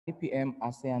FKIPM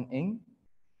ASEAN Inc.,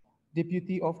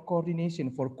 Deputy of Coordination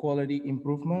for Quality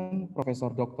Improvement, Professor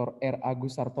Dr. R.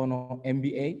 Agus Sartono,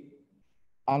 M.B.A.,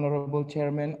 Honorable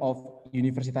Chairman of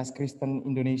Universitas Kristen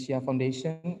Indonesia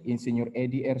Foundation, Insinyur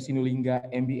Edi R. Sinulinga,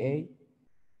 M.B.A.,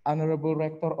 Honorable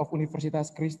Rector of Universitas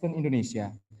Kristen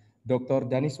Indonesia, Dr.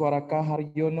 Daniswaraka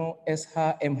Haryono,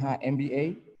 SH, MH,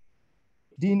 M.B.A.,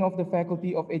 Dean of the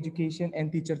Faculty of Education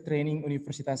and Teacher Training,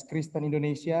 Universitas Kristen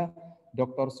Indonesia,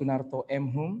 Dr. Sunarto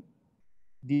M. Hum,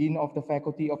 Dean of the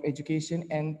Faculty of Education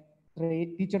and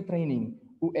Teacher Training,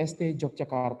 UST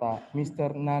Yogyakarta,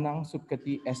 Mr. Nanang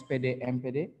Subketi, SPD,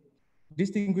 MPD,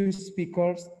 distinguished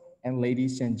speakers, and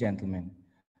ladies and gentlemen.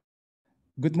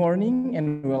 Good morning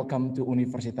and welcome to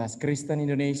Universitas Kristen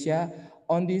Indonesia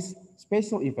on this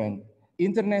special event,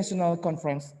 International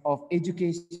Conference of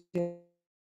Education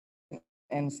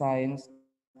and Science,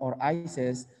 or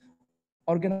ICES,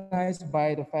 organized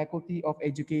by the Faculty of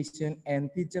Education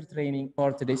and Teacher Training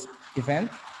for today's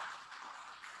event.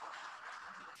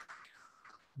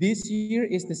 This year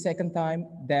is the second time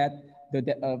that the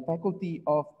Faculty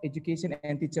of Education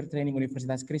and Teacher Training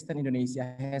Universitas Kristen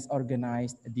Indonesia has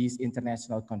organized this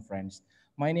international conference.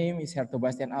 My name is Herto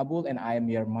Bastian Abul and I am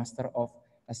your master of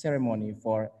a ceremony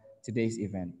for today's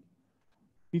event.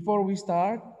 Before we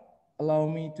start, allow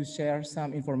me to share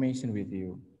some information with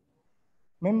you.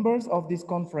 Members of this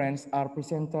conference are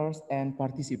presenters and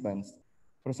participants.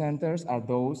 Presenters are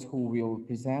those who will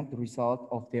present the result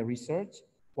of their research,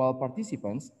 while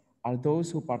participants are those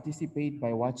who participate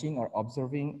by watching or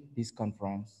observing this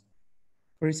conference.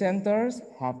 Presenters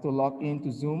have to log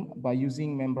into Zoom by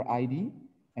using member ID,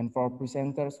 and for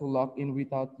presenters who log in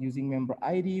without using member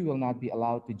ID will not be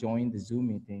allowed to join the Zoom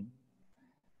meeting.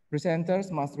 Presenters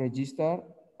must register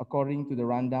according to the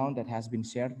rundown that has been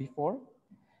shared before.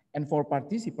 And for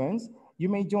participants, you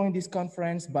may join this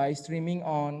conference by streaming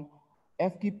on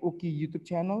FKIP UKI YouTube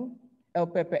channel,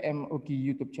 LPPM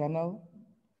UKI YouTube channel,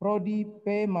 Prodi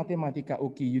P Matematika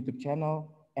UKI YouTube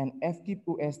channel, and FKIP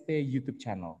UST YouTube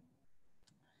channel.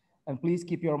 And please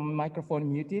keep your microphone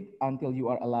muted until you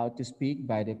are allowed to speak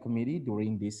by the committee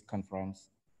during this conference.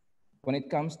 When it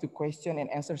comes to question and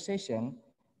answer session,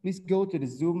 please go to the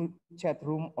Zoom chat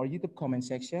room or YouTube comment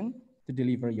section to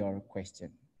deliver your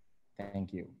question.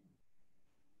 Thank you.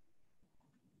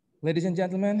 Ladies and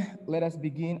gentlemen, let us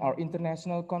begin our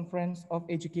International Conference of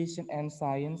Education and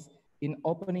Science in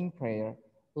opening prayer,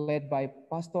 led by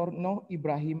Pastor Noh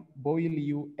Ibrahim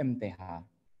Boyliu MTH.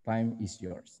 Time is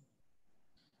yours.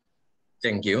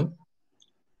 Thank you.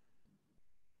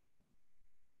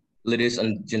 Ladies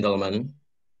and gentlemen,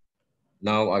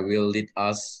 now I will lead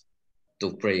us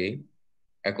to pray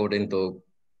according to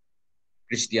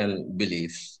Christian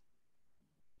beliefs.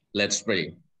 Let's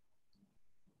pray.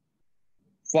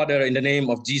 Father, in the name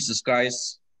of Jesus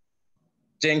Christ,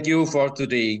 thank you for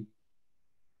today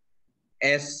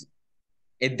as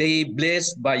a day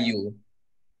blessed by you,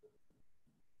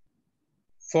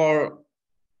 for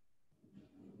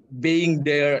being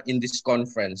there in this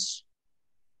conference.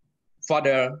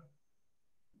 Father,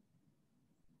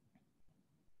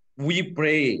 we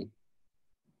pray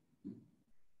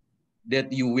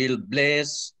that you will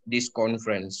bless this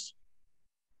conference.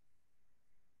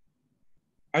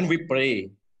 And we pray,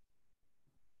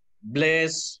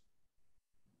 bless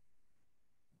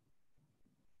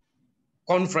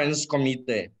conference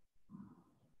committee,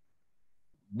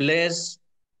 bless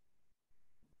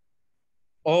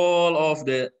all of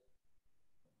the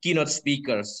keynote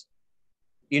speakers,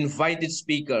 invited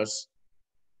speakers,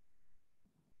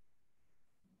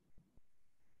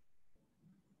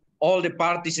 all the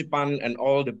participants and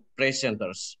all the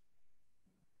presenters.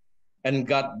 And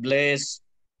God bless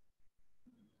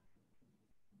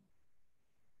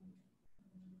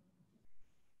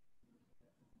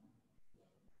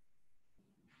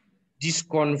this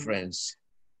conference.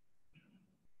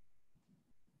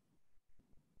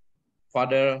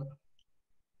 Father,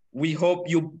 we hope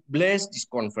you bless this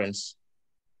conference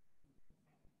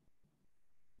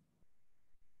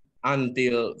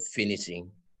until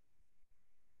finishing.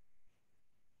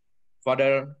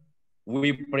 Father,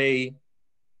 we pray,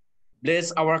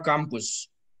 bless our campus,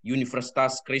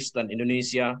 Universitas Kristen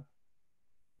Indonesia,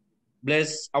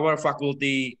 bless our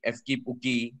faculty, FKIP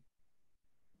UKI,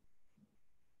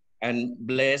 and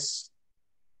bless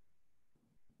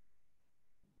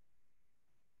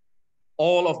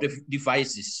all of the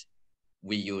devices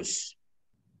we use.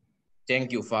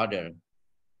 Thank you, Father.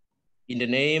 In the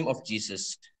name of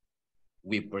Jesus,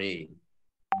 we pray.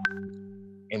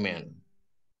 Amen.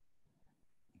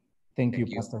 Thank you,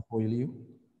 Pastor Boyliu.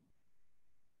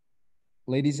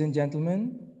 Ladies and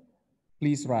gentlemen,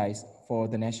 please rise for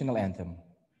the national anthem.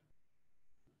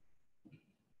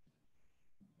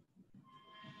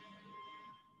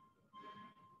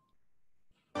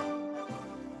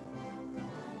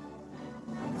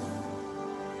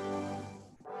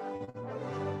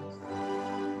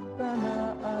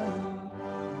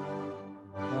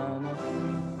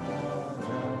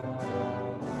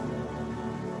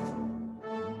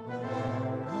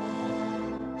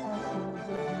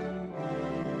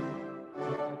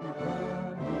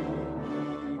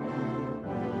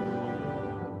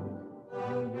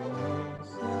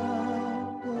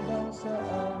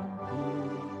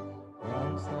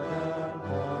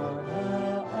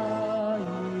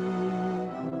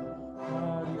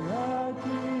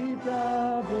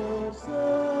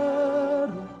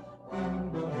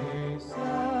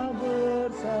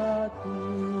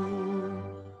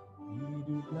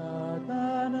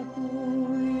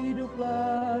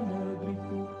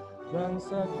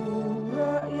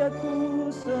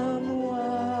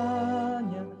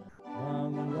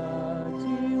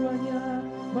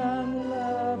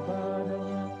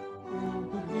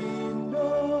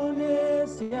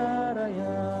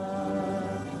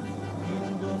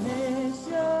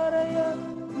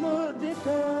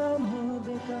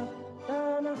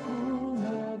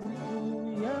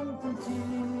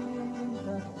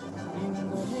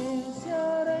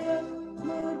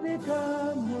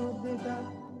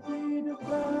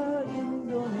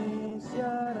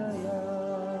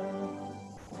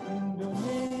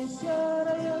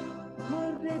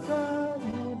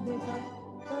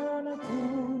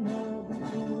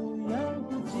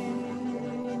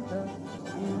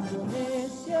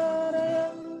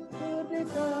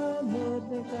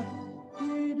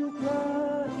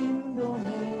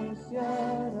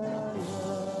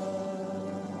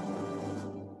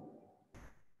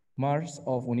 March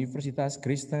of Universitas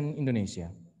Kristen Indonesia.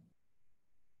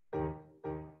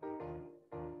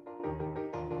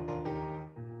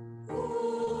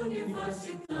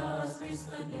 Universitas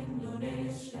Kristen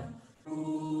Indonesia,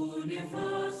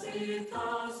 universitas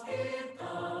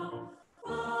kita,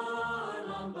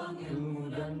 lambang ilmu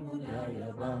dan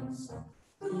budaya bangsa,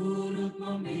 turut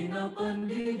membina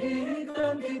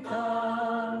pendidikan kita,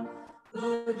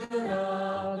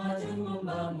 bergerak maju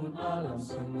membangun alam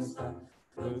semesta,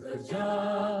 bekerja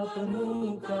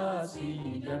penuh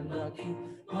kasih dan bakti,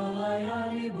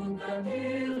 melayani bukan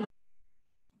hilang.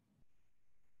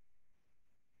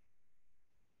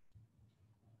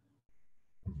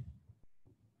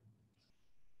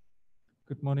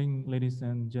 Good morning, ladies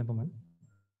and gentlemen.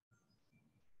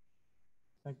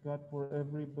 Thank God for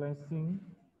every blessing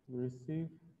we receive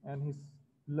and His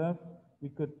love we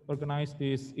could organize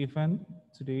this event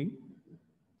today.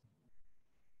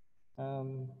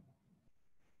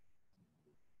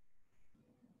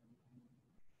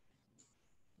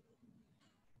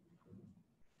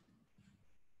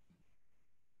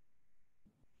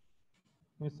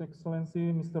 His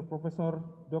Excellency Mr. Professor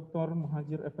Dr.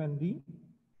 Muhadjir Effendy,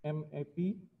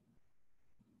 M.A.P.,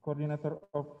 Coordinator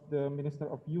of the Minister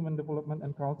of Human Development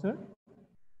and Culture,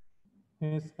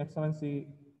 His Excellency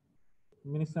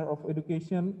Minister of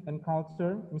Education and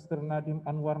Culture, Mr. Nadiem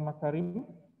Anwar Makarim,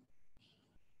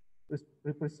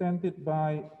 represented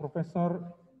by Professor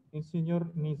Insinyur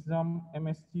Nizam,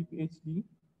 MSc, PhD,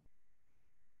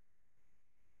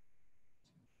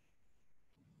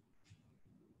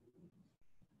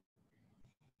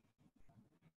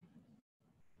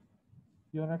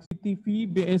 Your TV,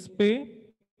 BSP,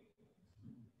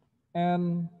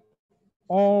 and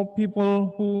all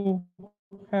people who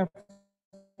have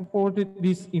supported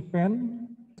this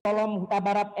event. Salam Huta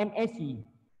Barat MSc,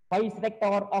 Vice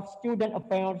Rector of Student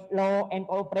Affairs, Law and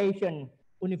Cooperation,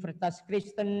 Universitas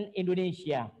Kristen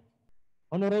Indonesia.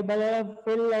 Honorable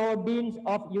Fellow Deans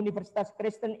of Universitas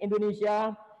Kristen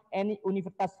Indonesia and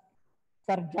Universitas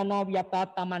Sarjana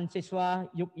Wiyata Taman Siswa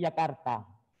Yogyakarta.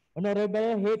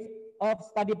 Honorable Heads of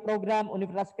Study Program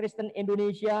Universitas Kristen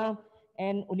Indonesia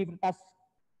and Universitas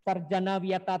Sarjana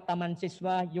Wiyata Taman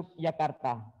Siswa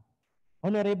Yogyakarta.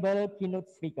 Honorable Keynote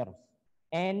Speakers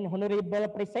and Honorable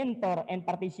Presenter and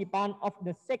Participant of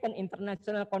the Second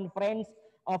International Conference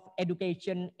of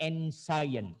Education and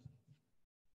Science.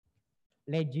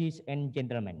 Ladies and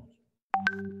gentlemen,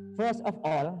 first of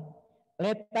all,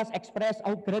 let us express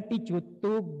our gratitude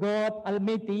to God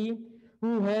Almighty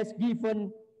who has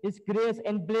given His grace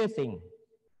and blessing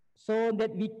so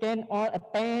that we can all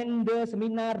attend the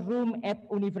seminar room at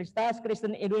Universitas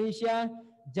Kristen Indonesia,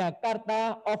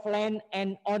 Jakarta, offline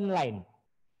and online,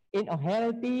 in a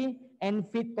healthy and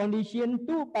fit condition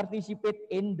to participate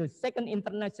in the Second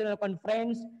International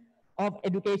Conference of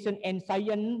Education and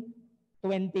Science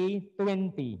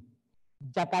 2020,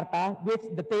 Jakarta, with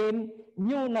the theme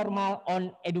New Normal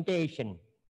on Education.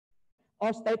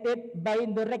 As stated by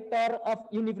the Rector of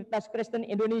Universitas Kristen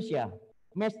Indonesia,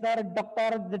 Mr.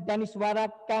 Dr. Daniswara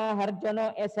K.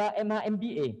 Harjono, SH, MH,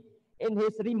 M.B.A, in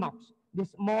his remarks this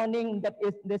morning that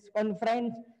this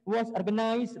conference was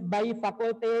organized by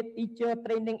Faculty Teacher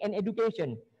Training and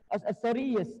Education as a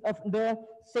series of the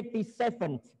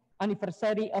 67th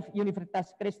anniversary of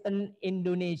Universitas Kristen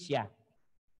Indonesia.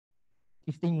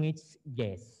 Distinguished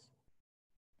guests,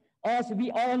 as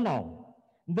we all know,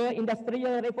 the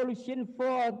Industrial Revolution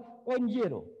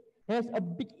 4.0 has a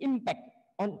big impact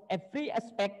on every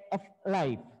aspect of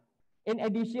life. In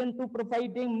addition to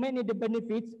providing many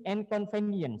benefits and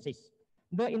conveniences,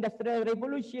 the Industrial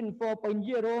Revolution 4.0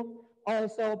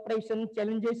 also presents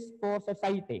challenges for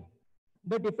society.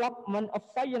 The development of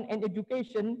science and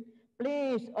education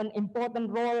plays an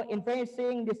important role in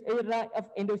facing this era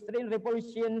of Industrial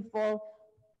Revolution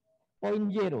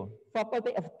 4.0.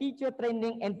 Faculty of Teacher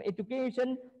Training and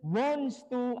Education wants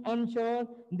to answer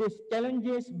these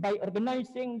challenges by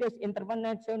organizing this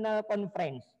international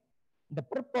conference. The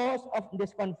purpose of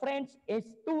this conference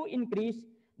is to increase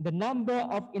the number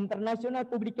of international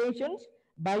publications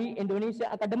by Indonesia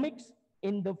academics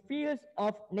in the fields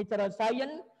of natural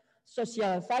science,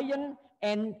 social science,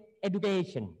 and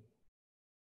education.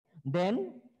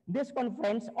 Then, this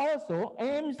conference also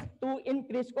aims to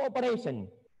increase cooperation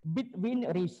between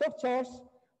researchers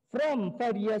from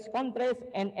various countries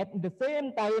and at the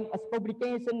same time as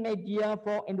publication media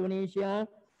for Indonesia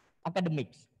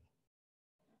academics.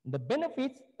 The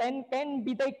benefits can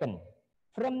be taken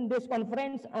from this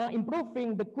conference are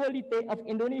improving the quality of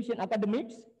Indonesian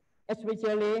academics,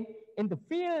 especially in the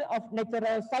field of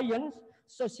natural science,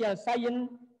 social science,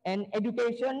 and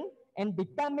education, and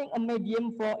becoming a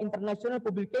medium for international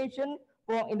publication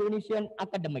for Indonesian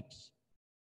academics.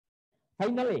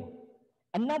 Finally,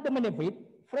 another benefit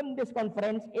from this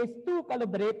conference is to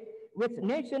collaborate with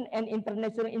national and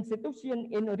international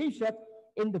institutions in research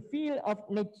in the field of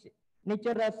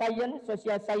natural science,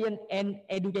 social science, and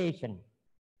education.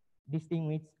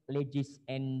 Distinguished ladies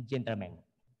and gentlemen,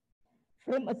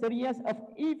 from a series of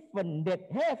events that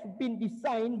have been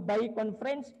designed by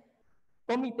conference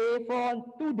committee for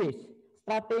 2 days,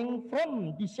 starting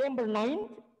from December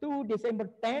 9th to December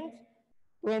 10th,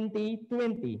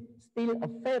 2020. Still a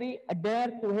very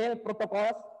adhere to health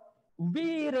protocols,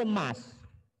 wear a mask,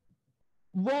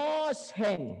 wash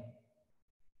hand,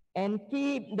 and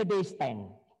keep the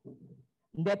distance.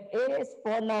 That is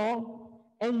for now.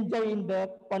 Enjoy the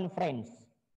conference.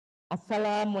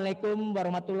 Assalamualaikum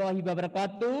warahmatullahi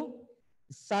wabarakatuh.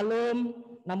 Salam,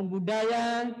 namo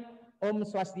buddhaya, Om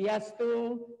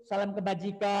Swastiastu, salam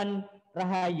kebajikan,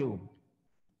 Rahayu.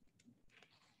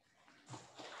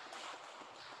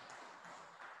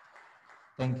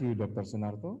 Thank you, Dr.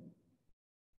 Sunarto.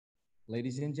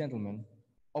 Ladies and gentlemen,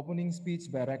 opening speech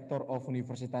by Rector of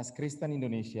Universitas Kristen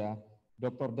Indonesia,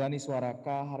 Dr. Daniswara K.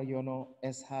 Haryono,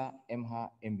 SH, MH,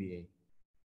 M.B.A.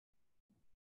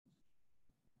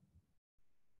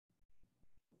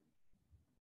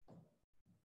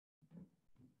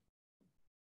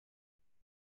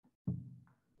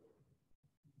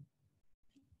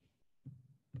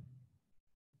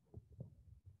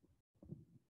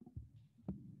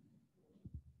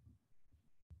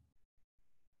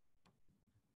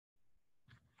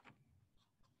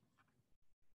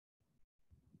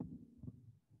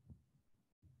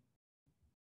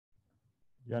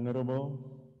 The Honorable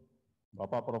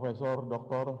Bapak Profesor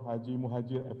Dr. Haji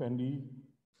Muhadjir Effendy,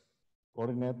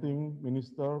 Coordinating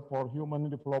Minister for Human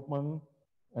Development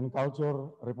and Culture,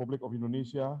 Republic of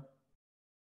Indonesia,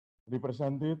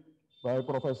 represented by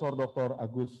Professor Dr.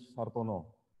 Agus Sartono.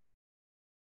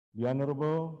 The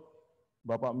Honorable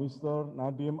Bapak Mr.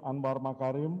 Nadiem Anwar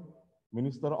Makarim,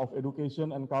 Minister of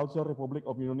Education and Culture, Republic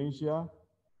of Indonesia,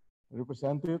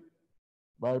 represented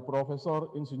by Professor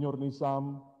Insinyur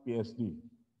Nisam, PhD.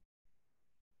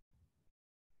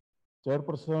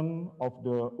 Chairperson of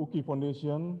the UKI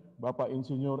Foundation, Bapak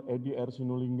Insinyur Edi R.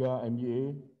 Sinulinga, M.B.A.,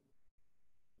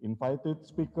 invited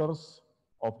speakers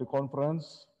of the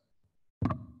conference,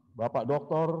 Bapak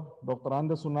Dr.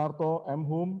 Anda Sunarto,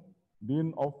 M.Hum,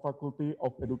 Dean of Faculty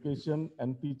of Education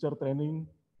and Teacher Training,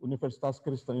 Universitas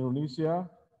Kristen Indonesia,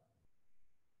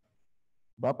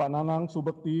 Bapak Nanang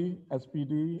Subekti,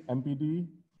 SPD, MPD,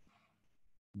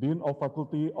 Dean of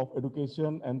Faculty of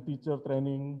Education and Teacher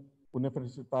Training,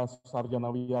 Universitas Sarjana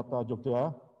Wiyata,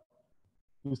 Jogja,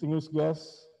 distinguished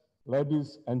guests,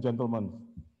 ladies and gentlemen.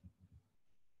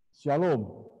 Shalom.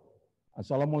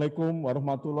 Assalamualaikum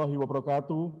warahmatullahi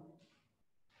wabarakatuh.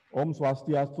 Om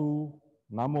Swastiastu,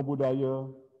 Namo Buddhaya,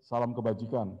 salam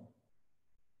kebajikan.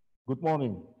 Good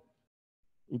morning.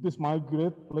 It is my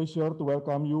great pleasure to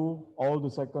welcome you all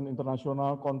the Second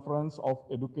International Conference of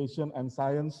Education and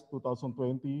Science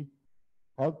 2020,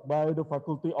 held by the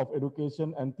Faculty of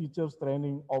Education and Teachers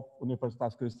Training of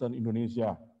Universitas Kristen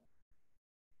Indonesia.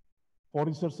 For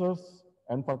researchers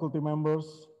and faculty members,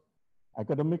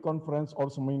 academic conference or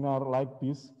seminar like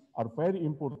this are very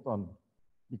important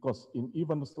because in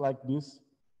events like this,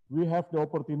 we have the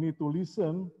opportunity to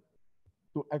listen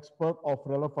to experts of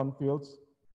relevant fields,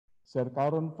 share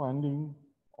current findings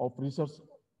of research,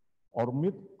 or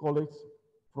meet colleagues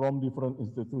from different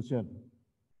institutions.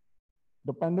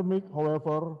 The pandemic,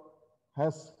 however,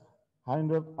 has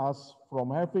hindered us from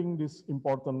having this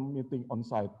important meeting on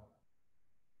site.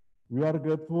 We are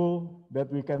grateful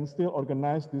that we can still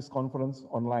organize this conference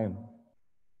online.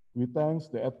 We thank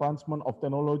the advancement of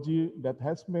technology that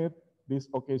has made this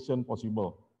occasion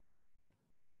possible.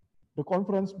 The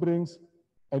conference brings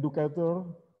educators,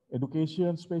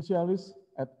 education specialists,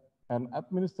 and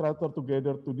administrators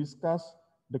together to discuss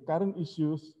the current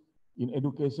issues in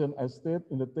education as stated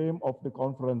in the theme of the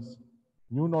conference,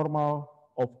 New Normal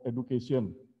of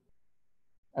Education.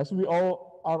 As we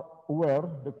all are aware,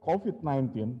 the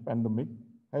COVID-19 pandemic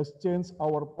has changed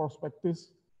our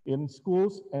perspectives in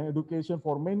schools and education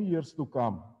for many years to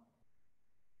come.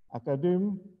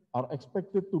 Academics are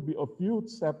expected to be a few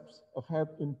steps ahead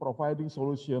in providing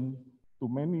solutions to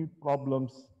many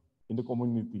problems in the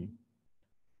community.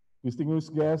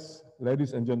 Distinguished guests,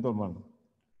 ladies and gentlemen,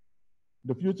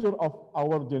 the future of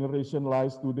our generation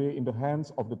lies today in the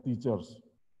hands of the teachers.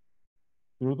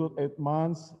 Due to 8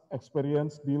 months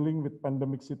experience dealing with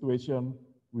pandemic situation,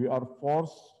 we are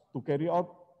forced to carry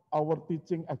out our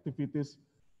teaching activities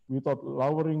without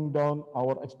lowering down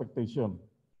our expectation.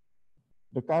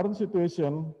 The current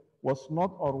situation was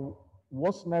not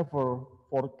was never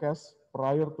forecast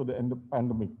prior to the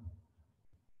pandemic.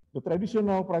 The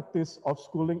traditional practice of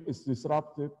schooling is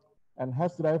disrupted and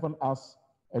has driven us,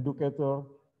 educators,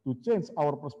 to change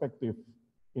our perspective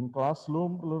in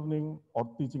classroom learning or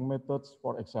teaching methods,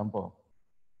 for example.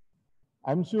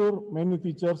 I'm sure many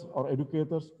teachers or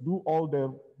educators do all their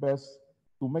best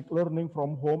to make learning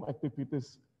from home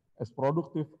activities as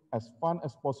productive, as fun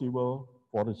as possible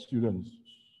for the students.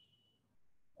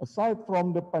 Aside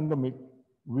from the pandemic,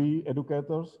 we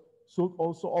educators should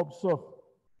also observe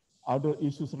other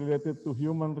issues related to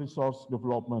human resource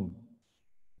development,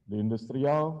 the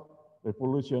Industrial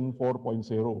Revolution 4.0.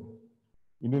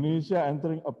 Indonesia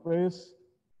entering a phase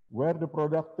where the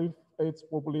productive age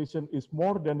population is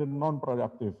more than the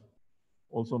non-productive,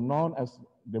 also known as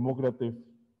demographic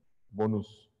bonus.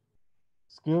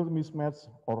 Skill mismatch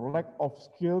or lack of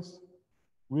skills,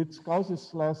 which causes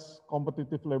less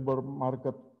competitive labor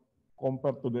market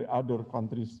compared to the other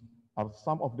countries, are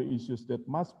some of the issues that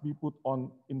must be put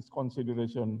on in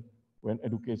consideration when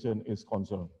education is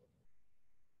concerned.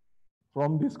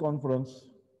 From this conference,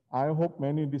 I hope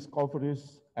many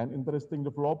discoveries and interesting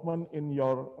development in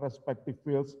your respective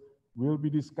fields will be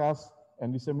discussed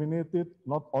and disseminated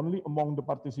not only among the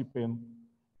participants,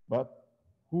 but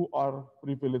who are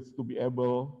privileged to be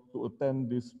able to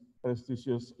attend this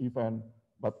prestigious event,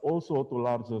 but also to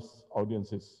largest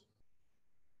audiences.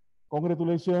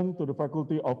 Congratulations to the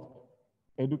Faculty of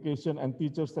Education and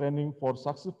Teachers Training for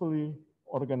successfully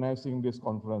organizing this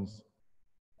conference.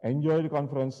 Enjoy the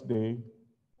conference day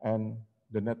and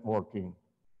the networking.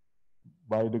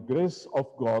 By the grace of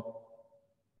God,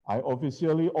 I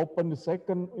officially open the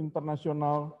second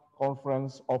International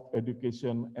Conference of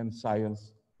Education and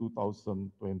Science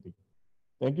 2020.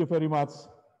 Thank you very much.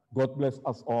 God bless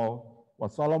us all.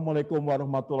 Wassalamualaikum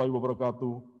warahmatullahi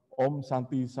wabarakatuh. Om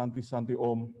Santi Santi Santi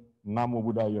Om. Namo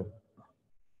Buddhaya.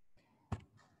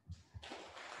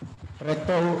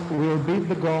 Rector will beat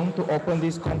the gong to open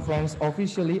this conference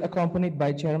officially, accompanied by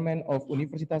Chairman of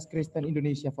Universitas Kristen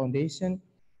Indonesia Foundation,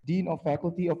 Dean of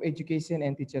Faculty of Education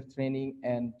and Teacher Training,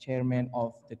 and Chairman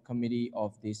of the Committee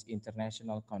of this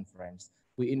international conference.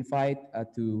 We invite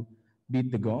to beat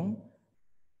the gong.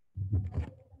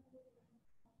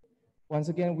 Once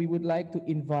again, we would like to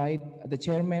invite the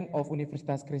Chairman of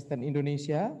Universitas Kristen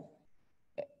Indonesia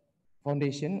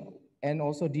Foundation, and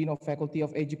also Dean of Faculty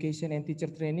of Education and Teacher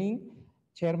Training,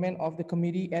 Chairman of the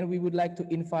Committee, and we would like to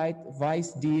invite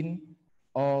Vice Dean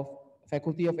of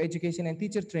Faculty of Education and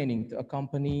Teacher Training to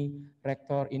accompany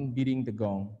Rector in beating the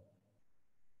gong.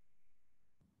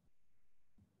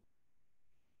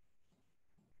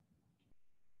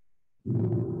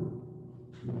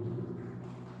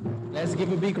 Let's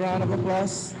give a big round of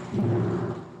applause.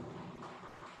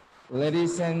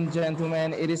 Ladies and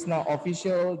gentlemen, it is now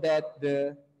official that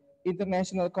the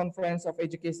International Conference of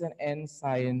Education and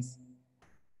Science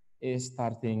is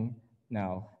starting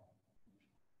now.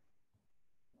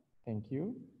 Thank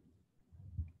you.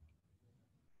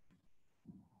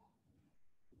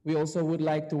 We also would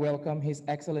like to welcome His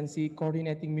Excellency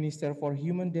Coordinating Minister for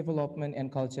Human Development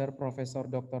and Culture, Professor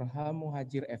Dr. H.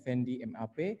 Muhadjir Effendy,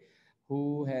 M.A.P.,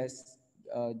 who has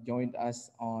joined us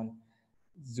on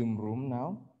Zoom room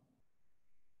now.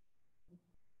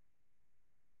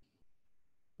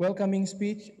 Welcoming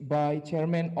speech by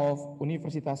Chairman of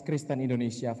Universitas Kristen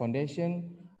Indonesia Foundation,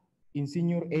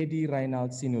 Insinyur Edi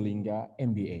Reynald Sinulinga,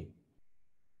 M.B.A.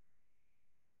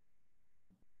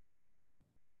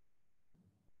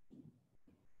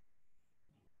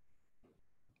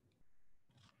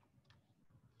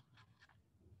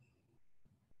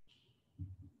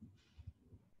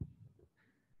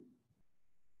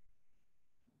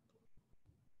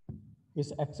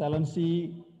 His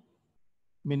Excellency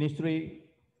Ministry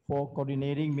for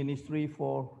Coordinating Ministry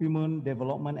for Human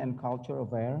Development and Culture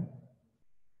Affairs,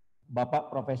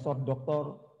 Bapak Profesor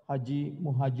Dr. Haji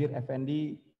Muhadjir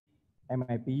Effendi,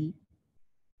 M.A.P.,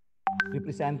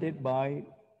 represented by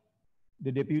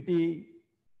the Deputy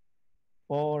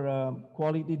for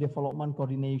Quality Development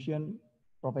Coordination,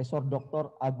 Professor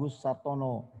Dr. Agus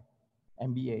Sartono,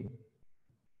 M.B.A.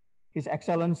 His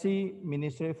Excellency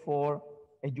Ministry for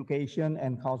Education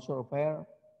and Culture Affairs,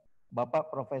 Bapak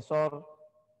Profesor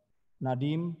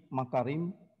Nadiem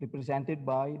Makarim, represented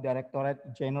by Directorate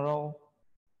General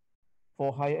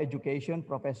for Higher Education,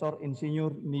 Professor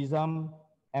Insinyur Nizam,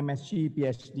 MSc,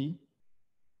 PhD.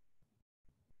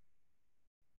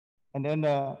 And then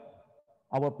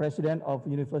our President of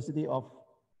University of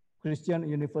Christian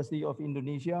University of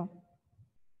Indonesia,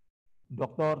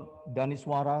 Dr.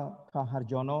 Daniswara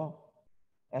Kaharjono,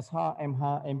 SH,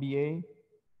 MH, MBA,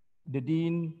 the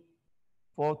Dean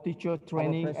for Teacher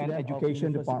Training and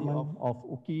Education Department of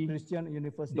UKI,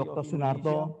 Dr.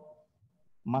 Sunarto,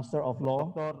 Master of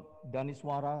Law, Dr.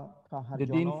 Daniswara Kaharjono, the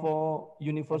Dean for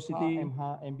University,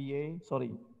 M.B.A.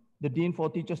 The Dean for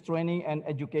Teachers Training and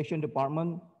Education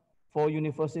Department for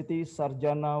University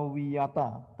Sarjana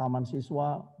Wiyata, Taman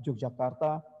Siswa,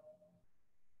 Yogyakarta,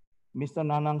 Mr.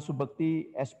 Nanang Subakti,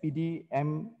 SPD,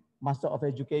 M. Master of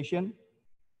Education,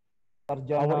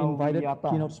 Sarjana our invited Wiyata,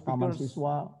 keynote speakers, Taman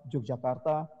Siswa,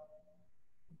 Yogyakarta,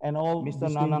 and all Mr.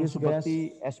 Nanang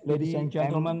Subakti, SPD, ladies and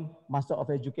gentlemen, Master of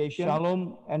Education,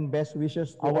 Shalom and best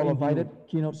wishes to our invited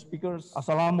keynote speakers.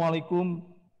 Assalamualaikum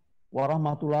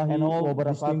warahmatullahi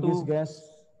wabarakatuh. Guests,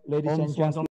 ladies and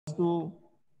gentlemen,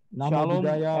 Shalom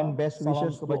and best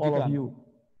wishes to all of you.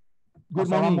 Good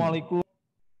morning.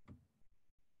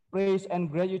 Praise and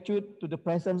gratitude to the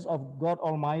presence of God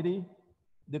Almighty,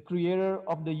 the creator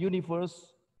of the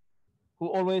universe, who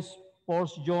always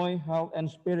pours joy, health, and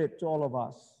spirit to all of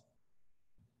us,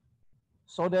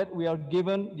 so that we are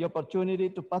given the opportunity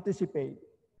to participate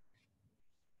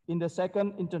in the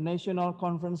second International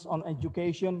Conference on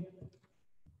Education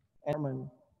and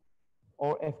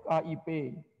or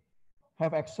FKIP,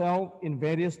 have excelled in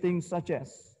various things such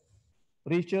as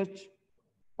research,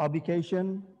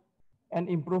 publication, and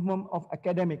improvement of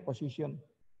academic position.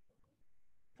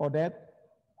 For that,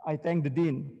 I thank the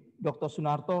Dean, Dr.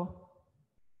 Sunarto,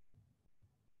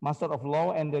 Master of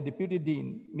Law, and the Deputy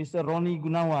Dean, Mr. Roni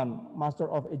Gunawan, Master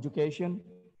of Education,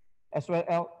 as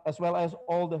well as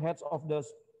all the heads of the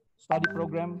study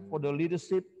program for the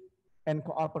leadership and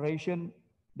cooperation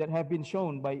that have been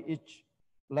shown by each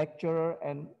lecturer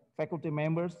and faculty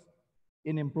members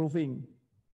in improving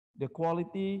the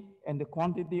quality and the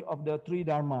quantity of the three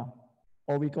dharma,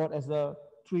 or we call it as the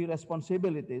three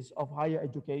responsibilities of higher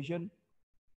education,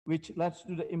 which leads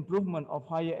to the improvement of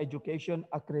higher education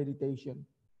accreditation.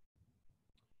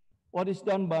 What is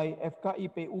done by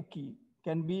FKIP UKI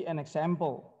can be an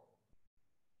example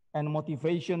and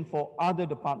motivation for other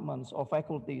departments or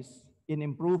faculties in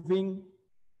improving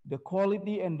the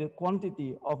quality and the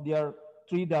quantity of their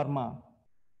three dharma,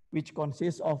 which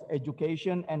consists of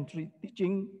education and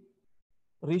teaching,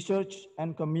 research,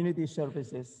 and community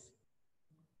services.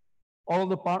 All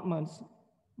departments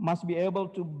must be able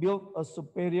to build a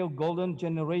superior golden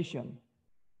generation,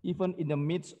 even in the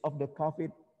midst of the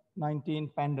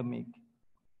COVID-19 pandemic.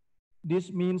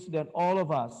 This means that all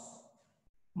of us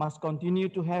must continue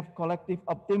to have collective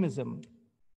optimism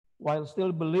while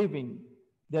still believing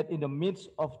that in the midst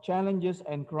of challenges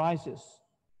and crises,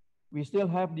 we still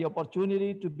have the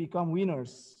opportunity to become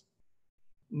winners,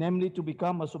 namely to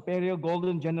become a superior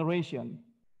golden generation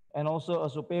and also a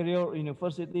superior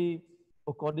university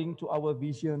according to our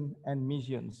vision and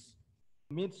missions.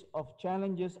 In the midst of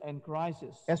challenges and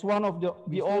crises, as one of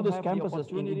the oldest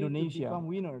campuses in Indonesia,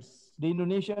 the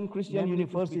Indonesian Christian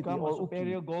University, or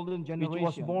UKI, which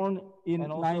was born in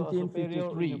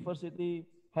 1953,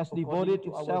 has devoted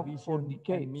itself for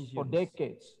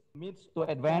decades to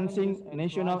advancing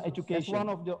national education. As one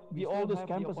of the oldest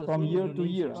campuses from year to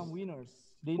year,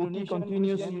 UKI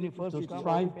continues to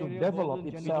strive to develop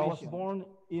itself. Born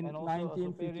in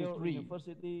 1953,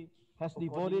 has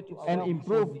devoted and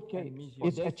improved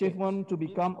its achievement to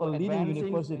become a leading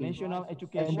university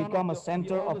and become a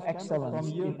center of excellence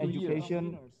in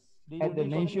education at the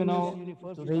national,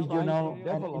 regional,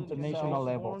 and international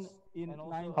levels.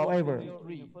 However,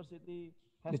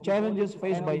 the challenges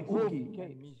faced by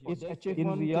UKI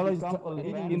in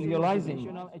realizing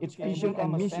its vision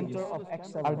and mission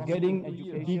are getting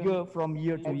bigger from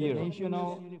year to year.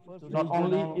 Not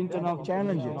only internal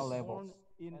challenges,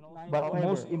 but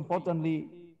most importantly,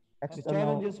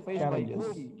 external challenges.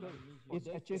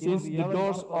 Since the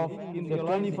doors of the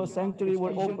 21st century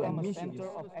were open,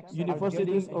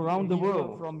 universities around the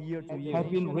world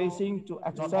have been racing to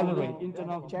accelerate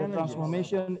the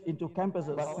transformation into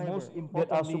campuses that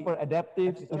are super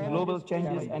adaptive to global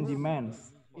changes and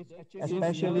demands,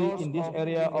 especially in this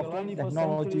area of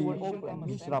technology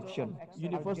disruption.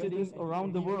 Universities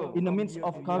around the world, in the midst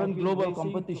of current global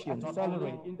competition,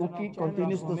 UKI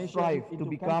continues to strive to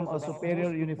become a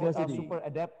superior university,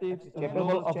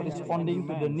 capable of responding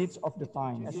to the needs of the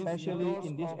times, especially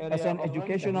in this area. As an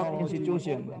educational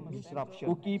institution,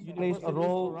 UKI plays a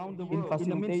role in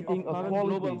facilitating a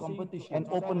quality and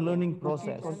open learning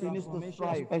process,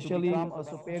 especially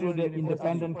through the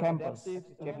independent campus,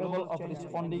 capable of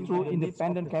responding through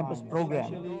independent campus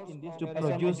program to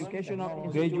produce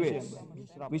graduates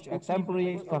which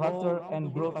exemplary character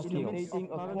and growth skills.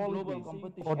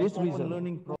 For this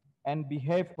reason, and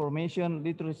behave formation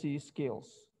literacy skills.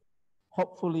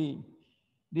 Hopefully,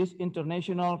 this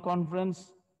international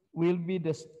conference will be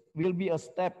the will be a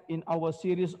step in our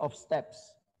series of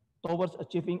steps towards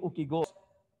achieving UKI goals.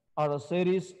 Are a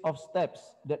series of steps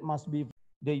that must be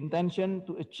the intention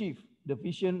to achieve the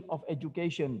vision of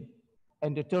education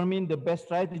and determine the best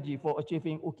strategy for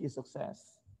achieving UKI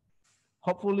success.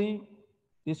 Hopefully,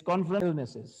 this conference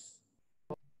illnesses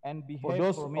and for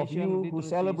those of you who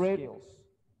celebrate skills.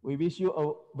 We wish you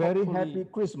a very happy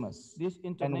Christmas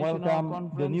and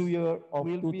welcome the new year of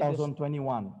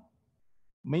 2021.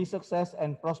 May success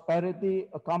and prosperity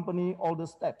accompany all the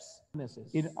steps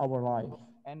in our life.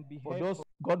 And for those,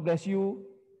 God bless you.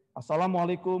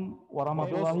 Assalamualaikum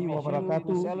warahmatullahi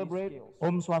wabarakatuh.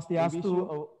 Om Swastiastu,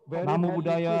 Namo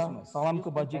Buddhaya, Salam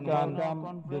Kebajikan,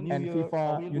 and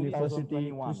FIFA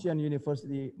University, Christian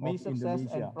University of Indonesia. May success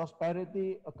and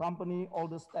prosperity accompany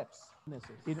all the steps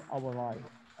in our life.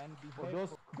 And for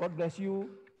those, God bless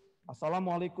you.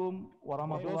 Assalamualaikum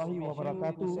warahmatullahi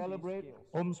wabarakatuh.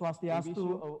 Om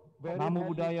Swastiastu, Namo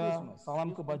Buddhaya,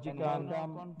 Salam Kebajikan.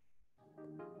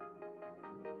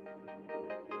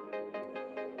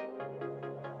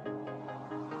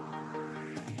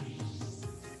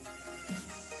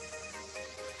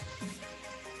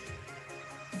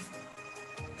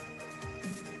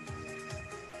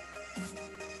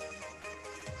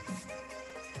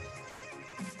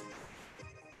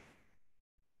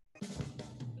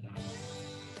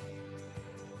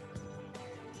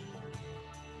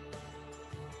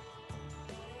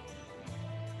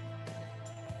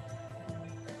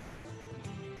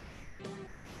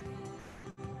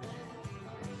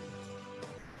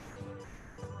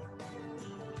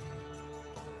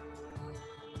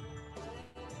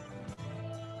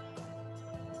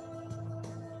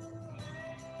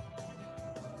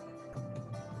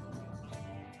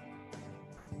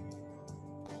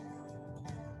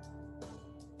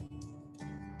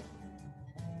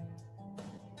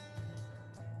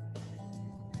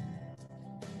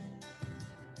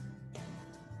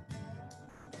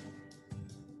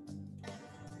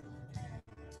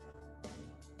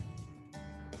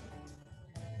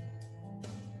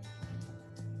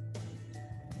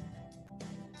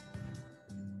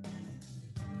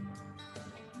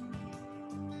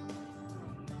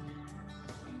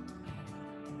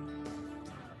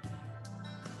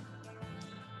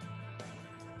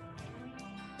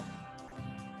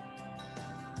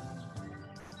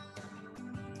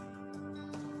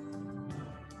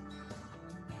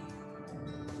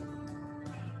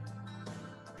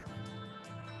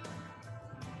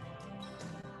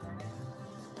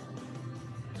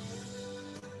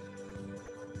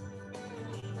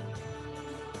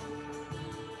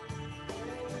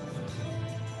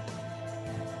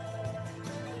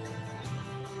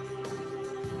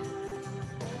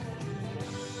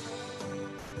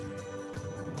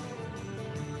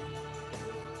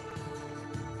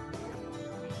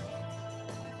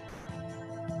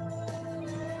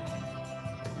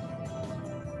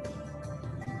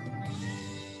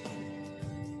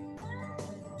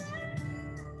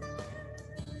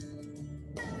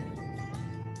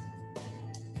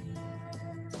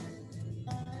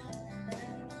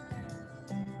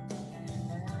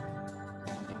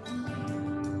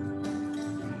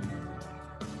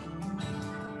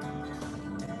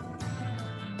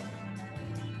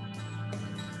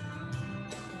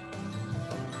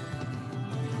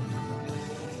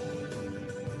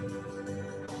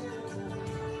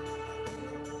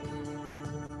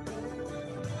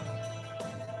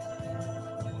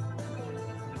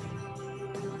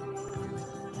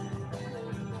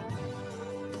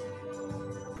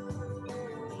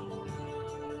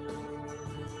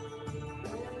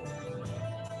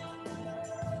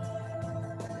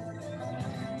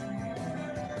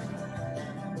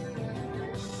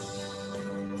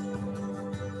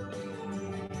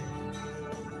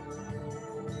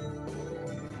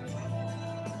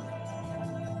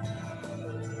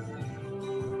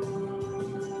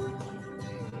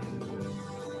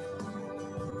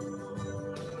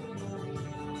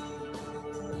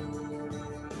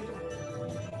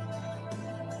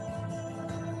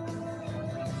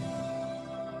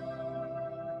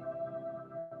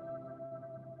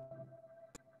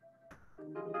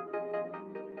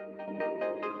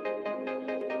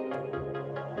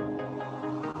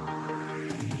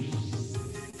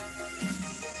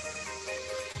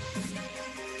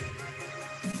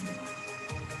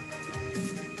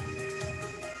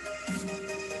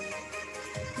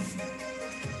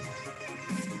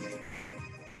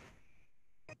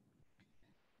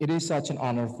 It is such an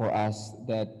honor for us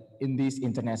that in this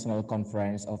International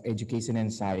Conference of Education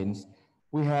and Science,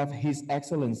 we have His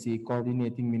Excellency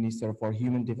Coordinating Minister for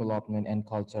Human Development and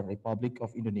Culture, Republic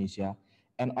of Indonesia,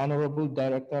 and Honorable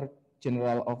Director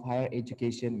General of Higher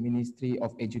Education, Ministry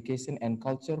of Education and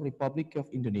Culture, Republic of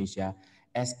Indonesia,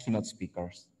 as keynote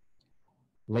speakers.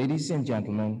 Ladies and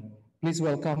gentlemen, please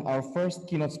welcome our first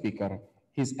keynote speaker,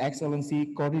 His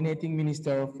Excellency Coordinating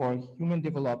Minister for Human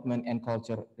Development and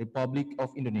Culture, Republic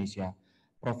of Indonesia,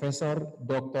 Profesor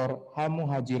Dr.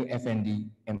 Muhadjir Effendy,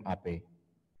 M.A.P.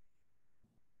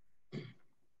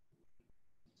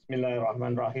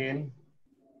 Bismillahirrahmanirrahim.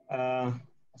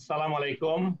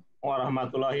 Assalamualaikum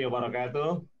warahmatullahi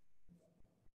wabarakatuh.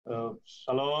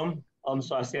 Shalom, Om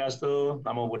Swastiastu,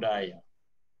 Namo Buddhaya.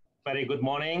 Very good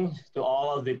morning to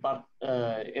all of the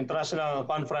International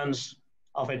Conference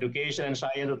of Education and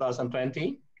Science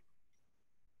 2020.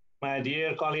 My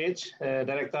dear colleague,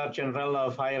 Director General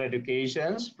of Higher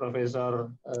Education,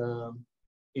 Professor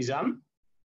Izam,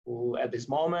 who at this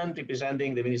moment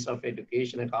representing the Minister of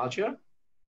Education and Culture.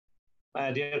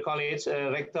 My dear colleagues,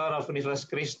 Rector of Universitas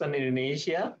Kristen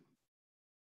Indonesia,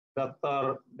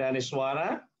 Dr.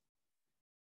 Daniswara,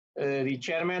 the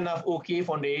Chairman of UKI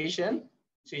Foundation,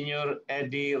 Senior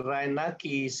Edi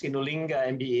Rainaki Sinulinga,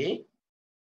 M.B.A.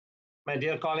 My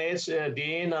dear colleagues,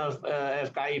 Dean of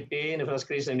FKIP, Universitas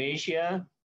Kristen Indonesia,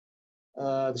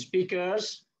 the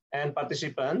speakers and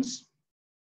participants.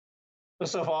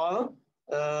 First of all,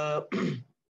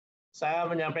 saya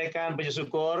menyampaikan puji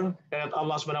syukur kepada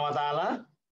Allah Subhanahu wa taala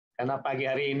karena pagi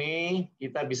hari ini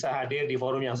kita bisa hadir di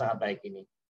forum yang sangat baik ini.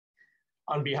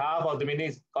 On behalf of the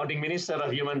Coordinating Minister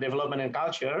of Human Development and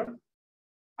Culture,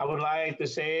 I would like to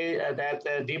say that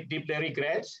deeply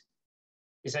regret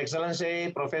His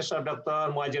Excellency Professor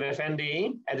Dr. Muhadjir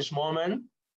Effendy at this moment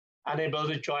unable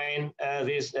to join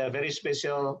this very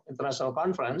special international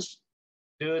conference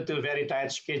due to very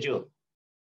tight schedule.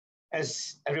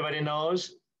 As everybody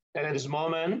knows, that at this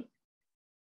moment,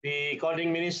 the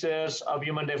Coordinating Ministers of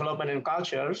Human Development and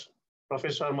Cultures,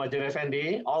 Professor Muhadjir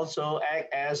Effendy, also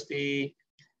act as the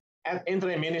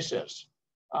interim ministers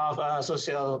of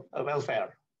social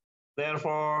welfare.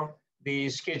 Therefore, the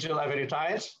schedule are very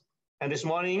tight, and this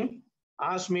morning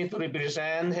asked me to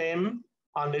represent him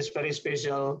on this very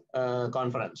special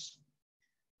conference.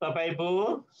 Bapak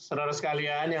Ibu, saudara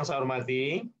sekalian yang saya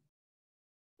hormati,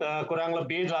 kurang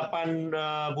lebih 8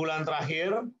 bulan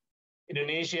terakhir,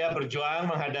 Indonesia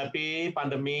berjuang menghadapi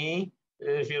pandemi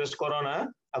virus corona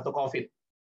atau COVID.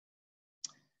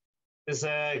 This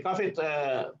COVID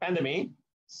pandemic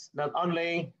not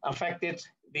only affected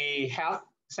the health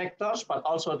sectors, but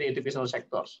also the educational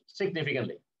sectors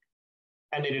significantly.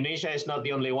 And Indonesia is not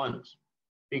the only one,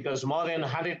 because more than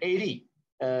 180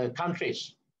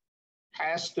 countries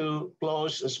has to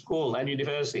close school and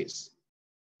universities.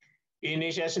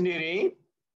 Indonesia sendiri,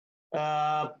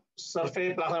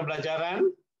 survei pelaksanaan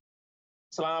pelajaran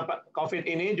selama COVID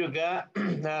ini juga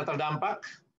terdampak.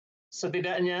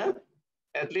 Setidaknya,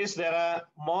 at least there are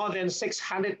more than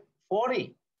 640,000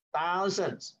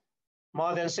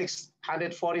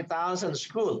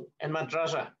 school and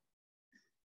madrasah,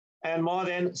 and more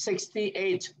than 68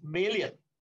 million.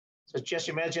 So just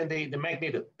imagine the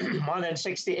magnitude. More than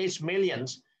 68 million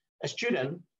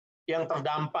students yang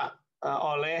terdampak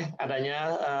oleh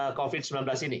adanya COVID-19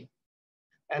 ini.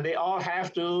 And they all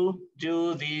have to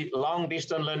do the long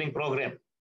distance learning program.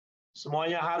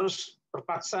 Semuanya harus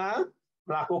terpaksa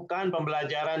melakukan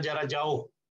pembelajaran jarak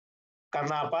jauh.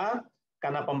 Karena apa?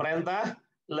 Karena pemerintah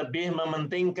lebih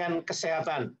mementingkan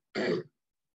kesehatan.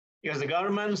 Because the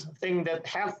government think that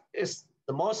health is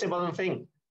the most important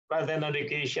thing rather than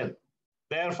education.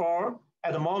 Therefore,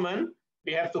 at the moment,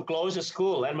 we have to close the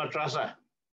school and madrasah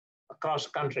across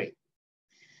the country.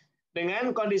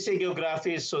 Dengan kondisi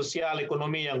geografis, sosial,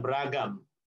 ekonomi yang beragam,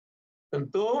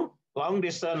 tentu long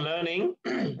distance learning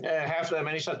have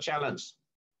many such challenges.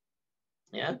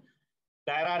 Ya,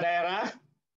 daerah-daerah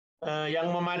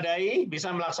yang memadai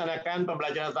bisa melaksanakan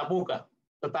pembelajaran tatap muka,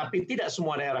 tetapi tidak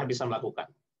semua daerah bisa melakukan.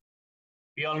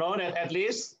 We all know that at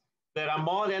least there are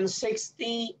more than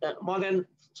 46,000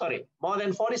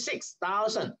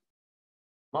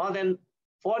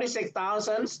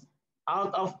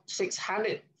 out of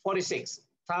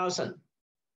 646,000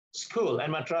 school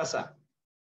and madrasah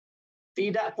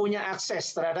tidak punya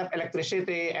akses terhadap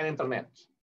electricity and internet.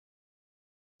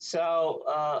 So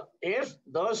if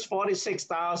those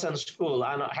 46,000 schools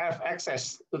have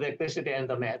access to the electricity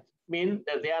and internet, mean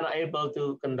that they are not able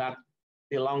to conduct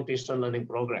the long distance learning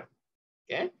program.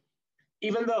 Okay,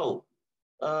 even though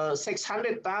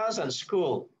 600,000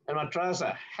 school and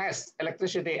madrasah has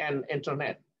electricity and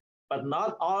internet, but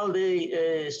not all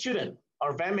the student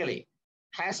or family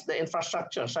has the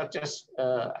infrastructure such as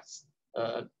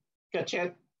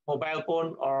gadget, mobile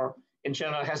phone, or in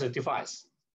general has a device.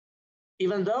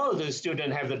 Even though the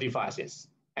student have the devices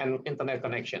and internet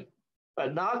connection,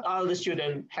 but not all the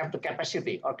students have the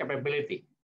capacity or capability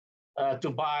to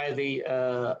buy the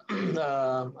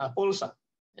pulsa.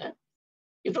 Ya.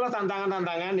 Itulah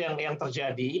tantangan-tantangan yang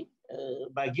terjadi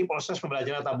bagi proses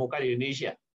pembelajaran tatap muka di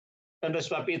Indonesia. Dan oleh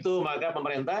sebab itu maka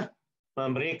pemerintah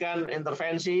memberikan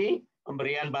intervensi,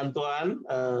 pemberian bantuan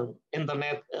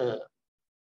internet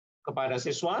kepada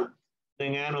siswa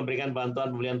dengan memberikan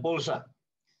bantuan pembelian pulsa.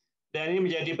 Dan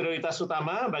ini menjadi prioritas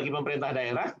utama bagi pemerintah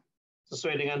daerah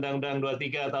sesuai dengan Undang-Undang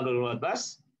 23 tahun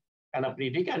 2014. Karena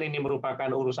pendidikan ini merupakan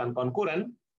urusan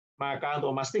konkuren, maka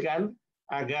untuk memastikan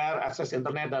agar akses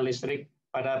internet dan listrik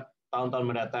pada tahun-tahun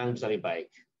mendatang bisa lebih baik.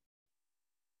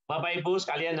 Bapak Ibu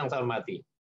sekalian yang saya hormati,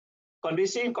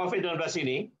 kondisi COVID-19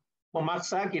 ini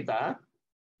memaksa kita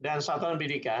dan satuan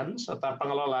pendidikan serta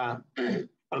pengelola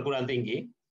perguruan tinggi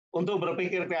untuk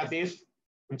berpikir kreatif,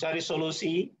 mencari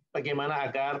solusi bagaimana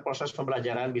agar proses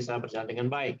pembelajaran bisa berjalan dengan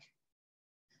baik.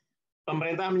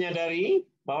 Pemerintah menyadari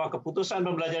bahwa keputusan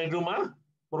pembelajaran di rumah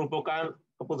merupakan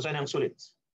keputusan yang sulit.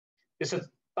 It's a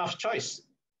tough choice,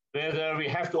 whether we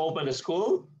have to open the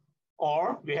school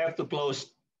or we have to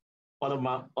close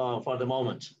for the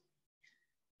moment.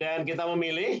 Dan kita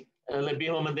memilih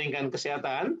lebih mementingkan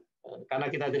kesehatan karena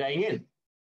kita tidak ingin.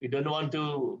 We don't want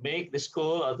to make the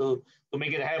school or to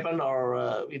make it happen, or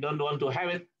we don't want to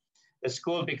have the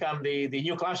school become the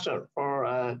new cluster for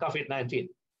COVID-19.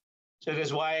 So that is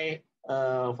why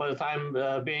for the time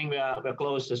being we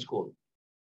close the school.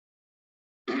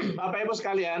 Bapak Ibu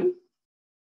sekalian,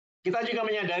 kita juga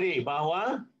menyadari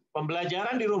bahwa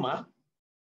pembelajaran di rumah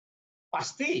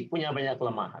pasti punya banyak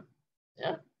kelemahan.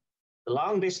 Ya. The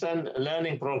long distance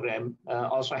learning program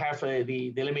also have the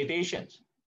limitations.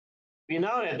 We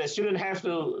know that the student have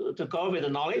to cope with the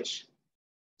knowledge,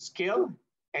 skill,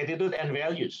 attitude, and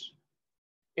values.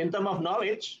 In terms of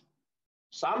knowledge,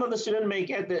 some of the students may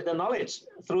get the knowledge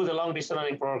through the long distance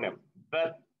learning program,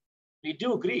 but we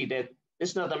do agree that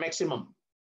it's not the maximum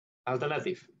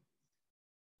alternative.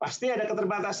 Pasti ada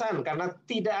keterbatasan karena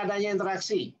tidak adanya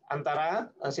interaksi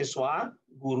antara siswa,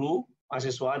 guru,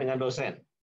 mahasiswa dengan dosen.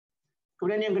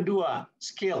 Kemudian yang kedua,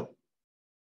 skill.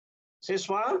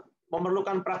 Siswa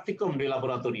memerlukan praktikum di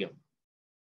laboratorium.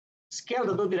 Skill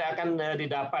tentu tidak akan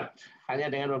didapat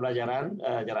hanya dengan pembelajaran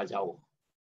jarak jauh.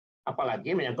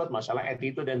 Apalagi menyangkut masalah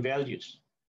attitude dan values,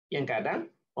 yang kadang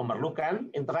memerlukan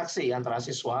interaksi antara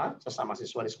siswa sesama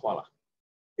siswa di sekolah.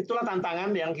 Itulah tantangan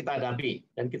yang kita hadapi,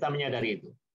 dan kita menyadari itu.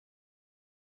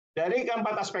 Dari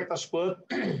keempat aspek tersebut,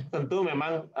 tentu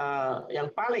memang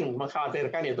yang paling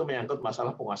mengkhawatirkan yaitu menyangkut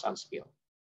masalah penguasaan skill.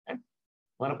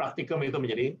 Karena praktikum itu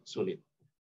menjadi sulit.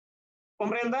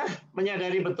 Pemerintah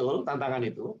menyadari betul tantangan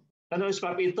itu, dan oleh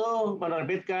sebab itu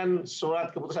menerbitkan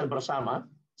surat keputusan bersama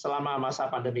selama masa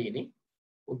pandemi ini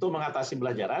untuk mengatasi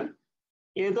pembelajaran,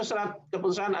 yaitu surat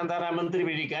keputusan antara Menteri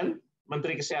Pendidikan,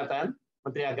 Menteri Kesehatan,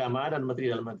 Menteri Agama, dan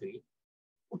Menteri Dalam Negeri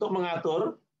untuk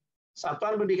mengatur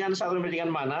satuan pendidikan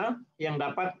mana yang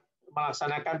dapat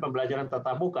melaksanakan pembelajaran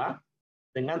tatap muka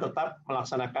dengan tetap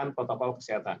melaksanakan protokol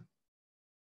kesehatan.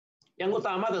 Yang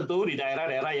utama tentu di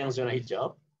daerah-daerah yang zona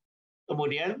hijau,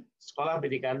 kemudian sekolah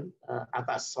pendidikan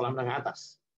atas, sekolah menengah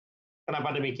atas.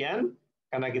 Kenapa demikian?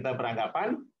 Karena kita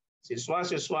beranggapan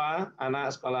siswa-siswa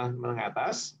anak sekolah menengah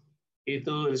atas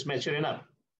itu is mature enough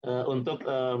untuk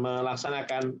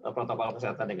melaksanakan protokol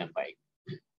kesehatan dengan baik.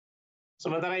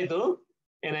 Sementara itu,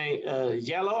 in a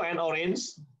yellow and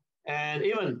orange and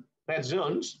even red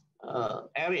zones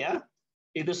area,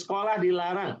 itu sekolah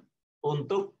dilarang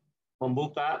untuk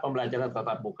membuka pembelajaran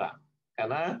tatap muka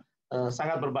karena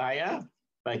sangat berbahaya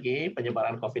bagi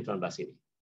penyebaran COVID-19 ini.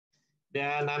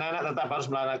 Dan anak-anak tetap harus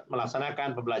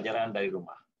melaksanakan pembelajaran dari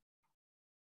rumah.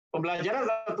 Pembelajaran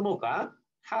tatap muka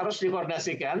harus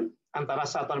dikoordinasikan antara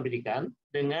satuan pendidikan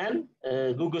dengan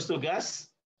gugus tugas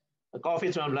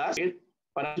COVID-19.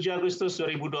 Pada 7 Agustus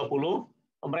 2020,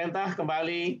 pemerintah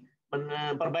kembali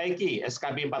memperbaiki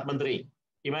SKB 4 Menteri,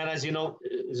 di mana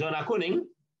zona kuning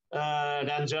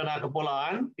dan zona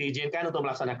kepulauan diizinkan untuk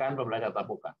melaksanakan pembelajaran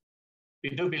tatap muka.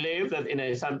 We do believe that in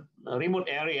some remote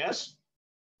areas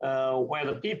where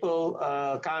the people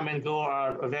come and go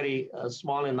are very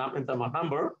small in terms of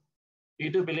number,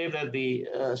 we do believe that the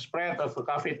spread of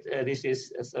COVID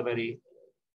disease is very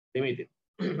limited.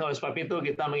 Oleh sebab itu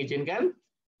kita mengizinkan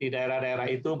di daerah-daerah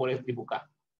itu boleh dibuka.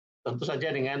 Tentu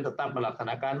saja dengan tetap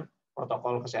melaksanakan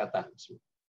protokol kesehatan.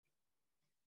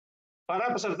 Para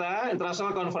peserta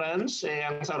International Conference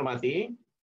yang saya hormati,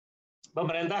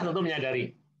 pemerintah tentu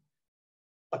menyadari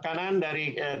tekanan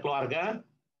dari keluarga,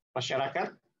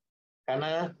 masyarakat,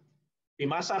 karena di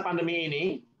masa pandemi ini,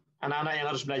 anak-anak yang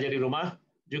harus belajar di rumah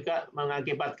juga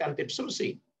mengakibatkan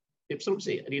disrupsi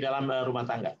di dalam rumah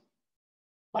tangga.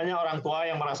 banyak orang tua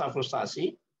yang merasa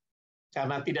frustasi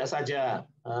karena tidak saja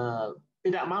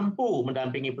tidak mampu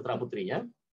mendampingi putra-putrinya,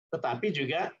 tetapi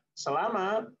juga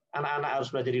selama anak-anak harus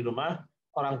belajar di rumah,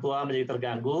 orang tua menjadi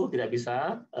terganggu, tidak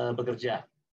bisa bekerja.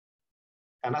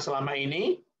 Karena selama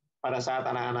ini, pada saat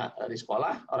anak-anak di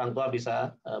sekolah, orang tua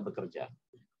bisa bekerja.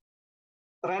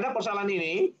 Terhadap persoalan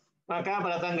ini, maka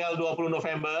pada tanggal 20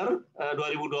 November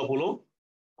 2020,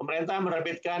 pemerintah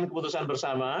menerbitkan keputusan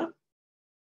bersama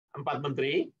 4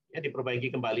 menteri, ya, diperbaiki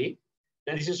kembali,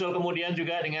 dan disusul kemudian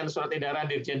juga dengan surat edaran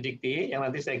Dirjen Dikti, yang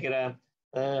nanti saya kira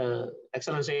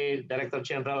Excellency Director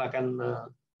General akan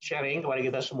sharing kepada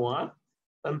kita semua,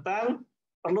 tentang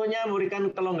perlunya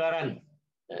memberikan kelonggaran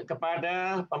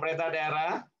kepada pemerintah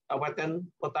daerah, kabupaten,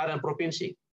 kota, dan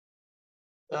provinsi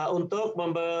untuk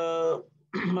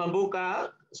membuka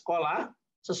sekolah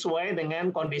sesuai dengan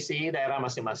kondisi daerah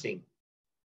masing-masing.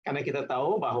 Karena kita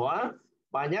tahu bahwa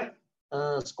banyak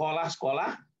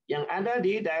sekolah-sekolah yang ada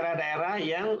di daerah-daerah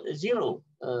yang zero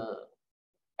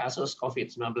kasus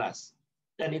COVID-19.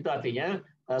 Dan itu artinya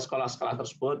sekolah-sekolah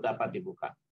tersebut dapat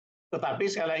dibuka. Tetapi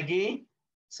sekali lagi,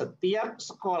 setiap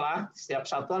sekolah, setiap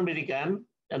satuan pendidikan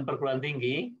dan perguruan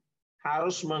tinggi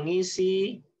harus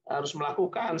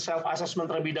melakukan self-assessment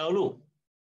terlebih dahulu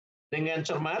dengan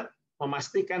cermat,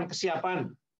 memastikan kesiapan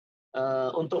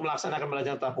untuk melaksanakan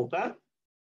pembelajaran tatap muka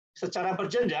secara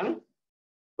berjenjang,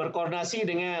 berkoordinasi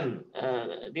dengan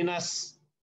Dinas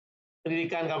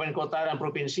Pendidikan Kabupaten Kota dan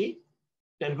Provinsi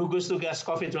dan gugus tugas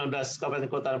COVID-19 Kabupaten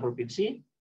Kota dan Provinsi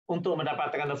untuk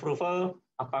mendapatkan approval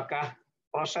apakah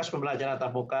proses pembelajaran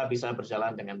tatap muka bisa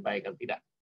berjalan dengan baik atau tidak.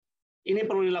 Ini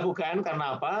perlu dilakukan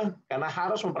karena apa? Karena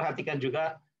harus memperhatikan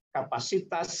juga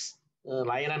kapasitas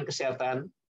layanan kesehatan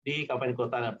di kabupaten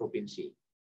kota dan provinsi.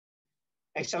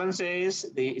 Excellencies,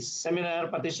 the seminar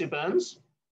participants,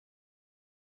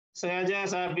 sengaja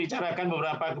saya bicarakan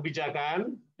beberapa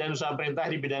kebijakan dan usaha pemerintah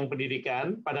di bidang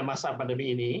pendidikan pada masa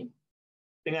pandemi ini.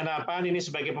 Dengan harapan ini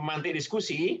sebagai pemantik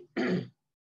diskusi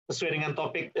sesuai dengan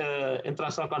topik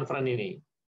International Conference ini.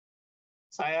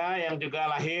 Saya yang juga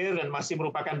lahir dan masih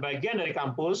merupakan bagian dari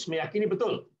kampus meyakini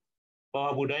betul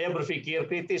bahwa budaya berpikir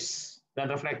kritis dan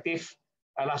reflektif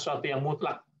adalah suatu yang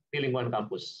mutlak di lingkungan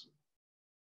kampus.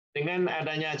 Dengan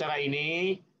adanya acara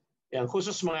ini yang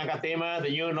khusus mengangkat tema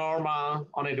The New Normal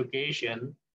on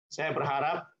Education, saya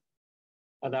berharap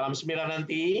dalam seminar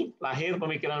nanti lahir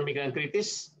pemikiran-pemikiran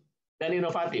kritis dan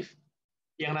inovatif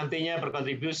yang nantinya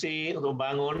berkontribusi untuk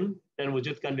membangun dan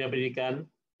mewujudkan dunia pendidikan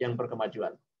yang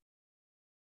berkemajuan.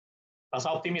 Rasa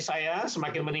optimis saya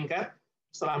semakin meningkat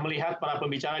setelah melihat para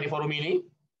pembicara di forum ini.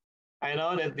 I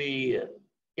know that the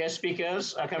guest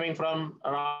speakers are coming from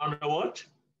around the world,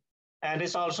 and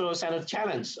it's also a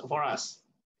challenge for us.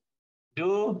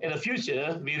 In the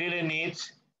future, we really need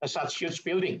such huge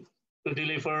building to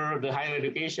deliver the higher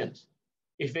education,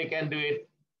 if we can do it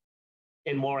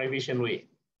in more efficient way.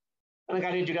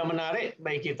 Karena ini juga menarik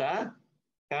bagi kita,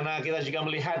 karena kita juga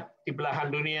melihat di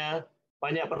belahan dunia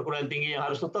banyak perguruan tinggi yang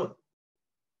harus tutup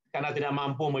karena tidak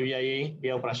mampu membiayai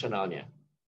biaya operasionalnya.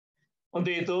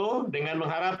 Untuk itu, dengan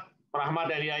mengharap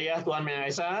rahmat dan hidayah Tuhan Yang Maha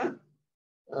Esa,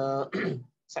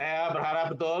 saya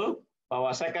berharap betul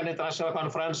bahwa Second International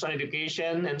Conference on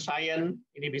Education and Science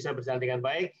ini bisa berjalan dengan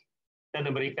baik dan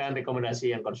memberikan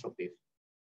rekomendasi yang konstruktif.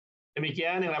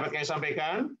 Demikian yang dapat saya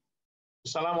sampaikan.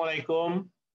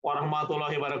 Assalamualaikum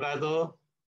warahmatullahi wabarakatuh.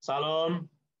 Salam,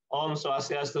 Om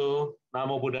Swastiastu,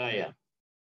 Namo Buddhaya.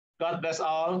 God bless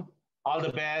all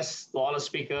the best to all the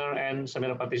speaker and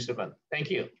seminar participant. Thank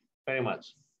you very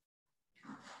much.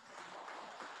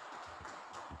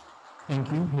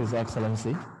 Thank you, His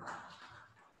Excellency.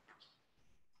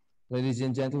 Ladies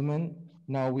and gentlemen,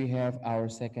 now we have our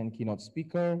second keynote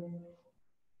speaker,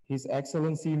 His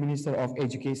Excellency Minister of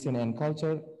Education and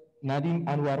Culture, Nadiem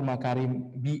Anwar Makarim,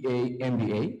 B.A.,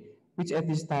 M.B.A., which at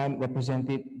this time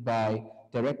represented by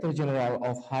Director General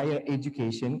of Higher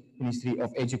Education, Ministry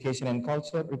of Education and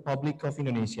Culture, Republic of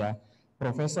Indonesia,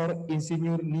 Professor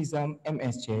Insinyur Nizam,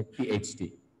 MSc,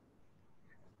 PhD.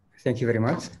 Thank you very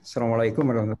much.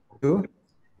 Assalamualaikum warahmatullahi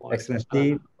wabarakatuh.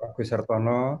 Excellency, Prof.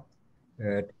 Sartono,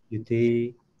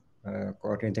 Deputy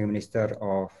Coordinating Minister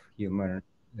of Human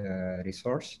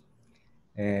Resource,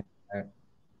 and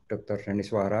Dr.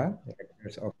 Daniswara,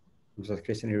 Director of Universitas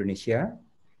Kristen Indonesia,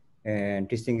 and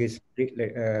distinguished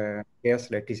guests,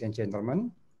 ladies and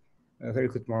gentlemen. A very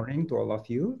good morning to all of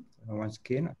you. Once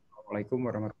again, Assalamualaikum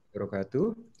warahmatullahi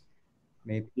wabarakatuh.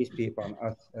 May peace be upon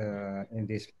us in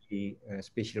these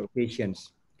special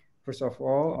occasions. First of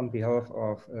all, on behalf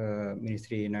of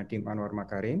Ministry Nadiem Anwar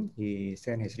Makarim, he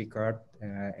sent his regard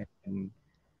and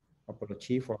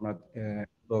apology for not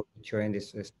able to join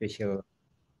this special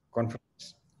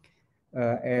conference.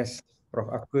 As Prof.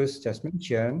 Agus just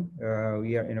mentioned,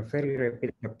 we are in a very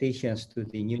rapid adaptations to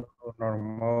the new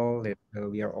normal that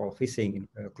we are all facing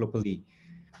globally.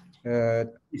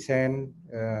 To present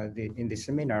in the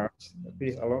seminars,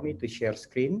 please allow me to share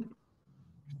screen.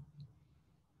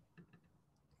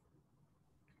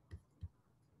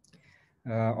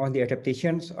 On the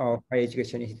adaptations of higher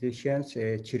education institutions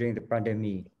during the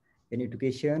pandemic in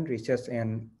education, research,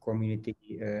 and community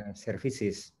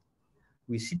services.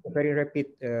 We see very rapid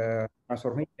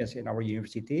transformations in our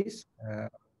universities.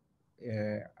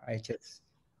 I just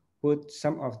put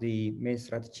some of the main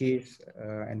strategies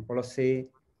and policy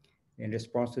in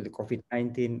response to the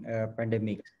COVID-19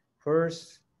 pandemic.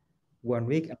 First, 1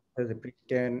 week after the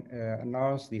President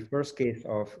announced the first case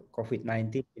of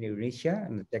COVID-19 in Indonesia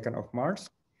on the 2nd of March,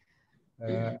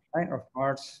 9th of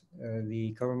March, the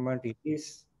government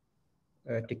released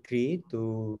a decree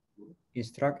to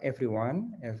instruct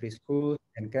everyone, every school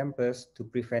and campus to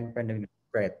prevent pandemic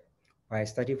spread by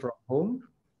study from home,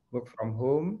 work from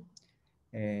home,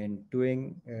 and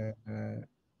doing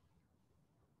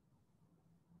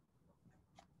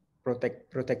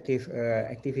protective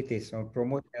activities or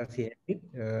promote healthy habits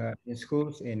in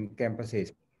schools and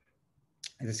campuses.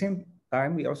 At the same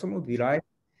time, we also mobilize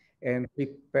and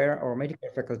prepare our medical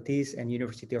faculties and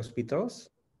university hospitals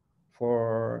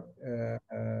for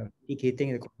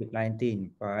mitigating the COVID-19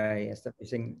 by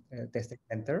establishing a testing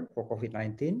center for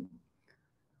COVID-19.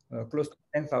 Close to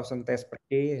 10,000 tests per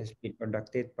day has been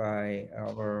conducted by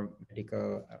our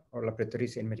medical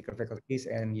laboratories and medical faculties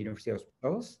and university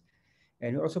hospitals.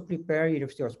 And we also prepare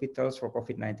university hospitals for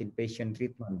COVID-19 patient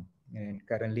treatment. And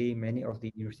currently, many of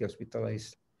the university hospitals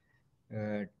is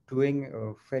doing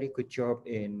a very good job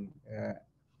in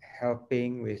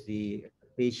helping with the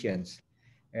patients.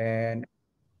 And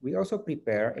we also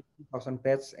prepare 18,000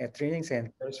 beds at training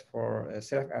centers for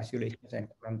self-isolation and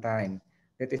quarantine.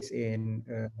 That is in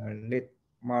late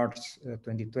March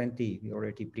 2020. We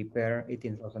already prepare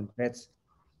 18,000 beds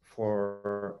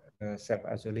for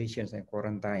self-isolation and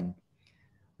quarantine.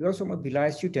 We also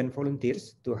mobilize student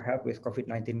volunteers to help with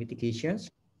COVID-19 mitigations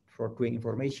for doing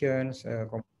informations,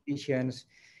 communications,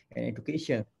 and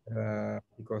education,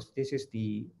 because this is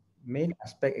the main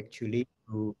aspect actually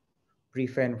to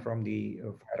prevent from the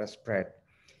virus spread.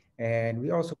 And we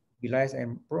also mobilize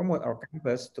and promote our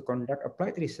campus to conduct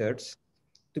applied research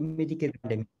to mitigate the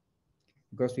pandemic,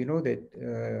 because we know that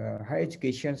higher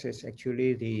education is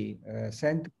actually the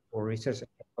center for research and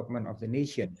development of the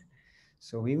nation.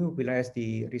 So we mobilize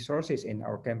the resources in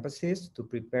our campuses to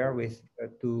prepare with,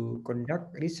 to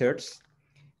conduct research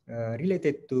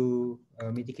related to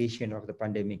mitigation of the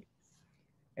pandemic.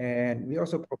 And we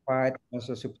also provide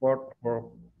also support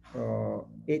for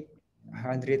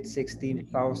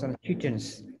 816,000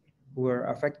 students who are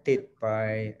affected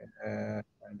by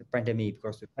the pandemic,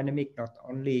 because the pandemic not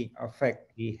only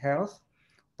affect the health,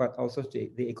 but also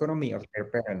the economy of their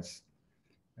parents.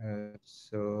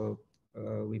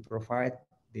 We provide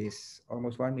this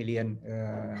almost 1 million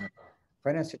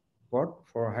financial support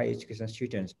for higher education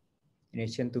students, in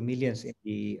addition to millions in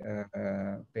the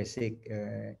basic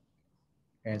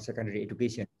and secondary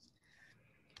education.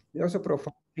 We also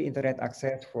provide free internet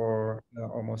access for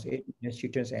almost 8 million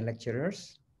students and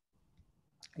lecturers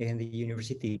in the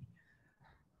university.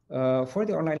 For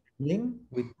the online learning,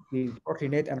 we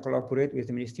coordinate and collaborate with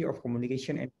the Ministry of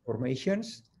Communication and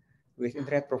Informations, with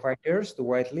internet providers to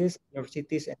whitelist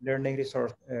universities and learning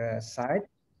resource sites,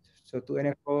 so to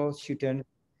enable students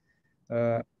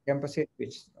campuses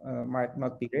which might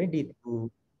not be ready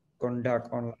to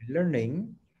conduct online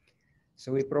learning.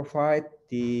 So we provide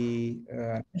the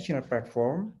national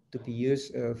platform to be used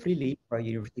freely by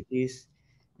universities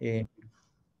in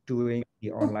doing the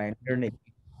online learning.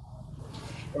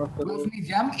 Prof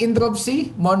Nizam,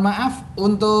 interupsi, mohon maaf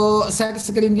untuk share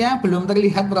screen-nya belum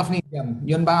terlihat Prof Nizam.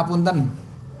 Yun pangapunten.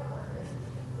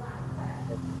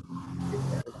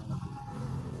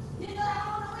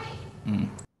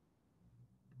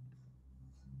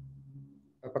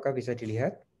 Apakah bisa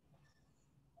dilihat?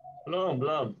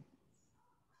 Belum.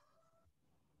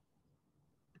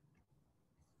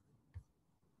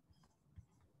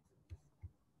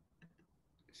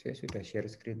 Saya sudah share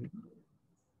screen.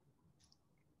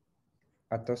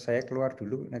 Atau saya keluar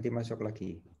dulu, nanti masuk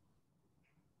lagi.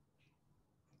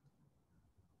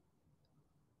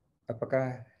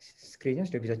 Apakah screen-nya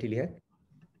sudah bisa dilihat?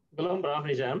 Belum, Prof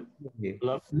Nizam.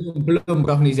 Belum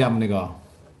Prof Nizam nih kok.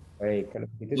 Baik, kalau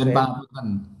begitu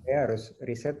saya harus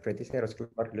riset, berarti saya harus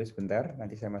keluar dulu sebentar,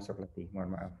 nanti saya masuk lagi.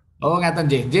 Mohon maaf. Oh,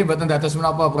 ngaten nggih. Mboten dados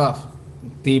menapa, Prof.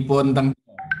 Dipun teng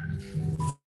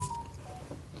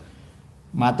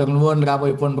Matur nuwun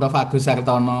rawuhipun Prof Agus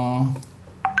Sartono.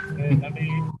 kami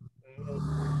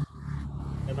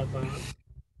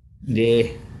ini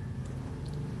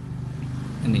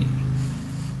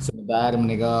sebentar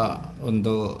menika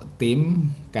untuk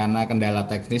tim karena kendala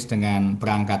teknis dengan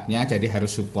perangkatnya jadi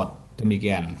harus support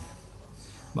demikian.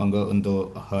 Monggo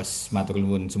untuk host matur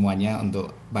nuwun semuanya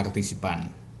untuk partisipan.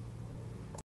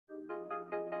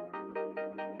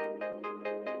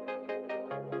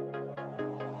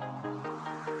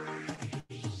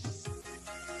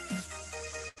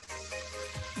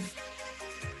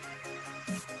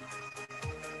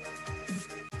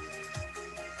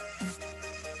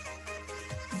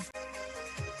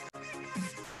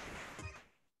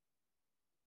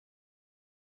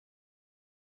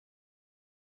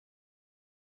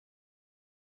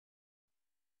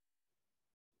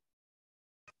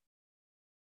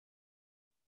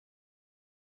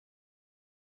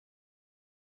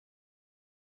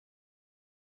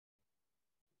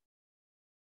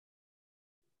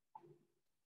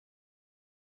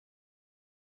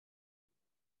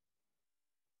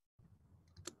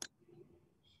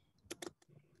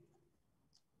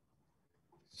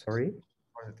 Sorry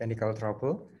for the technical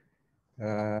trouble.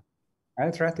 I'll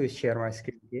try to share my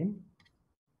screen again.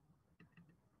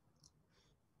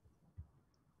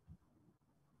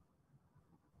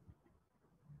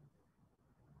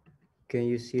 Can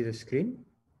you see the screen?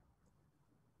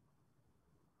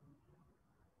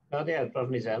 Not yet,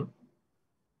 Prof. Nizam.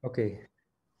 Okay.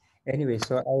 Anyway,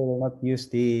 so I will not use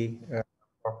the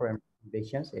proper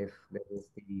presentations if that is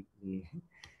the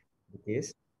case.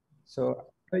 So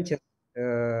I'll just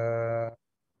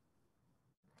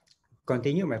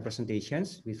continue my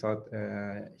presentations without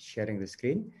sharing the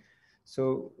screen.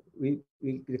 So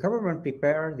the government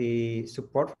prepare the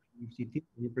support for university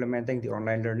implementing the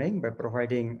online learning by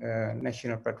providing a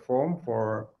national platform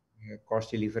for course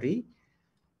delivery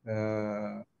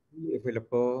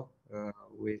available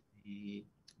with the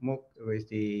MOOC, with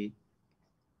the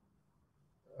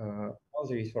all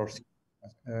the resources.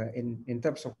 In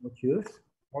terms of modules,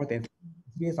 more than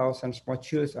 3,000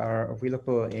 modules are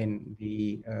available in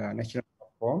the national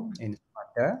platform in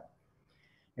Sastra.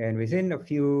 And within a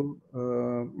few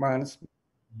months,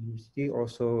 university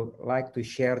also like to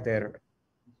share their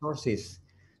resources.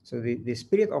 So the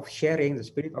spirit of sharing, the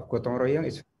spirit of gotong royong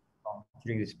is strong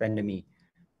during this pandemic.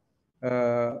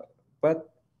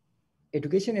 But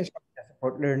education is not just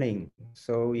about learning.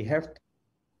 So we have to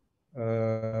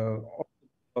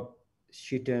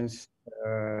students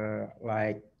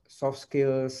like soft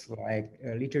skills, like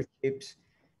leaderships,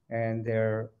 and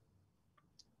their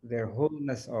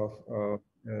wholeness of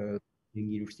the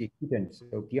university students.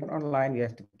 So beyond online, we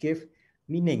have to give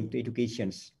meaning to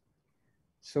educations.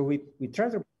 So we try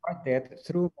to provide that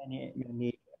through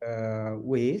many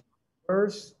ways.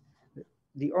 First,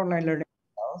 the online learning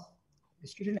itself, the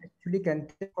student actually can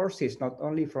take courses not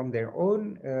only from their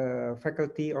own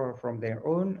faculty or from their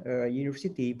own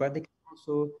university, but they can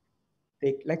also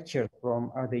take lectures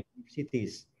from other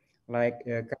universities. Like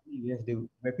we have the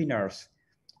webinars.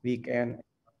 We can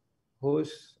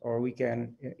host or we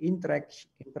can interact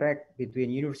between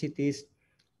universities,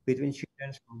 between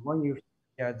students from one university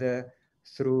to the other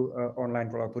through online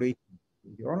collaboration.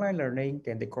 The online learning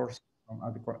can take courses from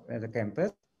other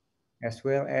campus, as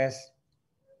well as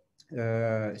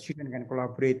students can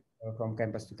collaborate from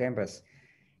campus to campus.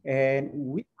 And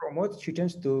we promote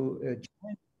students to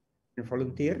join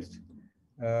volunteers,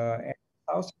 and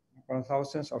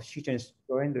thousands of students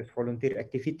join this volunteer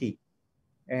activity.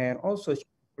 And also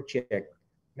project.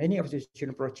 Many of the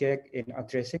student project in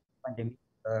addressing pandemic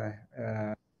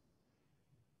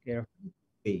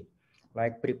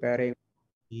like preparing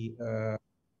the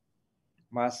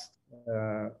mask,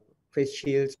 face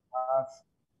shields, masks,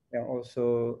 and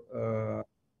also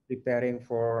preparing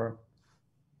for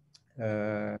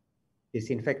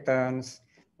disinfectants,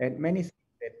 and many things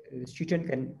that the student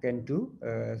can do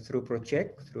through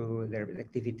project, through their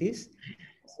activities,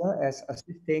 as well as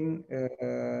assisting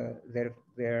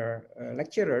their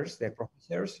lecturers, their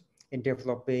professors in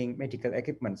developing medical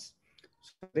equipments.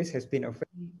 So this has been a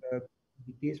very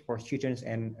activities for students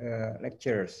and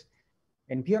lecturers.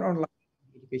 And beyond online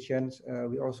education,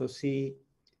 we also see,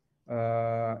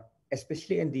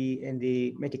 especially in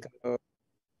the medical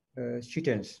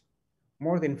students,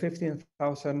 more than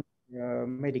 15,000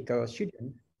 medical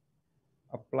students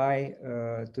apply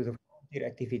to the volunteer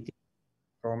activity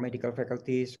from medical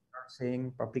faculties,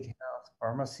 nursing, public health,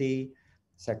 pharmacy,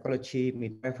 psychology,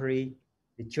 midwifery.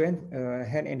 They join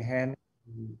hand in hand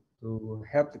to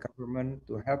help the government,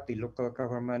 to help the local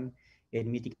government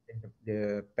in mitigating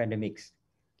the pandemics.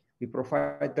 We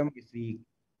provide them with the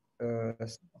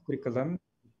curriculum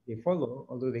they follow,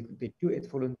 although they do it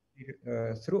voluntarily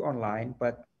through online,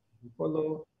 but we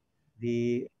follow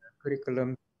the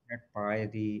curriculum set by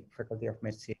the Faculty of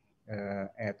Medicine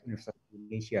at Universitas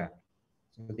Indonesia.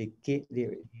 So they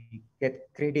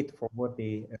get credit for what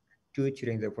they do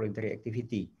during the voluntary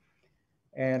activity.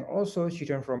 And also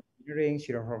students from engineering,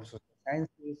 students from social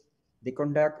sciences, they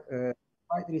conduct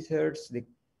applied research, they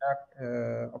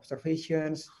conduct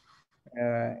observations,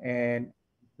 and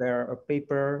there a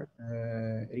paper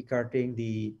regarding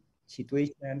the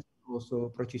situations, also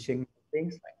producing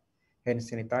things like hand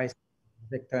sanitizer,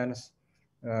 disinfectants,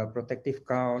 protective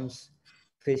gowns,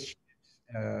 face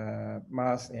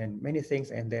masks, and many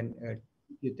things, and then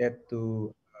distribute that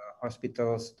to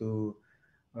hospitals, to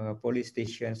police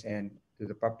stations, and to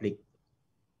the public.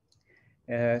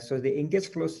 So they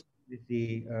engage closely with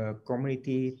the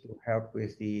community to help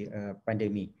with the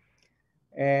pandemic.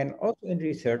 And also in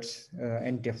research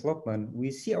and development,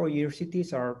 we see our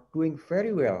universities are doing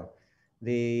very well.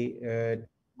 They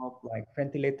develop like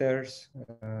ventilators,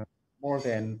 more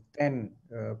than 10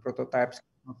 prototypes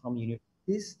from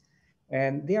universities.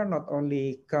 And they are not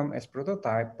only come as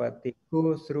prototype, but they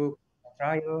go through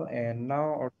trial and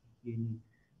now are being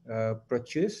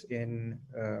produced in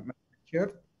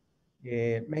manufactured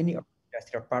in many of the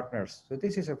industrial partners. So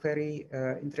this is a very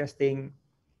interesting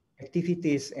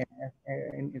activities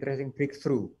and interesting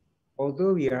breakthrough.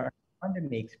 Although we are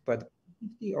pandemic, but the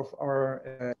activity of our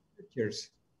researchers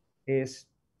is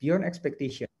beyond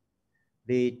expectation.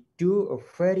 They do a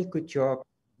very good job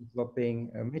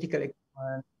developing medical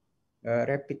equipment,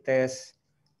 rapid tests,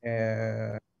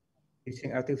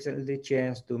 using artificial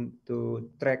intelligence to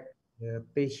track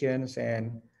patients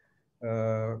and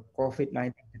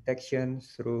COVID-19 detection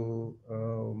through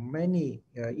many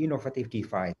innovative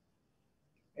devices.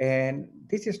 And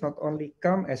this is not only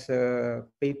come as a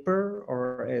paper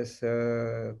or as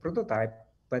a prototype,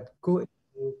 but go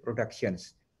into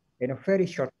productions in a very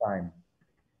short time.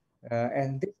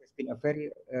 And this has been a very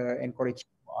encouraging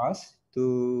for us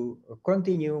to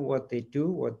continue what they do,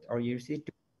 what our university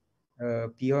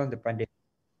do beyond the pandemic.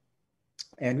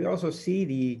 And we also see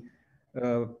the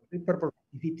paper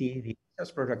productivity, the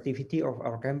research productivity of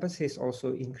our campus is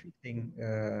also increasing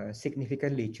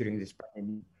significantly during this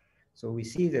pandemic. So we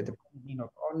see that the pandemic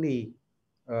not only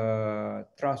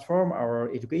transform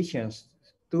our educations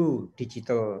to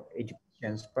digital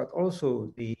educations, but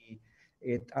also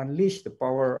it unleashed the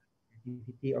power and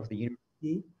creativity of the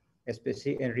university,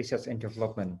 especially in research and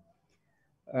development.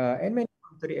 And many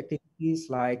voluntary activities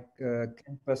like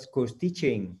campus course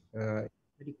teaching,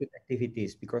 very good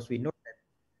activities, because we know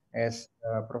that, as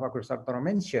Prof. Kristen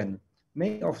mentioned,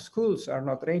 many of schools are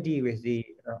not ready with the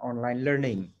online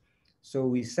learning. So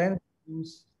we send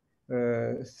students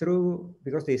through,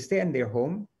 because they stay in their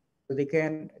home, so they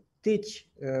can teach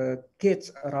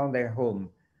kids around their home,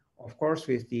 of course,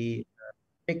 with the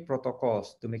strict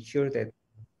protocols to make sure that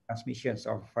transmissions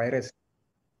of virus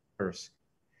first.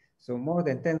 So more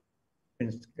than 10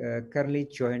 students currently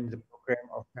join the program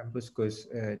of campus course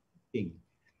teaching.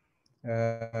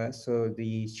 So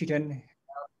the student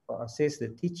help assist the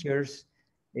teachers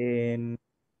in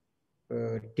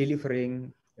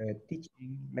delivering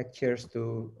teaching lectures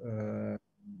to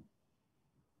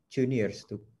juniors,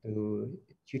 to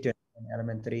students in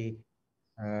elementary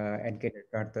and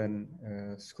kindergarten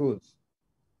schools.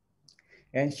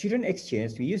 And student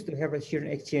exchange, we used to have a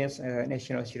student exchange,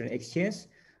 national student exchange.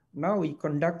 Now we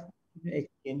conduct student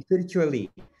exchange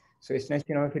virtually. So it's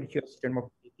national virtual student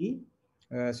mobility.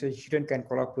 So students can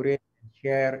collaborate and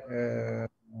share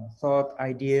thought,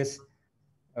 ideas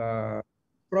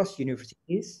across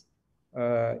universities,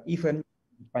 even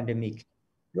pandemic.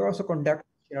 We also conduct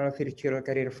national virtual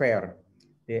career fair,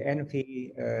 the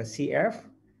NVCF.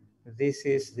 This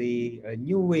is the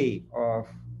new way of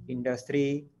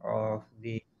industry, of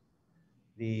the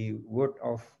world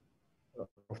of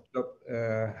job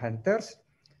hunters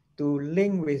to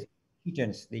link with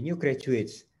students, the new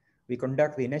graduates. We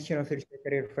conduct the National Virtual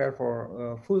Career Fair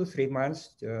for full 3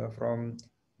 months from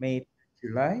May to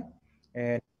July,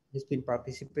 and it's been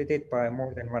participated by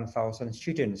more than 1,000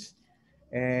 students.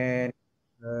 And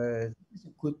it's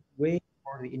a good way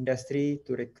for the industry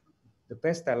to recruit the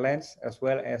best talents, as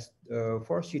well as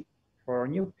for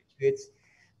new graduates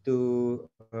to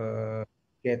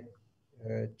get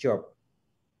a job.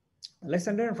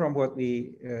 Lesson learned from what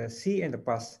we see in the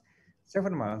past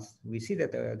 7 months, we see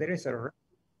that there is a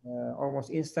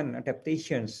almost instant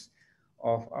adaptations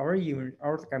of our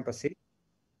campuses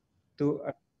to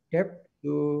adapt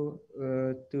to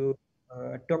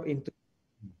adopt into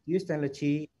use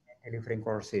technology and delivering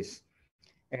courses.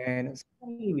 And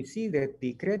secondly, we see that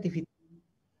the creativity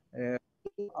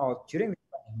out during the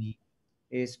pandemic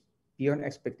is beyond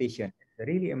expectation. It's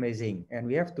really amazing. And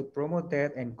we have to promote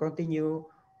that and continue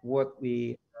what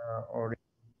we already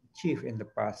achieved in the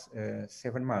past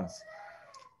 7 months.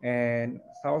 And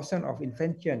thousands of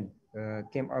invention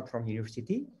came out from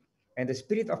university. And the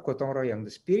spirit of gotong royong, the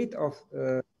spirit of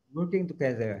working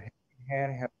together, hand in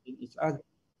hand, helping each other,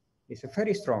 is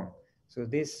very strong. So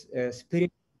this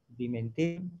spirit to be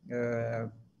maintained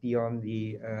beyond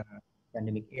the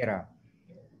pandemic era.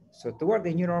 So toward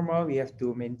the new normal, we have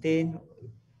to maintain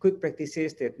good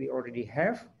practices that we already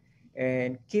have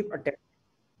and keep adapting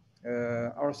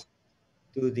ourselves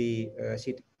to the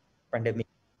pandemic.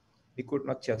 We could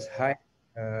not just hide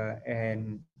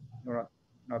and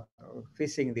not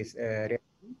facing this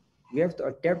reality. We have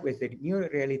to adapt with the new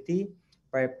reality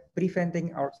by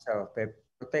preventing ourselves, by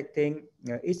protecting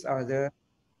each other,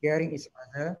 caring each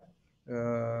other.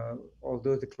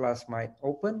 Although the class might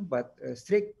open, but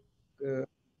strict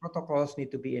protocols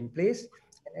need to be in place,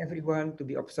 and everyone to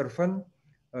be observant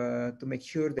to make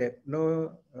sure that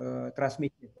no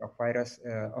transmission of virus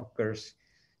occurs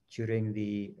during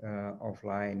the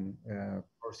offline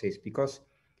courses, because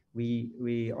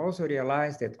we also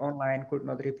realized that online could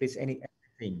not replace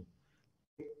anything.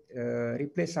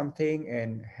 Replace something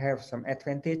and have some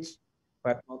advantage,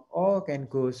 but not all can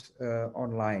go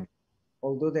online.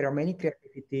 Although there are many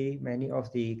creativity, many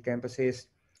of the campuses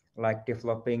like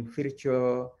developing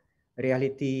virtual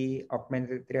reality,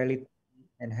 augmented reality,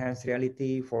 enhanced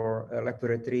reality for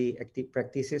laboratory active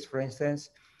practices, for instance,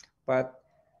 but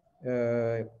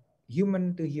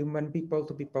human to human, people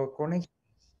to people connection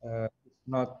is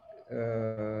not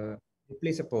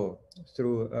replaceable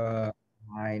through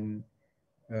online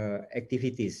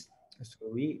activities. So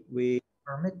we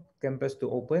permit campus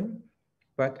to open,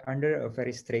 but under a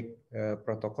very strict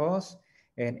protocols.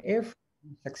 And if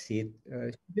we succeed,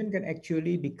 student can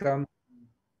actually become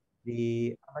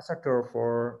the ambassador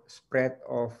for spread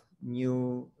of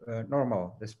new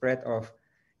normal, the spread of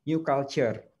new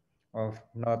culture of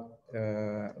not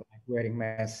like wearing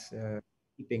masks,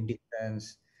 keeping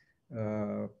distance,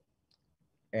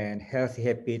 and healthy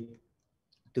habit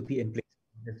to be in place.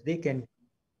 If they can,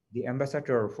 the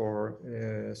ambassador for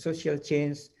social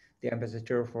change, the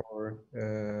ambassador for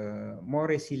more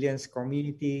resilience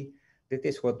community, that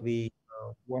is what we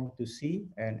want to see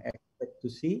and expect to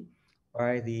see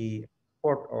by the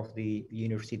support of the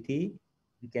university.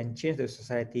 We can change the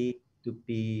society to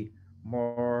be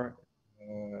more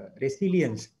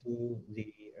resilient to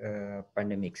the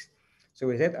pandemics. So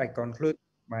with that, I conclude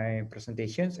my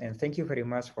presentations, and thank you very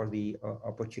much for the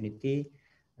opportunity.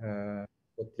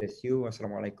 God bless you.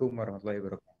 Wassalamualaikum warahmatullahi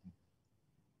wabarakatuh.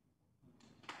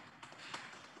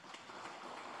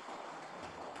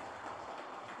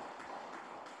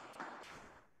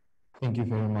 Thank you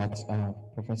very much,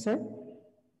 Professor.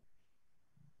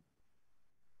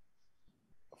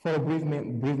 For a brief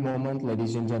moment,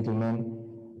 ladies and gentlemen,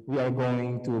 we are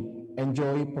going to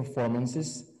enjoy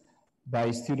performances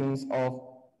by students of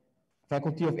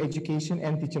Faculty of Education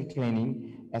and Teacher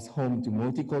Training as home to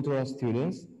multicultural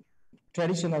students,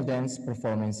 traditional dance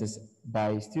performances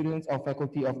by students of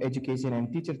Faculty of Education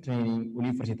and Teacher Training,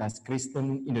 Universitas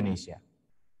Kristen, Indonesia.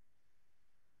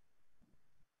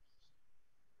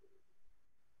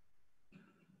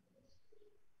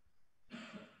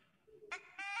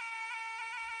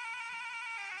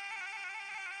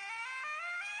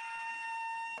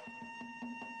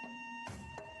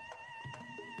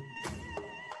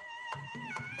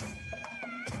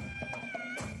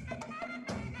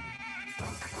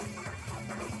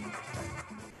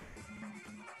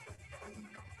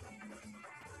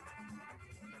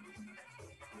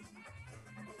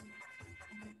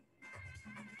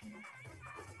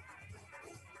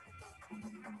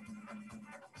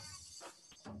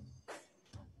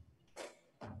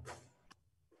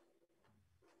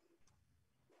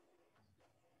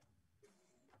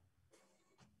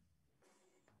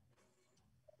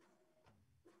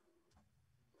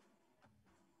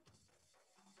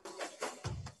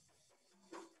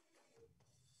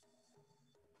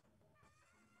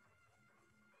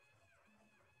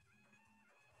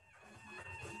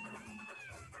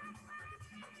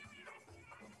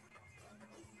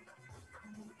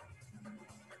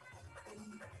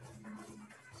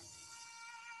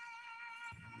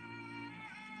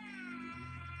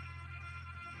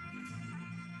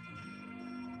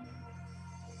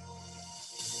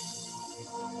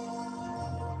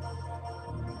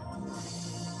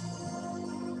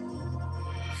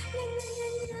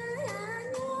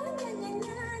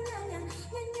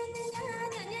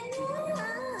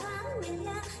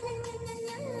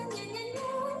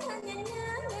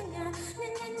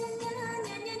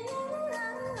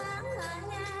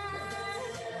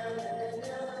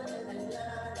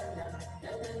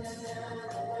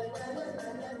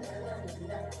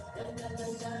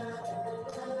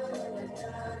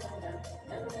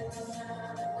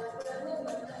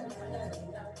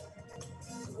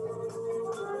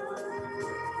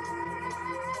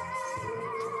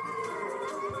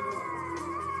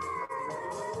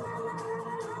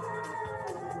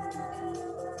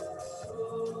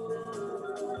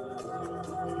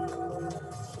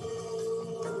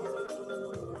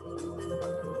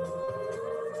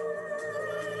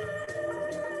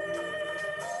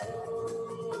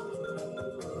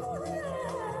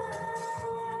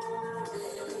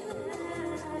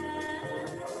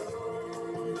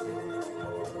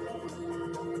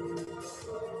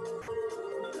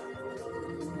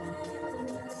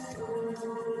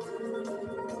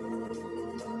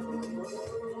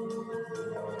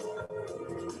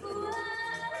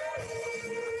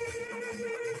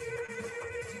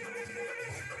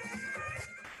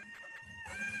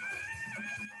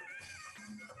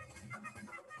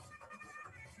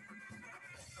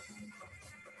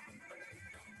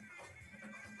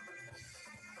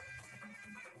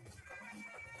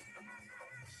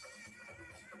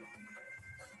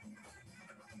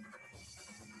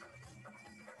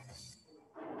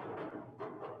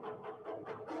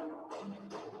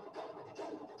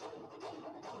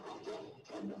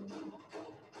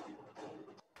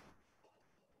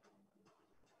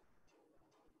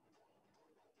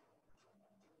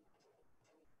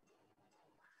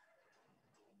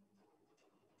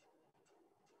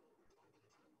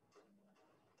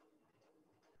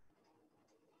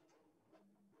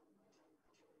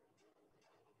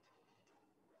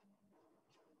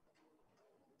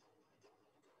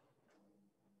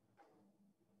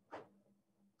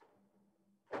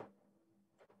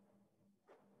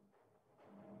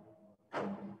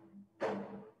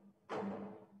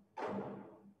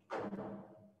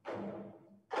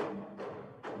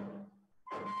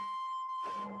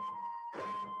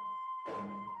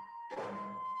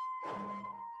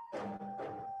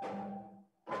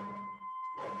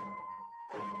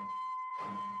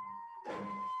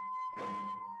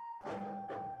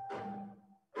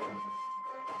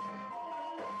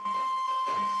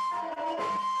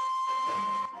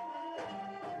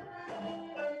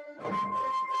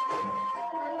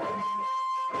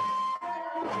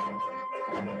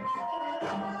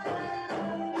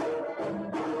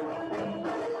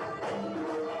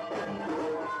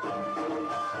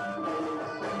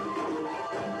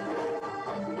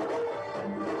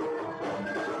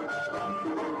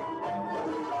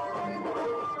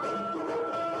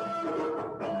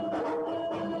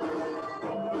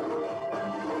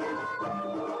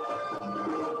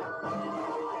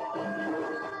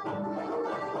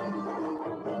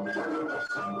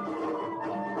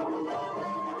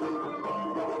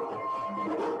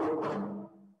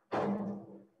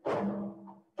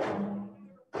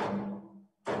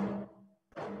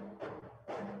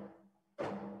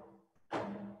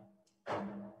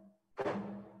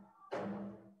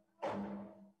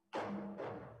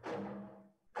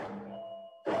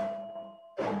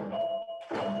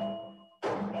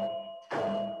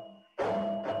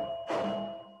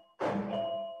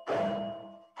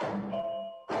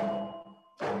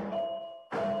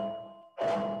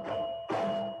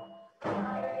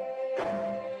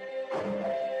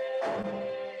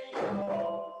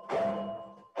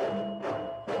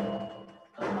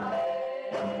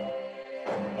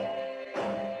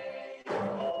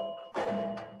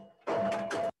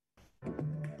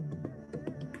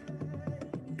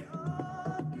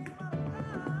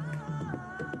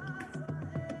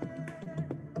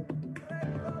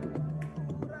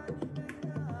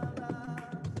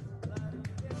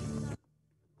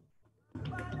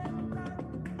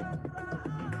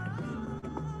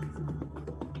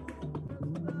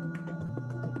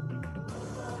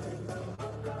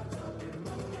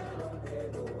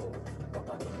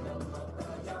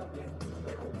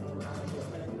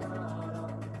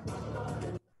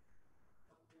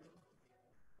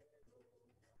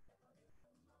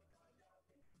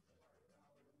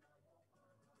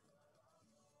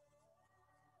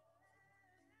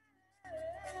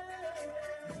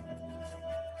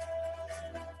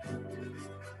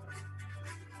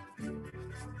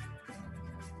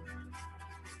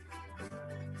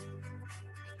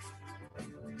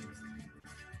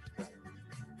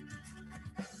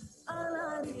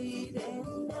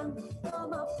 dendang,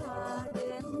 toma pa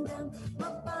dendang,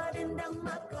 mapa dendang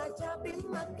maka capi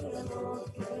makelo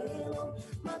kelo,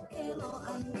 makelo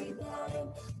andi daeng,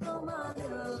 toma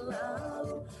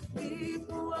lalu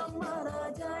dibuang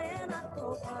maraja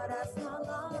enato para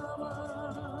salama.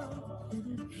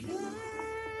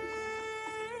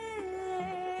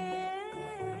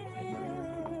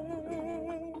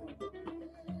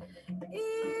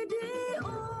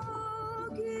 Ideologi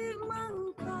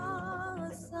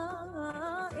mangkasa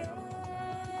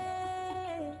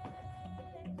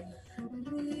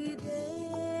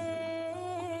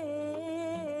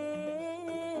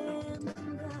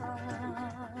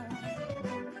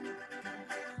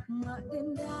mak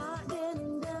denda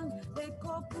dendang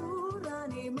deko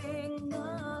purani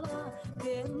mengala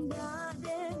denda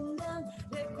dendang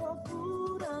deko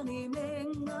purani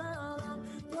mengala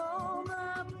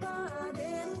toma pa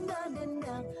denda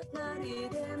dendang lari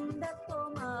denda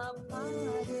toma pa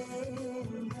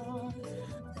denda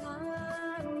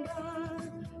tanda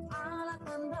ala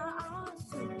tanda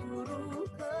asuru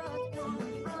ketong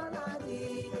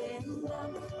alari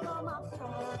dendang toma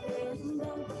pa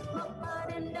dendang mapa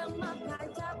dendang maka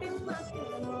capim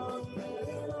makelong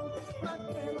kelong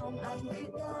makelong andi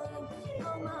daeng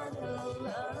toma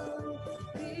dalang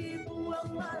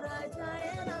dibuang maraja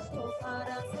enasto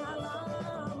pada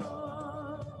salamo.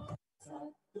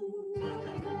 Satu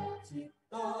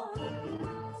cipta,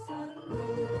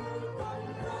 satukan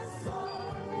rasa,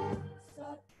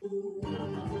 satu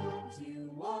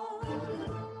jiwa,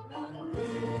 nanti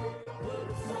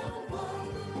bersama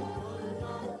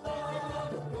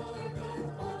menatap ke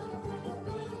depan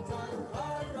dan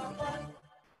harapan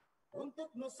untuk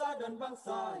nusa dan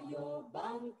bangsa, yo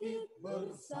bangkit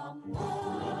bersama.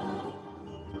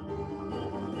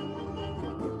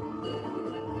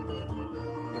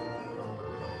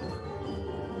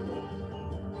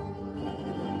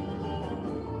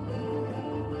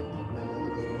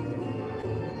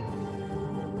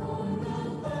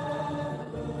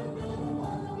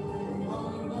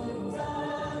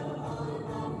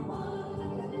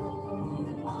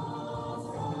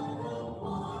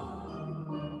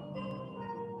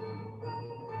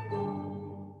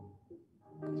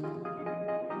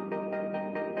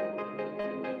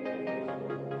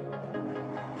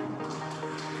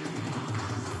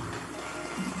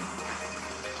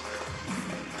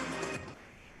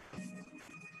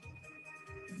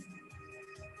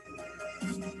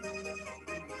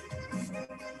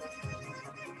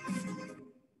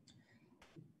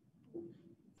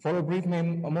 For a brief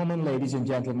moment, ladies and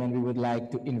gentlemen, we would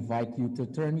like to invite you to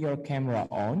turn your camera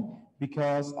on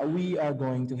because we are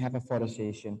going to have a photo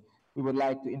session. We would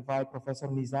like to invite Professor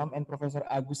Nizam and Professor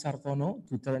Agus Sartono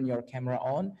to turn your camera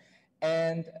on,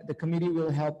 and the committee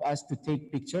will help us to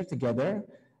take picture together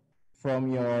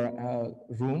from your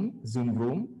Zoom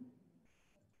room.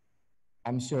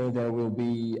 I'm sure there will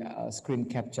be a screen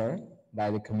capture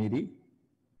by the committee.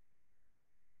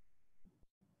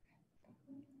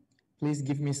 Please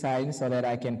give me signs so that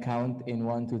I can count in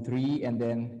 1, 2, 3, and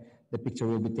then the picture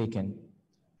will be taken.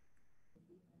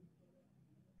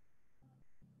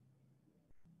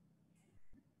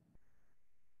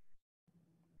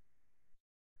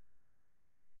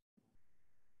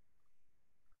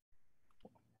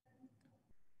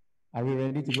 Are we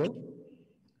ready to go?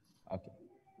 Okay.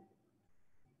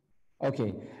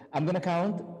 Okay, I'm gonna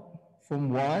count from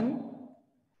 1,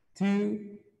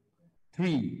 2,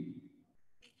 3.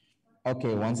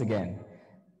 Okay, once again.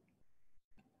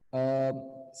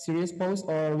 Serious pose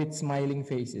or with smiling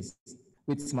faces?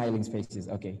 With smiling faces,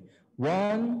 okay.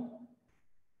 1,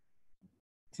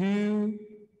 2,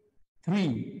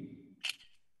 3.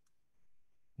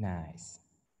 Nice.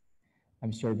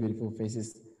 I'm sure beautiful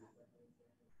faces.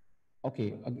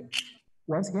 Okay,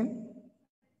 once again.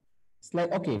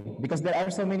 Slide, okay, because there are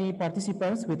so many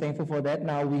participants, we're thankful for that.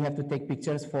 Now we have to take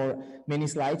pictures for many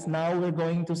slides. Now we're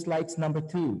going to slides number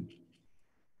 2.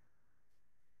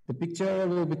 The picture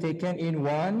will be taken in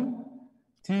 1,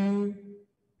 2,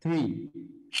 3.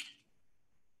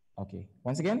 Okay,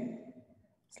 once again.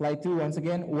 Slide 2, once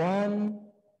again. 1,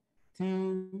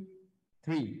 2,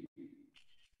 3.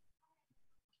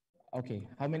 Okay,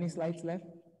 how many slides left?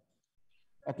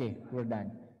 Okay, we're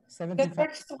done. 75. The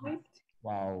first slide.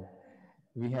 Wow.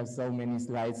 We have so many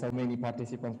slides, so many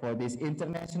participants for this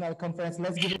international conference.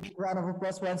 Let's give a round of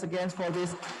applause once again for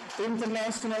this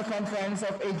International Conference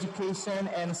of Education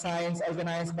and Science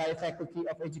organized by Faculty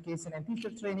of Education and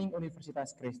Teacher Training,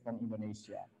 Universitas Kristen,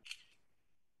 Indonesia.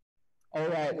 All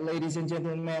right, ladies and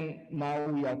gentlemen, now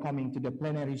we are coming to the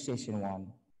plenary session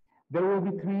 1. There will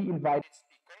be 3 invited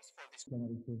speakers for this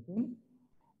plenary session.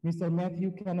 Mr.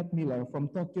 Matthew Kenneth Miller from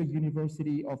Tokyo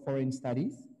University of Foreign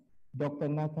Studies, Dr.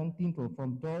 Nathan Tintle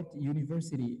from Dordt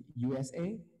University,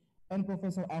 USA, and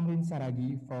Professor Amrin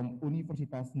Saragi from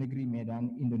Universitas Negeri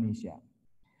Medan, Indonesia.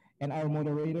 And our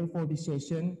moderator for this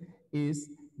session is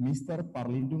Mr.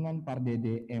 Parlindungan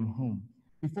Pardede M. Hum.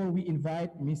 Before we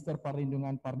invite Mr.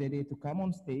 Parlindungan Pardede to come on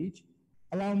stage,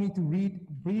 allow me to read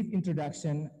a brief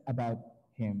introduction about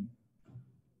him.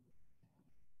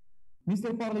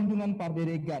 Mr. Parlindungan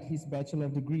Pardede got his bachelor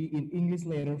degree in English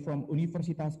later from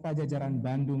Universitas Padjadjaran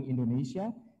Bandung,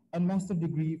 Indonesia, and master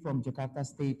degree from Jakarta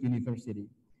State University.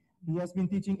 He has been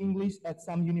teaching English at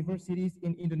some universities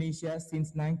in Indonesia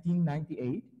since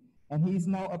 1998, and he is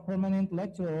now a permanent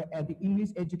lecturer at the English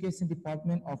Education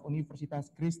Department of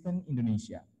Universitas Kristen,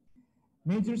 Indonesia.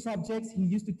 Major subjects he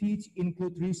used to teach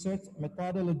include research,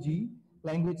 methodology,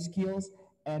 language skills,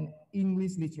 and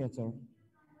English literature.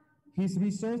 His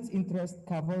research interests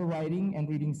cover writing and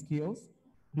reading skills,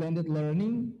 blended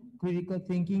learning, critical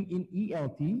thinking in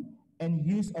ELT, and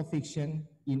use of fiction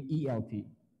in ELT.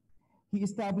 He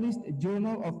established a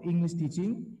Journal of English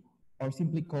Teaching, or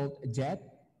simply called JET,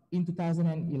 in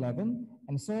 2011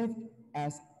 and served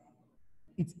as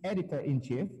its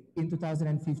editor-in-chief in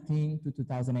 2015 to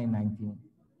 2019.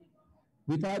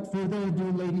 Without further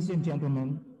ado, ladies and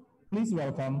gentlemen, please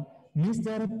welcome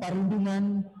Mr.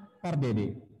 Parlindungan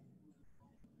Pardede.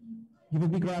 Give a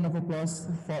big round of applause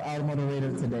for our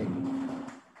moderator today.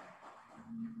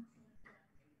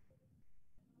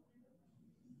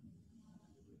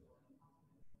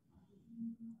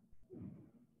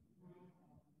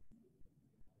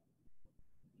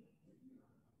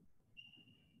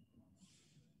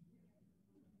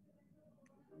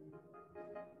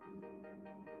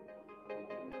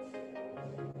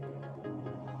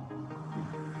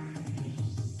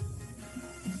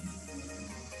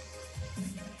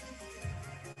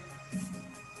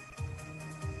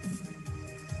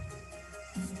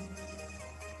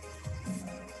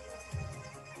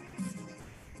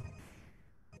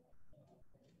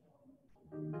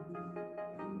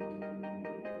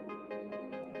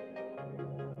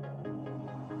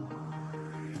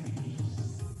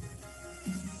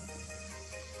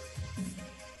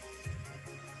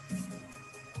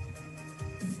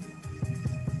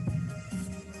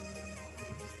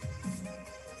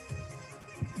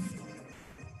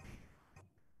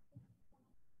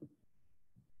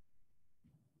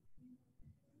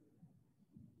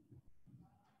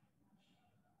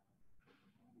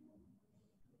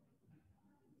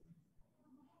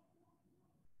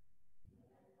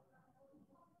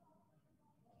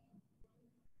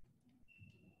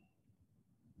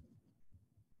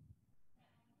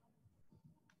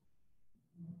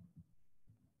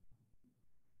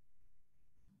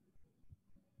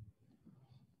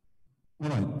 All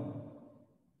right.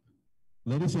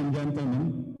 Ladies and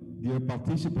gentlemen, dear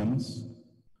participants,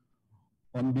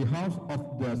 on behalf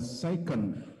of the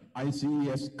second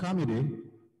ICES committee,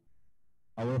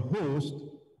 our host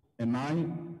and I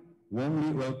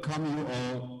warmly welcome you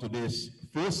all to this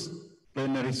first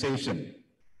plenary session.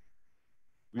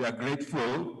 We are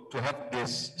grateful to have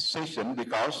this session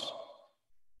because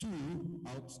two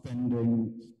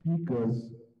outstanding speakers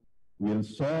will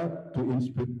share two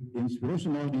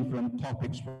inspirational different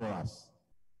topics for us.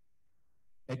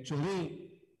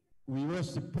 Actually, we were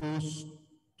supposed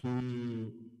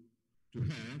to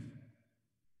have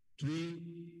three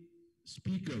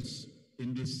speakers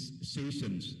in these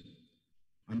sessions.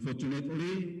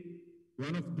 Unfortunately,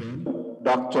 one of them,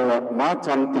 Dr.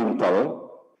 Nathan Tintle,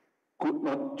 could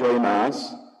not join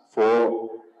us for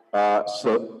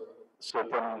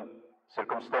certain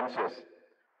circumstances.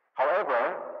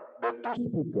 However, the two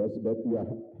speakers that we are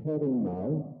hearing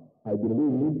now, I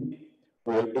believe,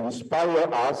 will inspire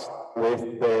us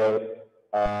with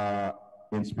their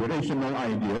inspirational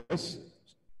ideas.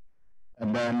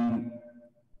 And then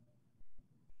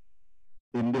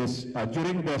in this,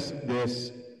 during this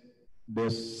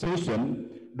session,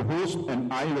 the host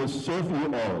and I will serve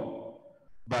you all.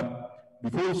 But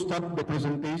before we start the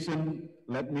presentation,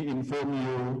 let me inform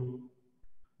you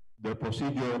the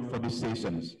procedure for these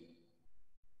sessions.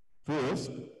 First,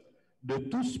 the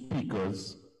two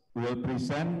speakers will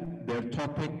present their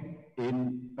topic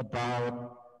in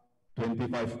about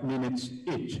 25 minutes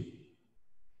each.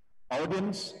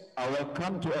 Audience are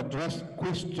welcome to address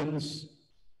questions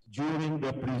during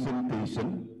the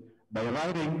presentation by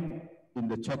writing in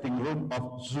the chatting room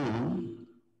of Zoom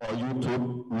or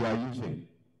YouTube we are using.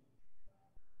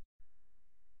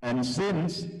 And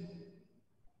since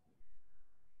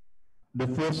the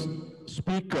first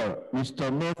speaker,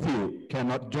 Mr. Matthew,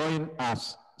 cannot join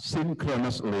us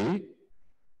synchronously,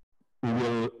 we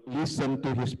will listen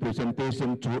to his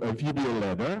presentation through a video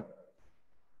later.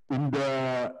 In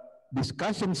the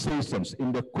discussion sessions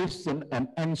in the question and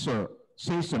answer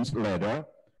sessions later,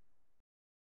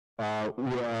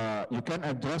 you can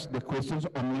address the questions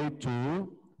only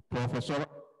to Professor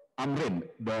Amrin,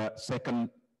 the second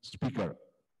speaker.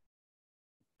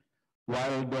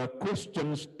 While the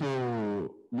questions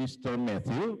to Mr.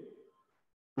 Matthew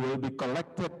will be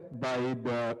collected by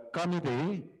the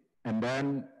committee and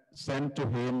then sent to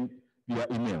him via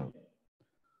email.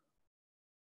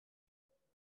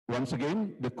 Once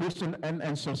again, the question and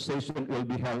answer session will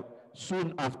be held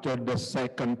soon after the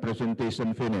second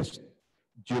presentation finished,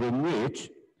 during which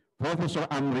Professor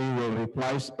Amri will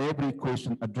reply every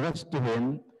question addressed to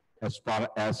him as far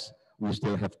as we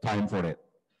still have time for it.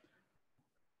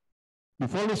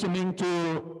 Before listening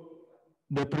to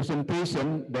the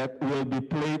presentation that will be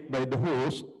played by the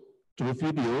host through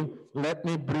video, let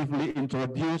me briefly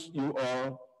introduce you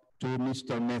all to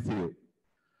Mr. Matthew.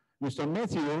 Mr.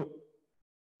 Matthew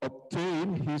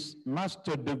obtained his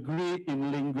master's degree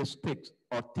in linguistics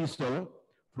or TESOL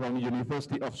from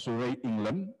University of Surrey,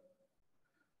 England.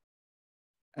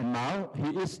 And now he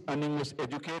is an English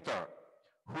educator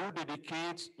who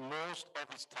dedicates most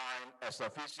of his time as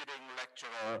a visiting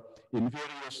lecturer in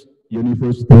various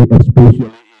universities, especially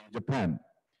in Japan.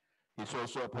 He's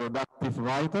also a productive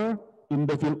writer in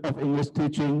the field of English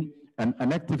teaching and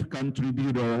an active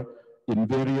contributor in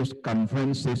various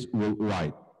conferences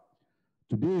worldwide.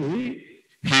 Today,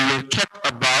 he will talk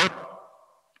about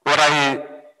what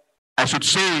I should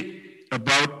say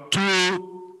about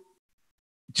two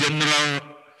general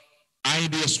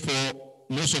ideas for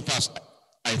most of us,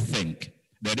 I think.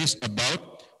 That is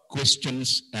about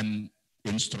questions and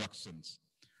instructions.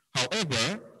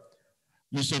 However,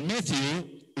 Mr.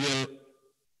 Matthew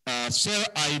will share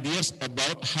ideas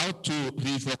about how to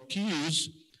refocus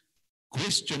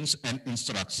questions and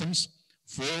instructions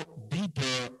for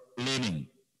deeper learning.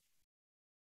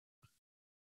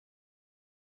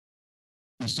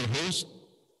 Mr. Host,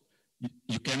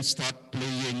 you can start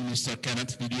playing Mr.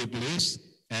 Kenneth's video, please,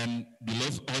 and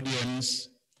beloved audience,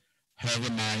 have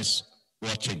a nice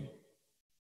watching.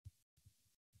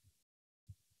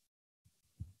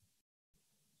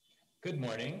 Good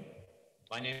morning.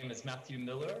 My name is Matthew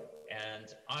Miller,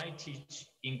 and I teach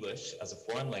English as a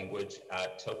foreign language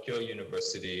at Tokyo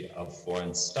University of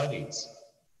Foreign Studies.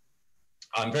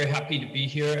 I'm very happy to be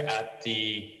here at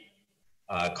the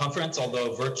conference,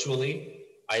 although virtually.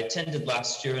 I attended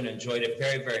last year and enjoyed it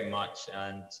very, very much,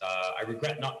 and I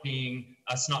regret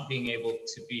us not being able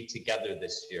to be together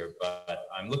this year, but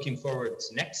I'm looking forward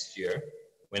to next year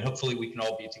when hopefully we can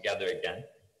all be together again.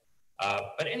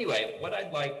 But anyway, what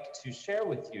I'd like to share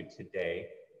with you today,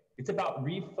 it's about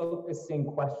refocusing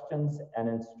questions and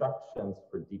instructions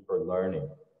for deeper learning.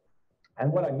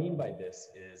 And what I mean by this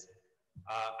is,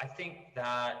 I think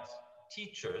that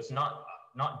teachers, not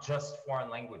just foreign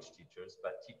language teachers,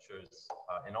 but teachers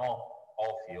in all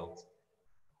fields,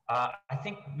 I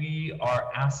think we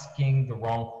are asking the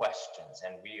wrong questions,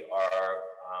 and we are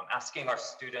asking our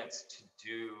students to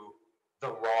do the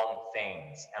wrong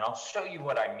things. And I'll show you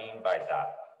what I mean by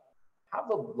that. Have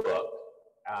a look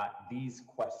at these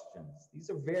questions.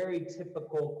 These are very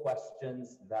typical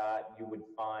questions that you would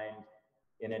find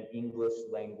in an English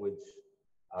language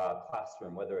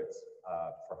classroom, whether it's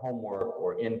for homework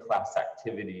or in-class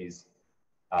activities,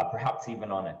 perhaps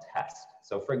even on a test.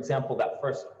 So for example, that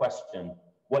first question,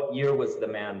 what year was the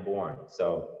man born?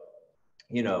 So,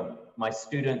 you know, my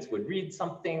students would read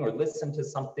something or listen to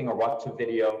something or watch a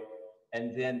video,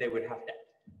 and then they would have to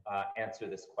answer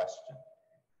this question.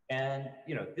 And,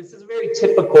 you know, this is a very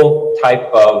typical type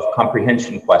of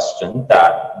comprehension question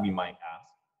that we might ask.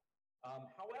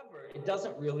 However, it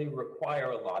doesn't really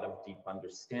require a lot of deep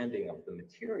understanding of the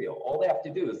material. All they have to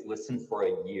do is listen for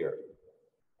a year.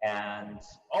 And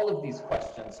all of these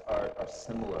questions are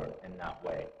similar in that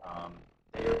way.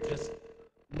 They are just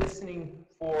listening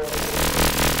for,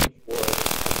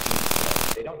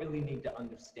 they don't really need to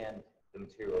understand the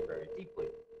material very deeply.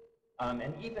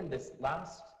 And even this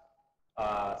last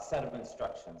set of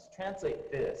instructions,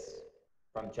 translate this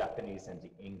from Japanese into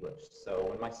English. So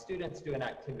when my students do an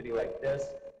activity like this,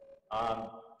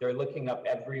 they're looking up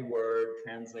every word,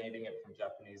 translating it from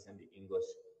Japanese into English,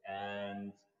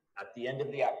 and at the end of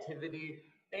the activity,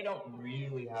 they don't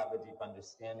really have a deep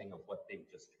understanding of what they've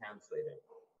just translated.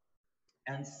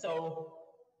 And so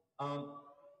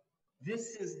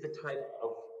this is the type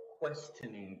of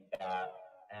questioning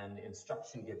and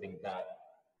instruction giving that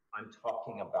I'm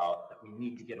talking about that we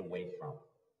need to get away from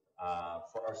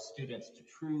for our students to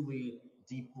truly,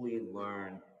 deeply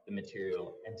learn the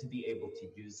material and to be able to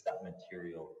use that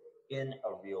material in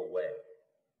a real way.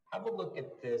 Have a look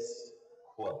at this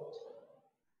quote.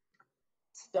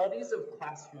 Studies of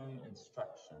classroom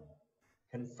instruction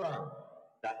confirm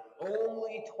that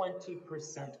only 20%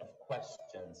 of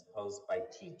questions posed by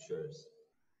teachers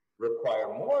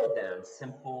require more than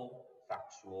simple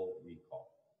factual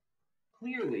recall,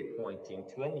 clearly pointing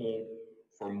to a need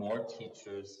for more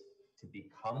teachers to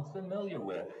become familiar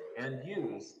with and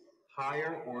use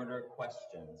higher order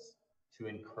questions to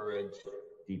encourage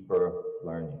deeper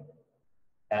learning.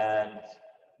 And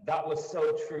that was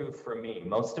so true for me.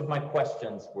 Most of my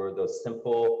questions were those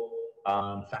simple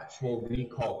factual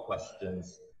recall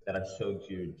questions that I showed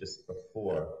you just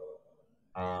before.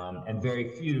 And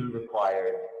very few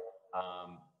required,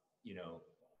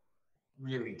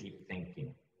 really deep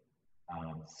thinking.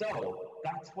 So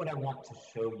that's what I want to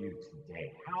show you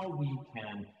today, how we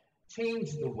can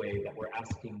change the way that we're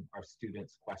asking our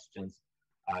students questions,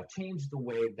 change the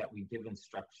way that we give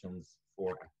instructions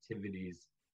for activities,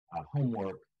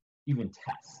 homework, even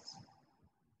tests.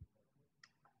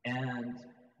 And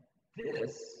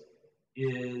this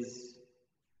is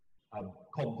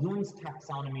called Bloom's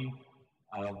taxonomy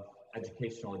of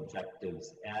educational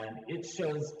objectives, and it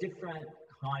shows different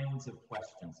kinds of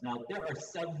questions. Now, there are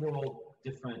several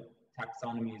different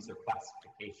taxonomies or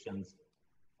classifications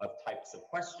of types of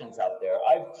questions out there.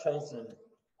 I've chosen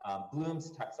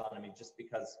Bloom's taxonomy just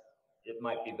because it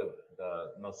might be the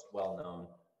most well-known,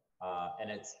 and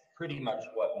it's pretty much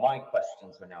what my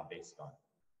questions are now based on.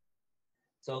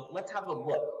 So let's have a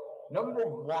look. Number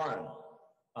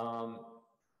one,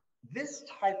 this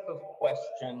type of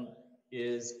question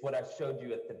is what I showed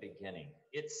you at the beginning.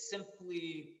 It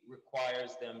simply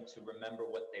requires them to remember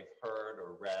what they've heard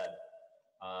or read.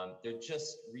 They're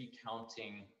just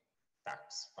recounting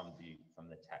facts from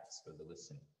the text or the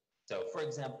listening. So for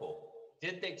example,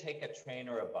 did they take a train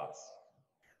or a bus?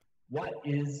 What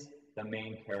is the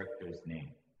main character's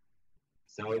name?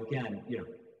 So again,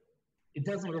 it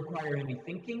doesn't require any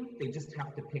thinking. They just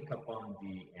have to pick up on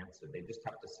the answer. They just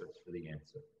have to search for the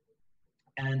answer.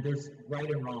 And there's right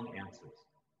and wrong answers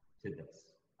to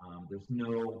this. There's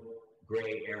no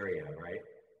gray area, right?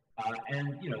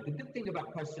 And the good thing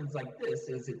about questions like this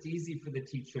is it's easy for the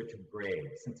teacher to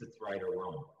grade since it's right or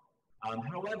wrong.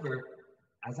 However,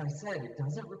 as I said, it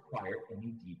doesn't require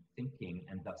any deep thinking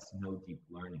and thus no deep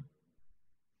learning.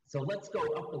 So let's go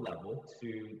up a level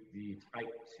to the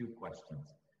type 2 questions.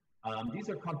 These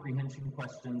are comprehension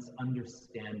questions,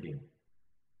 understanding.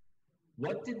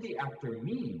 What did the actor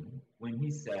mean when he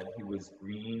said he was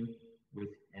green with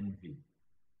envy?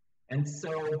 And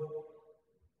so,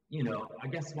 I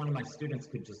guess one of my students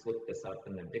could just look this up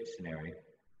in the dictionary,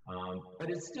 but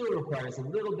it still requires a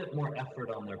little bit more effort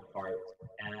on their part,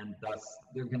 and thus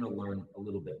they're going to learn a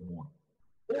little bit more.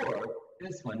 Or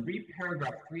this one, read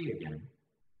paragraph 3 again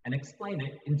and explain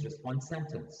it in just one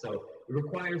sentence. So it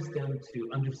requires them to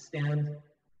understand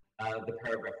the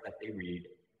paragraph that they read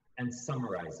and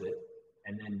summarize it,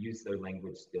 and then use their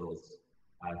language skills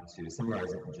to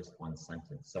summarize it in just one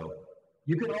sentence. So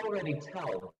you can already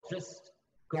tell, just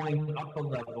going up a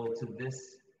level to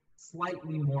this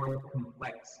slightly more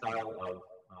complex style of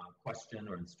question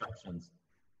or instructions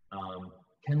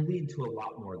can lead to a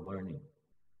lot more learning.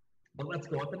 But let's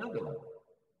go up another level.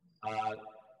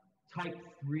 Type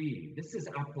 3, this is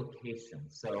application.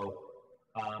 So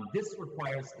this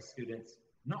requires the students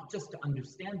not just to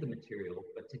understand the material,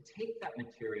 but to take that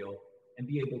material and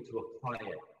be able to apply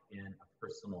it in a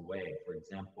personal way. For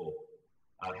example,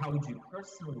 how would you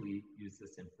personally use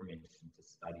this information to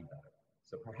study better?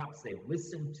 So perhaps they've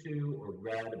listened to or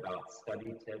read about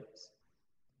study tips.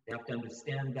 They have to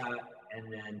understand that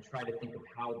and then try to think of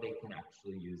how they can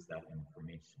actually use that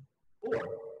information.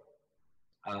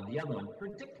 Or the other one,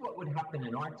 predict what would happen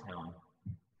in our town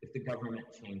if the government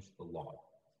changed the law.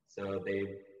 So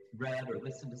they've read or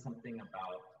listened to something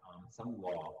about some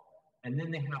law, and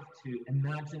then they have to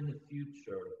imagine the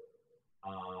future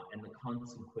and the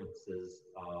consequences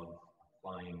of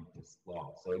applying this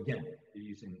law. So again, they're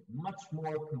using much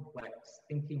more complex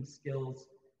thinking skills,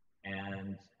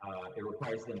 and it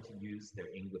requires them to use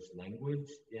their English language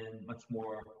in much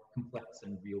more complex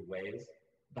and real ways.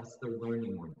 Thus, they're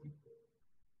learning more deeply.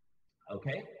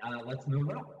 Okay, let's move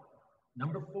up.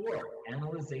 Number 4,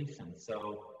 analyzation.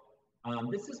 So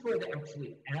this is where they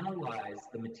actually analyze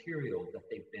the material that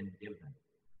they've been given.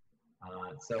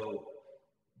 So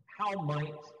how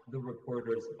might the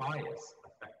reporter's bias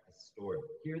affect the story?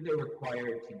 Here they're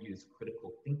required to use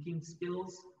critical thinking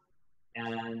skills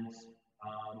and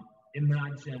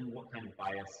imagine what kind of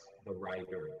bias the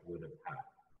writer would have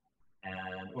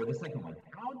had. Or the second one,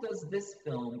 how does this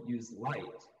film use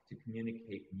light to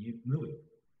communicate mood?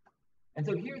 And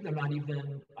so here they're not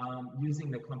even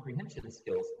using the comprehension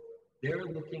skills. they're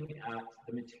looking at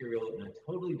the material in a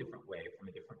totally different way, from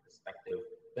a different perspective,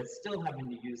 but still having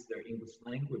to use their English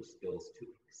language skills to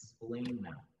explain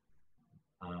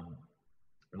that.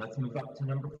 And let's move up to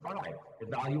number 5,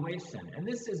 evaluation. And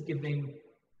this is giving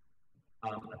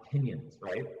opinions,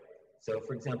 right? So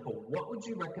for example, what would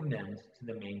you recommend to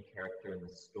the main character in the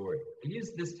story? I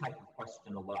use this type of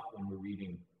question a lot when we're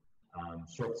reading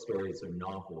short stories or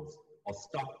novels. I'll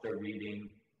stop their reading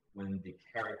when the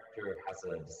character has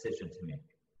a decision to make.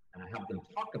 And I have them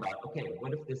talk about, okay,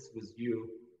 what if this was you?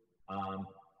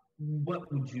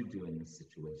 What would you do in this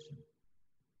situation?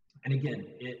 And again,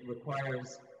 it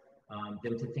requires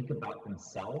them to think about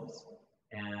themselves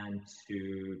and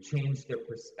to change their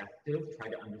perspective, try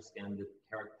to understand the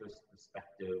character's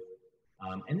perspective,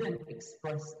 and then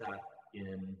express that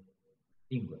in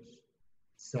English.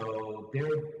 So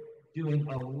they're doing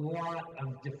a lot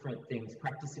of different things,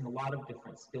 practicing a lot of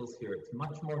different skills here. It's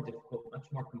much more difficult, much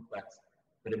more complex,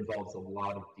 but involves a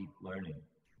lot of deep learning.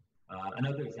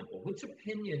 Another example, which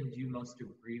opinion do you most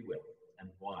agree with and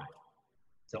why?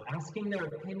 So asking their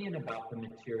opinion about the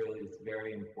material is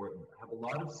very important. I have a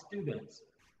lot of students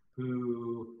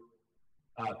who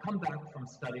come back from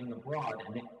studying abroad,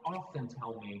 and they often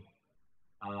tell me,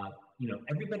 you know,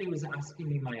 everybody was asking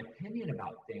me my opinion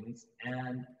about things,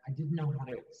 and I didn't know how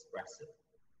to express it.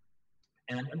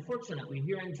 And unfortunately,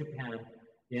 here in Japan,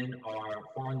 in our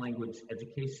foreign language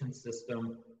education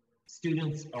system,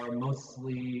 students are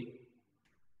mostly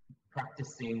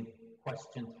practicing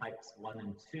question types 1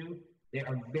 and 2. They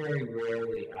are very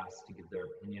rarely asked to give their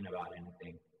opinion about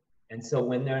anything. And so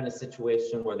when they're in a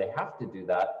situation where they have to do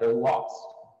that, they're lost.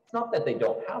 It's not that they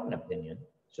don't have an opinion,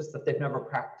 it's just that they've never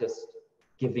practiced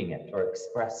giving it or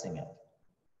expressing it.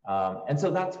 And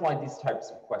so that's why these types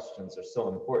of questions are so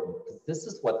important, because this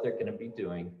is what they're going to be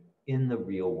doing in the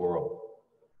real world.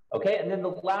 Okay, and then the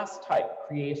last type,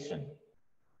 creation.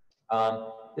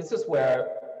 This is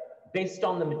where, based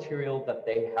on the material that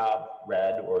they have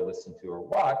read or listened to or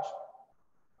watched,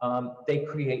 they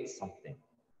create something.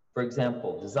 For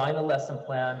example, design a lesson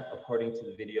plan according to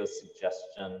the video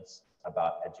suggestions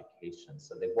about education.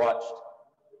 So they watched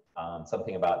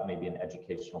something about maybe an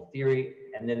educational theory,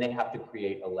 and then they have to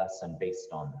create a lesson based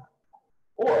on that.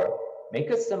 Or make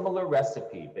a similar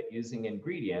recipe, but using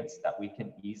ingredients that we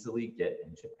can easily get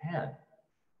in Japan.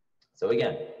 So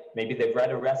again, maybe they've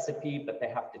read a recipe, but they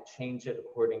have to change it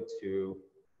according to,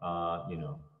 you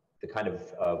know, the kind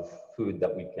of food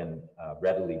that we can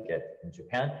readily get in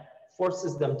Japan.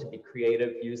 Forces them to be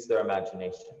creative, use their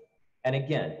imagination. And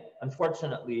again,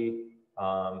 unfortunately,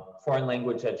 foreign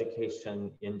language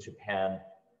education in Japan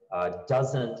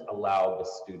doesn't allow the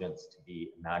students to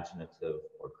be imaginative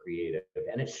or creative,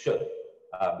 and it should,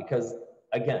 because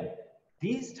again,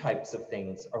 these types of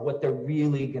things are what they're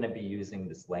really going to be using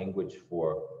this language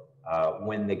for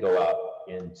when they go out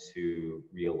into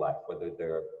real life, whether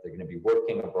they're going to be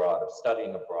working abroad or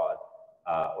studying abroad,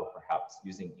 or perhaps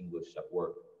using English at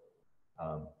work.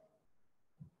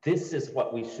 This is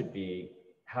what we should be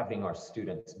having our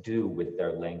students do with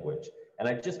their language. And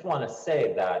I just want to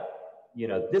say that, you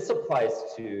know, this applies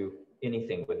to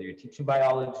anything, whether you're teaching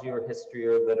biology or history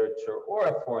or literature or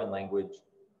a foreign language.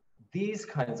 These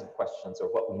kinds of questions are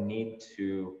what we need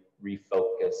to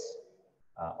refocus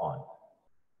on.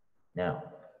 Now,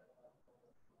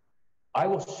 I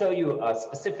will show you a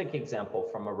specific example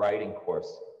from a writing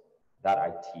course that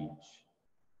I teach.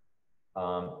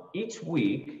 Each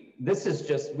week, this is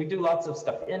just, we do lots of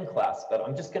stuff in class, but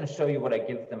I'm just going to show you what I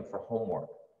give them for homework.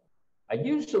 I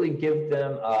usually give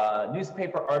them a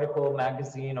newspaper article,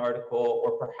 magazine article,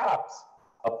 or perhaps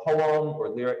a poem or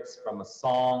lyrics from a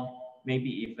song, maybe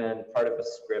even part of a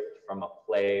script from a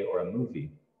play or a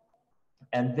movie.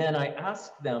 And then I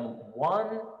ask them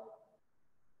one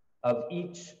of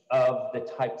each of the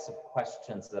types of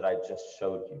questions that I just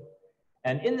showed you.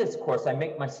 And in this course, I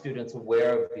make my students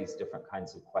aware of these different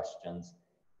kinds of questions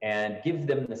and give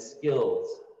them the skills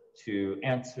to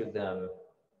answer them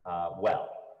well.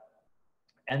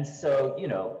 And so, you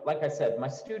know, like I said, my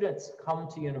students come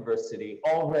to university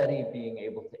already being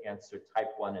able to answer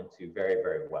type 1 and 2 very,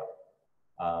 very well.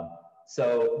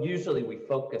 So usually we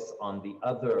focus on the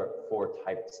other 4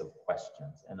 types of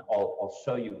questions, and I'll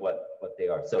show you what they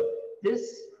are. So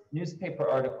this newspaper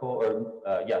article,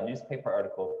 newspaper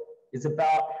article is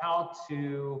about how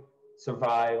to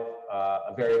survive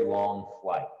a very long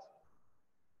flight.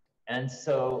 And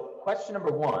so question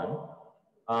number 1,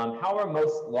 how are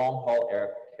most long-haul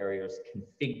air carriers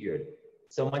configured?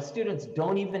 So my students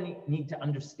don't even need to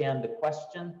understand the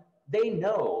question. They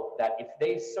know that if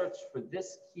they search for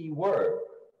this keyword,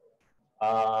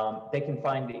 they can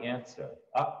find the answer.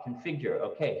 Configure,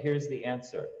 okay, here's the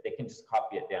answer. They can just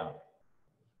copy it down.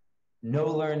 No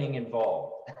learning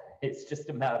involved. It's just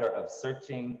a matter of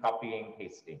searching, copying,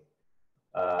 pasting.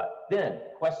 Then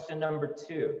question number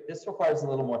 2. This requires a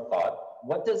little more thought.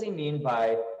 What does he mean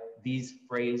by these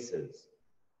phrases?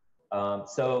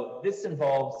 So this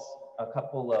involves a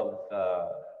couple of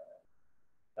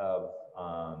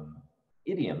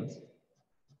idioms.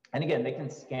 And again, they can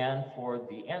scan for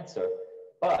the answer,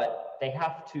 but they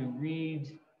have to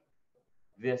read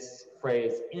this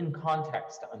phrase in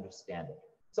context to understand it.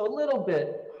 So a little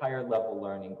bit higher level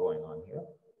learning going on here.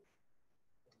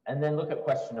 And then look at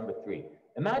question number 3.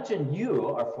 Imagine you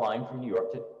are flying from New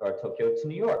York or Tokyo to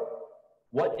New York.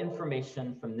 What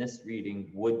information from this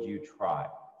reading would you try?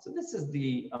 So this is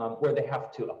the where they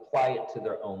have to apply it to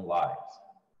their own lives.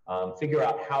 Figure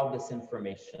out how this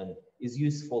information is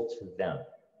useful to them.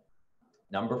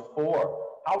 Number 4,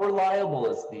 how reliable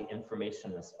is the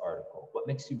information in this article? What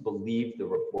makes you believe the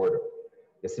reporter?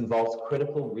 This involves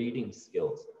critical reading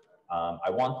skills. I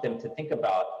want them to think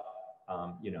about,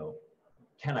 you know,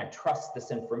 can I trust this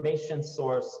information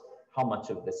source? How much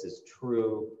of this is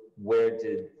true? Where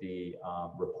did the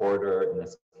reporter, in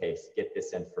this case, get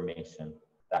this information?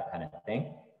 That kind of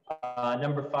thing.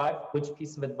 Number 5, which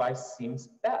piece of advice seems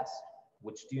best?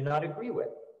 Which do you not agree with?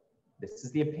 This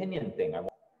is the opinion thing.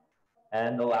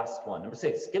 And the last one, number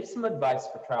 6, give some advice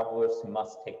for travelers who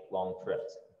must take long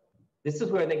trips. This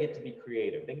is where they get to be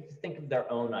creative. They get to think of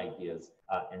their own ideas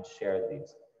and share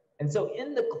these. And so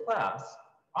in the class,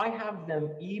 I have them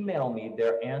email me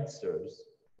their answers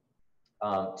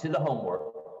to the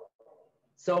homework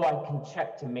so I can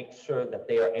check to make sure that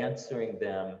they are answering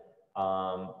them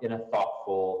in a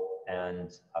thoughtful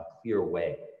and a clear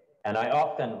way. And I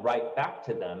often write back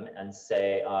to them and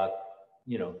say,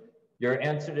 you know, your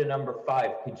answer to number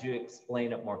 5, could you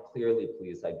explain it more clearly,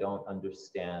 please? I don't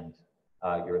understand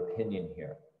your opinion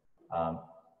here.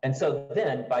 And so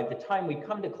then by the time we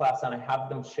come to class and I have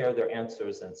them share their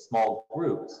answers in small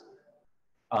groups,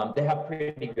 they have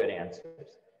pretty good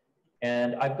answers.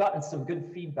 And I've gotten some good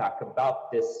feedback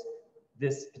about this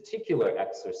particular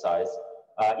exercise.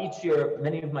 Each year,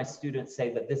 many of my students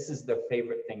say that this is their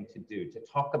favorite thing to do, to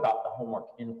talk about the homework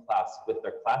in class with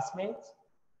their classmates,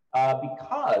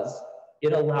 because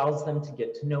it allows them to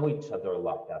get to know each other a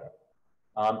lot better.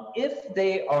 If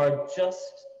they are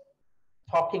just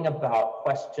talking about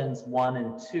questions 1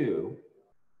 and 2,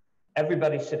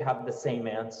 everybody should have the same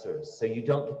answers, so you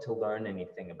don't get to learn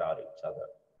anything about each other.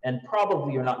 And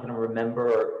probably you're not going to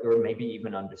remember or maybe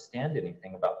even understand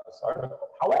anything about this article.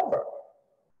 However,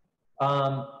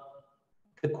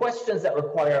 the questions that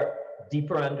require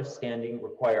deeper understanding,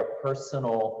 require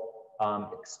personal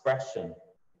expression,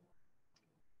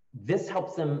 this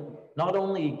helps them not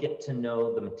only get to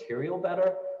know the material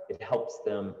better, it helps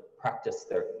them practice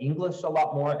their English a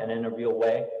lot more and in a real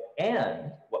way.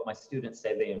 And what my students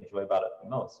say they enjoy about it the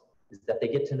most is that they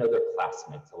get to know their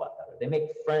classmates a lot better. They make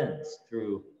friends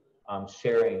through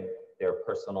sharing their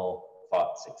personal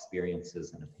thoughts,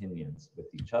 experiences, and opinions with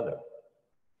each other.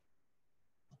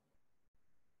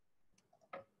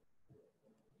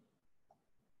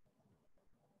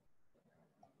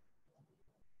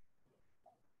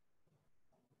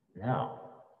 Now,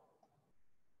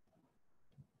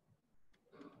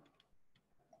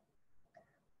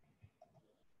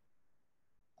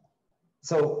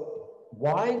 so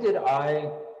why did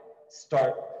I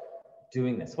start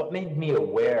doing this? What made me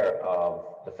aware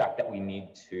of the fact that we need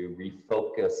to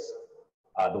refocus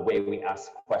the way we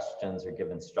ask questions or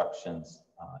give instructions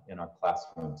in our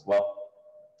classrooms? Well,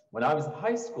 when I was a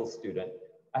high school student,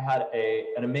 I had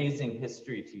an amazing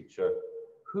history teacher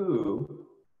who,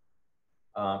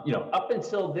 you know, up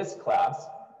until this class,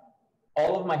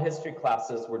 all of my history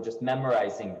classes were just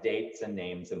memorizing dates and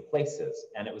names and places.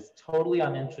 And it was totally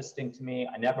uninteresting to me.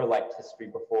 I never liked history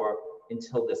before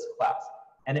until this class.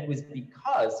 And it was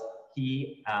because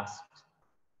he asked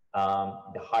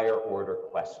the higher order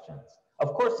questions.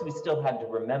 Of course, we still had to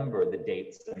remember the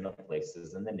dates and the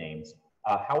places and the names.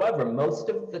 However, most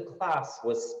of the class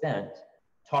was spent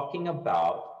talking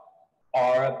about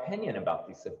our opinion about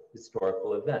these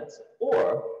historical events,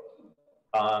 or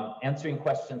answering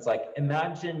questions like,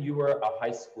 imagine you were a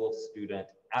high school student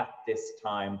at this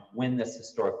time when this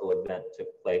historical event took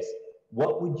place.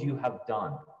 What would you have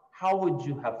done? How would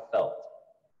you have felt?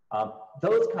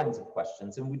 Those kinds of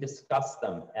questions, and we discussed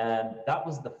them. And that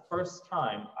was the first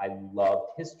time I loved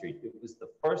history. It was the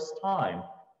first time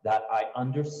that I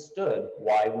understood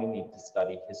why we need to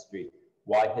study history,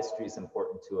 why history is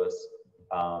important to us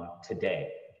today,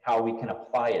 how we can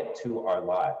apply it to our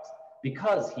lives,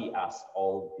 because he asked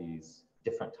all of these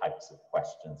different types of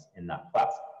questions in that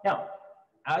class. Now,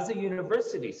 as a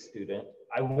university student,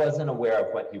 I wasn't aware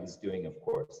of what he was doing, of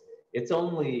course. It's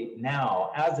only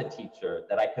now, as a teacher,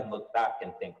 that I can look back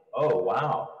and think, oh,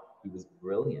 wow, he was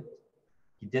brilliant.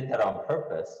 He did that on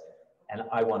purpose, and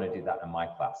I want to do that in my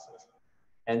classes.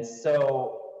 And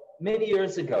so many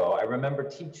years ago, I remember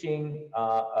teaching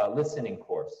a listening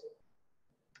course,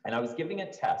 and I was giving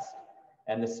a test,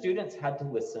 and the students had to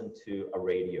listen to a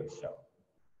radio show.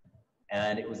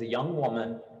 And it was a young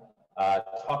woman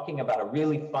talking about a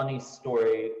really funny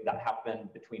story that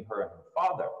happened between her and her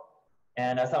father.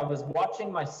 And as I was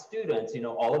watching my students, you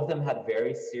know, all of them had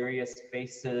very serious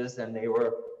faces, and they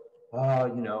were,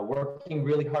 you know, working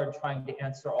really hard trying to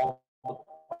answer all.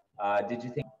 Did you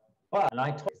think? But, and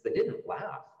I told them they didn't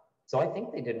laugh. So I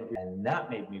think they didn't, and that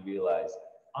made me realize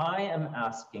I am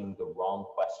asking the wrong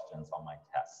questions on my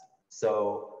test.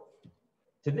 So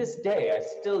to this day, I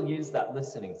still use that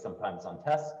listening sometimes on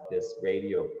tests, this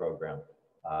radio program.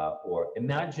 Or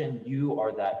imagine you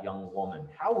are that young woman.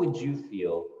 How would you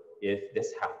feel if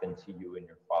this happened to you and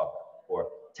your father? Or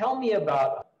tell me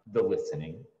about the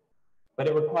listening, but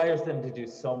it requires them to do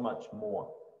so much more.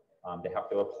 They have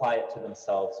to apply it to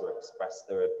themselves or express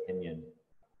their opinion,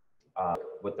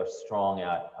 what they're strong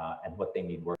at and what they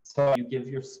need work. So you give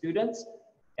your students.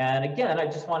 And again, I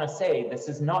just want to say, this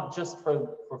is not just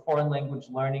for foreign language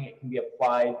learning. It can be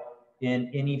applied in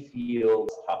any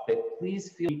field topic. Please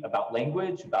feel about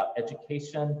language, about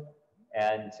education.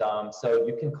 And so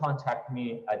you can contact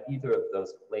me at either of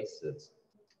those places.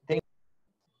 Thank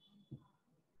you.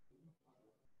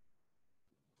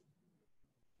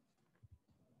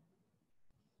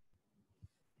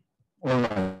 All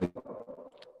right.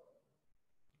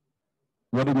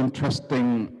 What an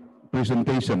interesting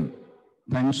presentation.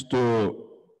 Thanks to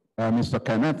Mr.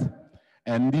 Kenneth.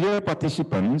 And dear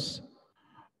participants,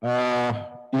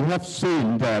 you have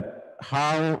seen that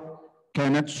how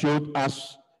Kenneth showed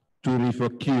us to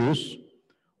refocus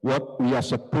what we are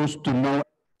supposed to know,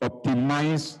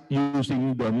 optimize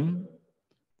using them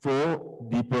for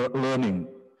deeper learning,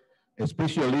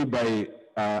 especially by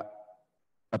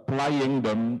applying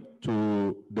them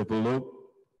to develop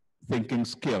thinking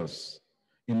skills.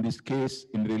 In this case,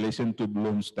 in relation to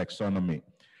Bloom's taxonomy.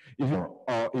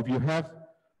 If you have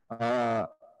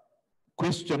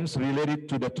questions related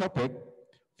to the topic,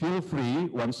 feel free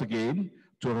once again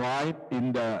to write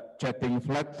in the chatting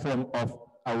platform of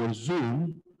our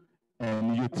Zoom,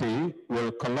 and UT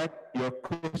will collect your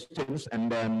questions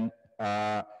and then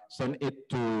send it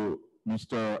to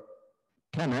Mr.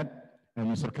 Kenneth, and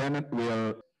Mr. Kenneth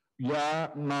will,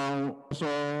 now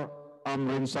so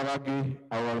Amrin Saragi,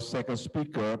 our second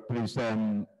speaker,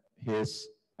 present his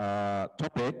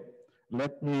topic.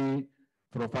 Let me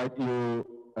provide you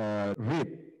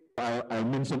read. I'll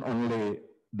mention only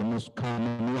the most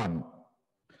common one.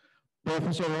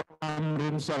 Professor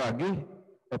Amrin Saragi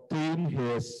obtained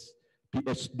his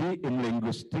PhD in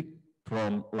linguistics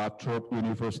from La Trobe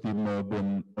University,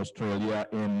 Melbourne, Australia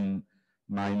in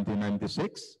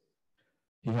 1996.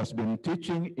 He has been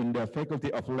teaching in the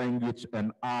Faculty of Language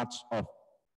and Arts of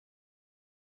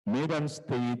Medan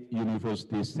State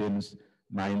University since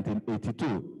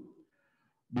 1982.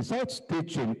 Besides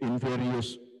teaching in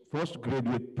various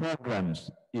postgraduate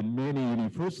programs in many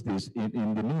universities in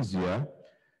Indonesia,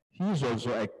 he is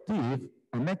also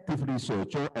an active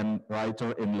researcher and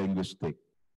writer in linguistics.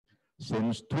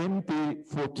 Since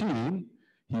 2014,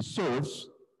 he serves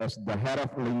as the head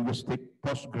of linguistic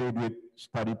postgraduate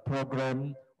study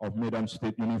program of Medan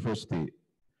State University.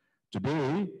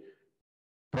 Today,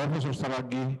 Professor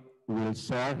Saragi will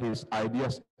share his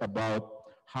ideas about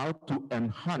how to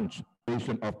enhance the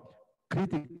creation of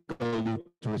critical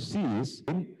literacies.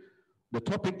 The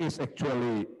topic is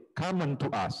actually common to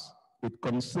us. It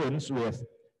concerns with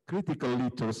critical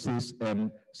literacies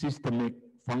and systemic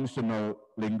functional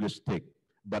linguistics.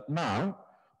 But now,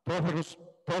 Professor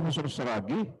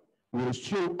Saragi will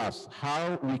show us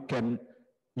how we can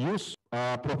use.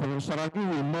 Professor Saragi,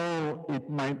 we know it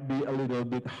might be a little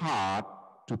bit hard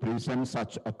to present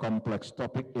such a complex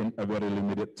topic in a very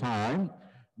limited time,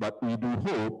 but we do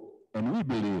hope and we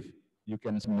believe you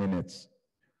can manage.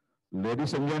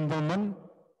 Ladies and gentlemen,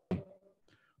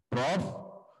 Prof,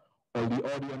 all the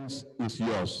audience is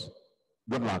yours.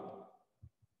 Good luck.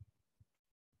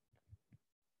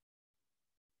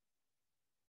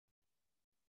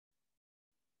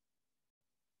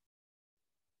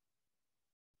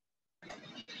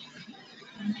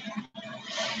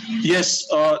 Yes,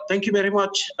 thank you very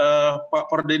much, Pak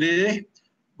Perdede.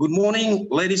 Good morning,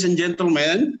 ladies and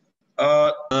gentlemen.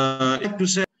 I have to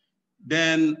say,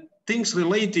 then things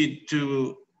related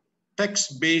to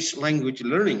text-based language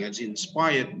learning as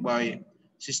inspired by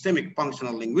systemic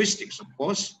functional linguistics, of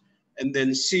course, and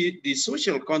then C, the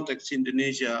social context in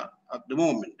Indonesia at the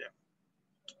moment.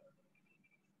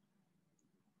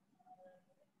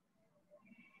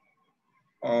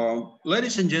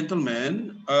 Ladies and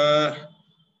gentlemen,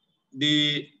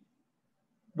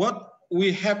 what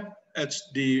we have as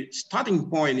the starting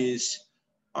point is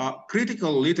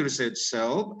critical literacy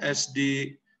itself as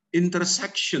the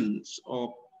intersections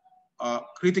of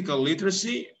critical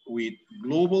literacy with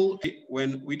global.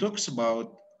 When we talk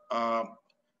about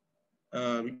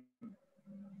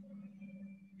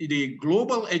the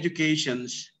global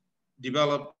educations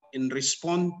developed in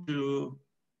response to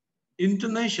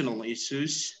international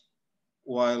issues,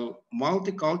 while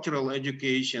multicultural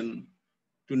education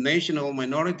to national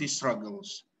minority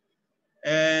struggles.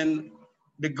 And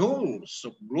the goals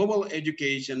of global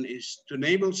education is to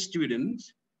enable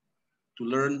students to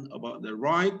learn about their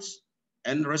rights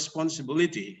and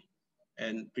responsibility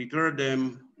and prepare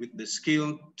them with the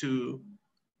skill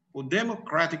for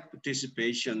democratic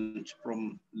participation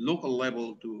from local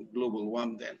level to global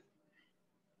one then.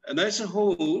 And as a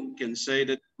whole, can say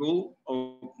that the goal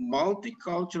of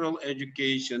multicultural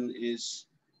education is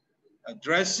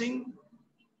addressing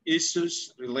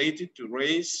issues related to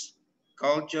race,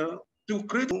 culture, to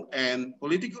critical and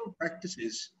political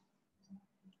practices,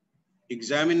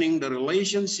 examining the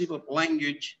relationship of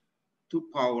language to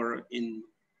power in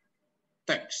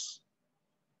text.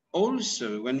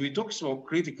 Also, when we talk about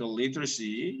critical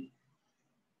literacy,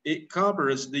 it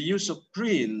covers the use of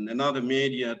print and other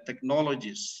media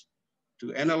technologies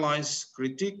to analyze,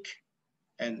 critique,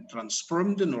 and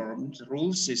transform the norms,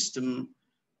 rule system,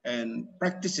 and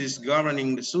practices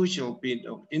governing the social bit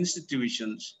of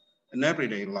institutions and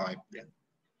everyday life.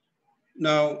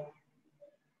 Now,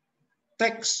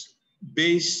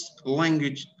 text-based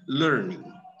language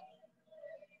learning.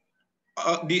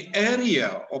 The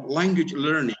area of language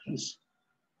learnings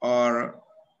are: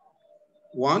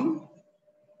 one,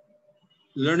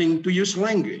 learning to use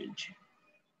language.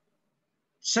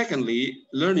 Secondly,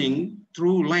 learning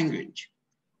through language.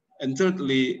 And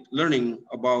thirdly, learning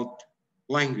about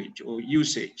language or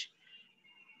usage.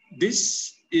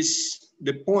 This is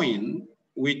the point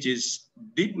which is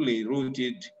deeply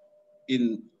rooted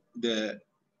in the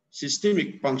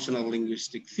systemic functional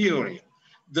linguistic theory.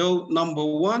 Though number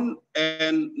one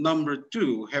and number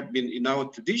two have been in our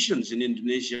traditions in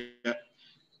Indonesia,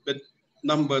 but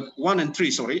number one and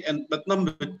three, sorry, but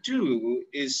number two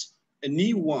is a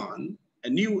new one, a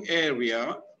new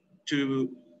area to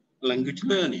language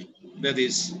learning, that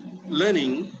is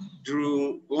learning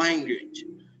through language.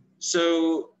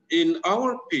 So in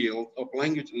our field of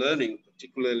language learning,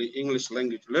 particularly English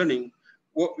language learning,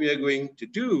 what we are going to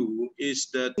do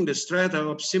is that the strata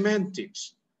of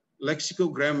semantics,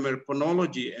 lexicogrammar,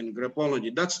 phonology, and graphology.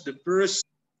 That's the first.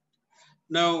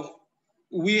 Now,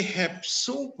 we have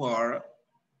so far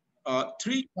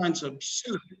three kinds of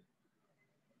syllabus: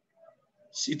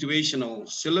 situational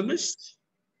syllabus,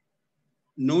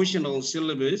 notional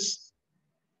syllabus,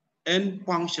 and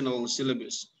functional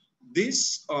syllabus.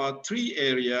 These are three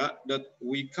areas that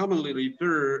we commonly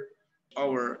refer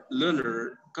our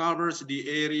learner covers the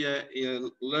area in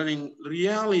learning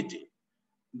reality.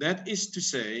 That is to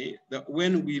say that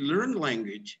when we learn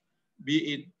language,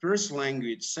 be it first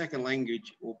language, second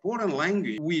language, or foreign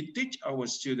language, we teach our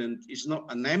students is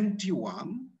not an empty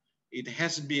one. It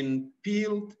has been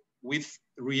filled with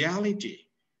reality.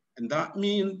 And that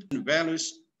means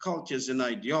values, cultures, and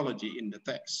ideology in the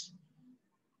text.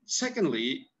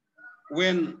 Secondly,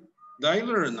 when they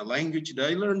learn a language,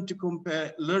 they learn to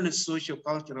learn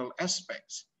socio-cultural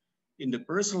aspects in the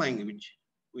first language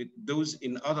with those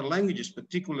in other languages,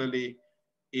 particularly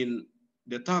in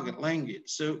the target language.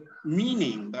 So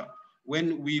meaning that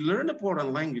when we learn a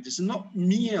foreign language, it's not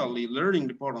merely learning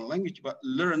the foreign language, but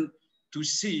learn to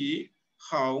see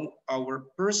how our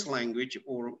first language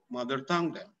or mother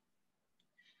tongue then.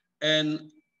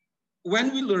 And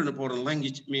when we learn a foreign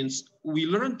language, it means we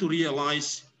learn to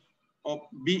realize of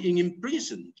being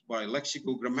imprisoned by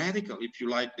lexicogrammatical, if you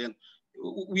like, then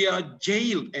we are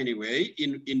jailed anyway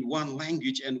in one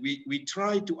language, and we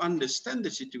try to understand the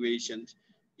situations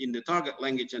in the target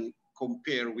language and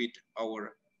compare with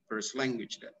our first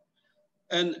language then.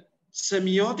 And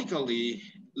semiotically,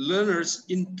 learners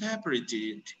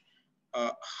interpreted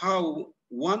how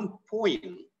one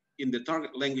point in the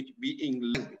target language being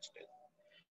language then.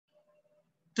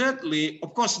 Thirdly,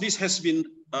 of course, this has been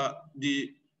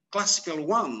the classical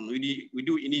one we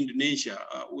do in Indonesia.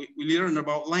 We learn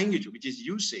about language, which is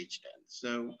usage then.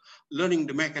 So learning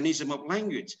the mechanism of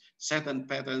language, certain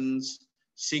patterns,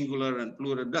 singular and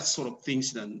plural, that sort of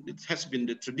things. Then it has been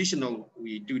the traditional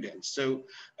we do then. So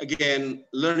again,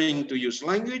 learning to use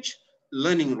language,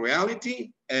 learning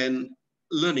reality, and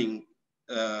learning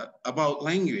about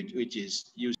language, which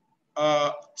is used.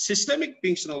 Systemic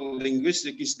functional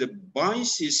linguistics is the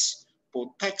basis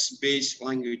for text-based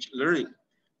language learning,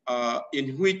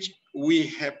 in which we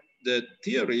have the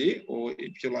theory, or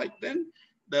if you like then,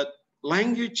 that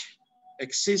language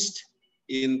exists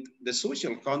in the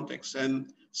social context,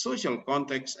 and social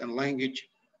context and language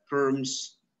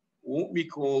terms what we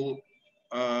call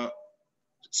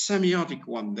semiotic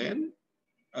one then,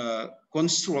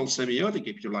 construal semiotic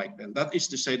if you like then. That is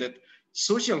to say that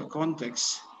social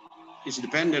context is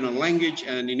dependent on language,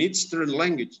 and in its turn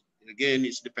language again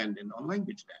is dependent on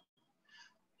language then.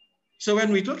 So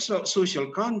when we talk about social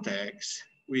context,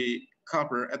 we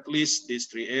cover at least these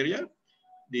three areas: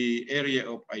 the area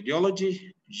of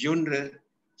ideology, genre,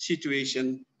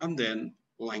 situation, and then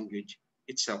language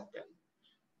itself then.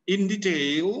 In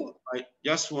detail, I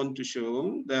just want to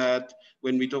show that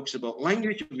when we talk about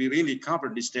language, we really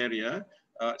cover this area: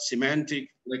 semantic,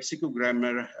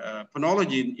 lexicogrammar,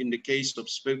 phonology in the case of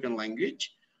spoken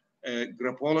language,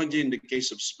 graphology in the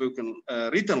case of spoken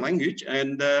written language,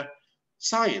 and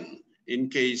sign in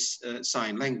case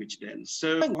sign language then.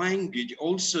 So language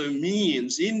also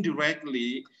means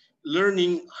indirectly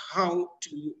learning how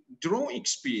to draw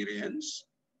experience,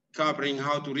 covering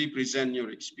how to represent your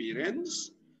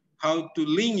experience, how to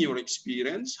link your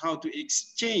experience, how to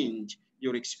exchange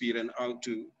your experience, how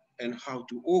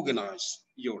to organize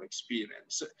your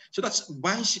experience. So that's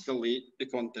basically the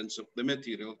contents of the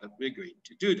material that we're going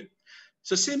to do.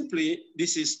 So simply,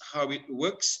 this is how it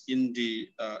works in the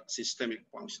systemic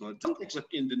functional context of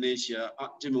Indonesia at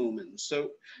the moment.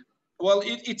 So, well,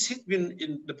 it's been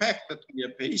in the fact that we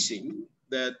are facing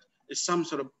that is some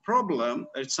sort of problem,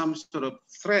 some sort of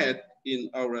threat in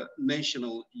our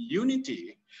national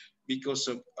unity because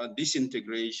of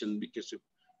disintegration, because of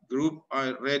group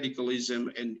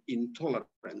radicalism and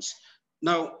intolerance.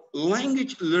 Now,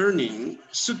 language learning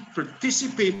should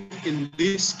participate in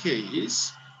this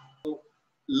case,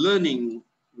 learning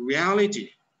reality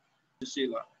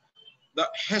that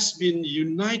has been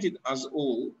united us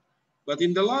all, but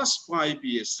in the last 5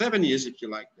 years, 7 years, if you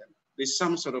like that, there's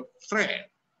some sort of threat.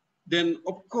 Then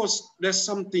of course, there's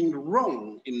something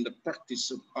wrong in the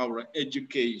practice of our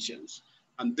educations.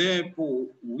 And therefore,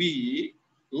 we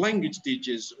language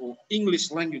teachers or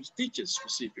English language teachers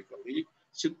specifically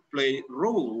should play a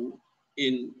role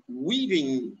in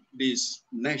weaving this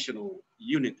national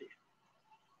unity.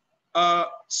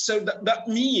 So that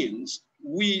means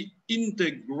we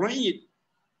integrate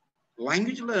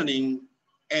language learning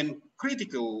and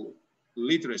critical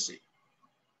literacy.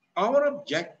 Our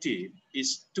objective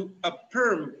is to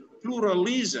affirm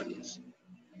pluralism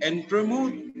and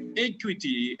promote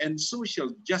equity and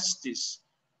social justice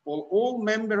for all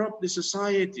members of the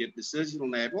society at the social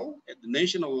level, at the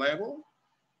national level,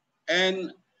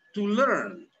 and to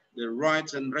learn the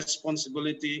rights and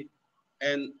responsibility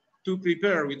and to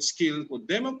prepare with skill for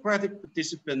democratic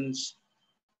participants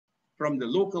from the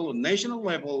local and national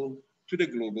level to the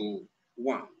global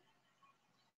one.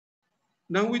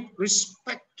 Now, with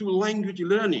respect to language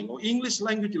learning or English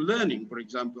language learning, for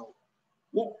example,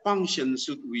 what function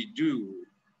should we do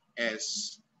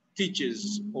as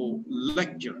teachers or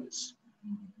lecturers?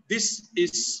 This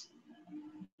is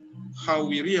how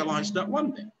we realize that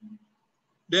one day.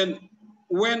 Then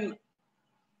when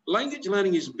language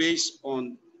learning is based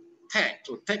on text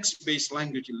or text-based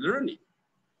language learning,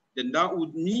 then that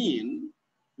would mean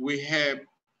we have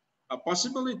a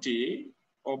possibility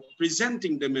of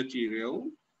presenting the material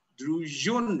through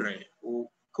genre or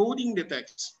coding the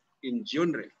text in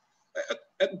genre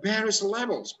at various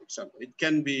levels, for example. It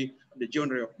can be the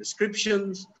genre of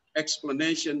descriptions,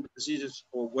 explanation, procedures,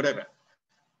 or whatever.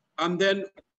 And then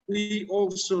we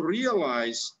also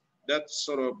realize that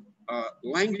sort of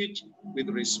language with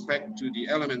respect to the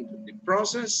element of the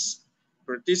process,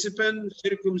 participant,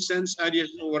 circumstance,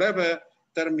 ideas, or whatever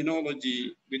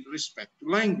terminology with respect to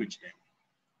language.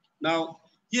 Now,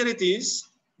 here it is.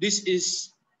 This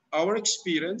is our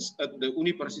experience at the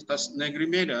Universitas Negeri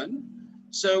Medan.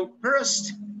 So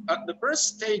first, at the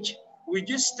first stage, we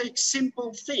just take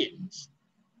simple things.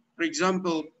 For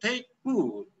example, take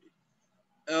food,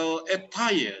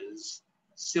 attires,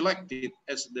 selected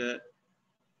as the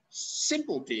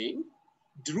simple thing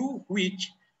through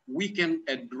which we can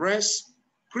address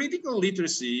critical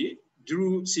literacy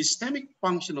through systemic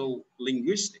functional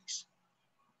linguistics.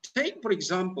 Take, for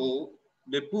example,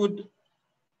 the food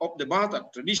of the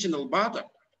Batak, traditional Batak,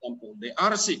 for example, the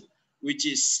arsik, which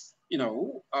is,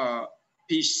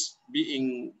 fish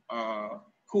being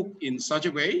cooked in such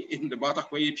a way, in the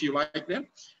Batak way, if you like them.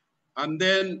 And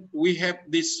then we have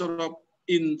this sort of,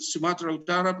 in Sumatra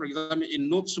Utara, for example, in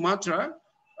North Sumatra,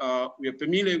 we are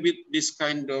familiar with this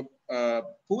kind of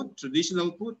food,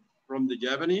 traditional food from the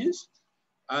Japanese.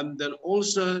 And then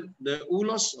also the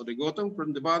ulos or the gotong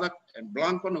from the Batak and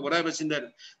blankon or whatever's in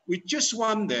there. We choose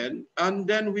one then, and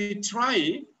then we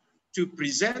try to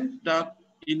present that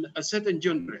in a certain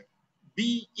genre,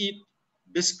 be it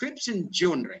description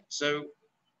genre. So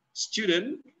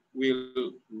student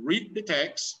will read the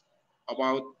text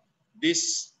about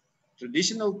this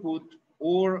traditional food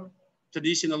or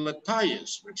traditional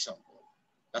attires, for example.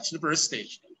 That's the first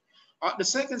stage. At the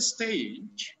second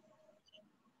stage,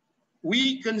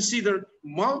 we consider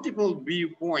multiple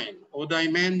viewpoints or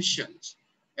dimensions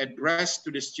addressed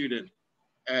to the student.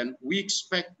 And we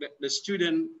expect that the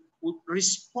student would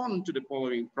respond to the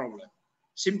following problem.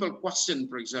 Simple question,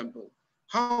 for example,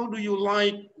 how do you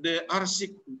like the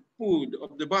arsik food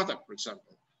of the Batak, for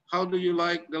example? How do you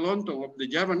like the lontong of the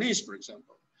Javanese, for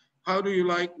example? How do you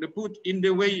like the food in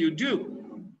the way you do?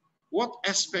 What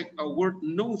aspect are worth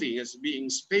noting as being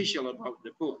special about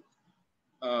the food?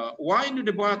 Why do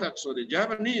the Bataks or the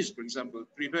Javanese, for example,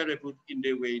 prepare the food in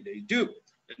the way they do?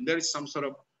 And there is some sort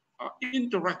of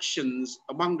interactions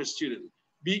among the students,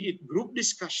 be it group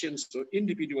discussions or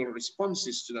individual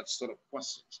responses to that sort of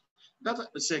questions. That's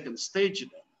at the second stage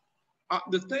then.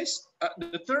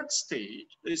 The third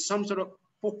stage is some sort of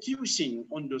focusing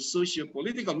on the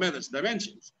socio-political matters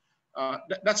dimensions.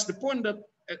 That's the point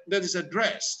that is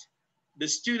addressed. The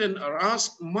students are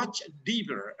asked much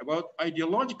deeper about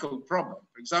ideological problem.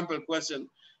 For example, question,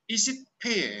 is it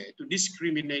fair to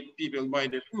discriminate people by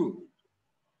their food?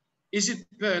 Is it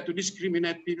fair to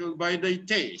discriminate people by their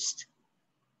taste?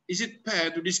 Is it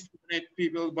fair to discriminate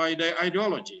people by their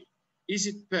ideology? Is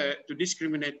it fair to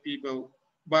discriminate people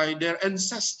by their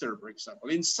ancestor, for example?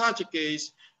 In such a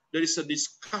case, there is a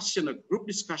discussion, a group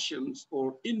discussions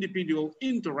or individual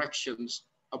interactions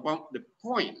about the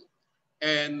point.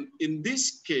 And in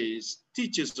this case,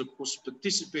 teachers, of course,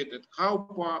 participated how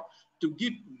far to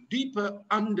give deeper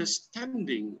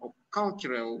understanding of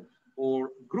cultural or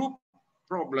group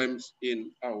problems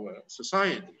in our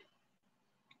society.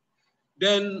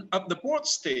 Then at the fourth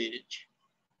stage,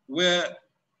 where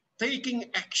taking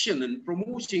action and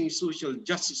promoting social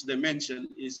justice dimension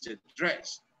is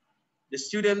addressed, the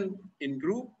students in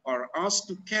group are asked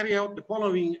to carry out the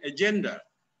following agenda,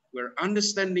 where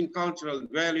understanding cultural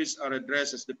values are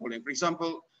addressed as the following. For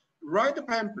example, write a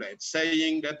pamphlet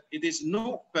saying that it is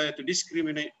not fair to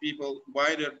discriminate people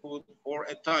by their food or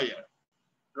attire.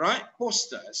 Write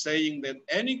poster saying that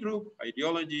any group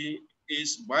ideology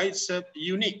is by itself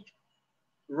unique.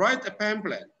 Write a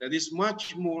pamphlet that is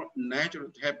much more natural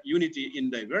to have unity in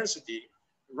diversity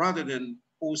rather than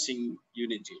forcing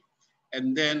unity.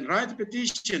 And then write a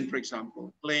petition, for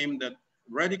example, claim that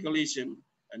radicalism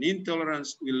and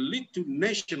intolerance will lead to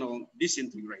national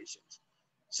disintegration.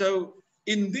 So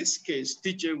in this case,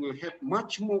 teacher will have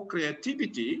much more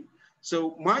creativity.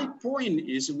 So my point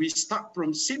is we start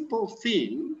from simple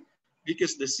thing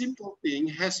because the simple thing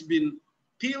has been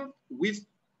filled with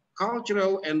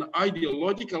cultural and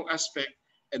ideological aspect,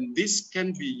 and this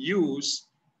can be used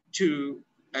to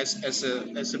as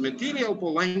a material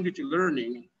for language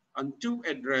learning and to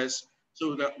address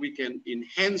so that we can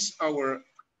enhance our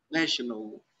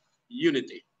national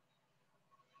unity.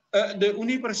 The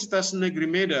Universitas Negeri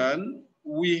Medan,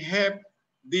 we have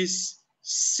this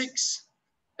 6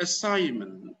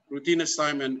 assignment, routine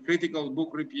assignment, critical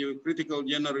book review, critical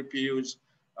journal reviews,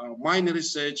 minor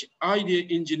research, idea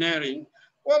engineering.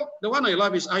 Well, the one I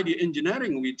love is idea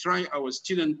engineering. We try our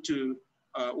student to,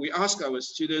 we ask our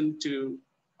student to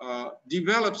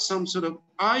develop some sort of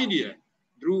idea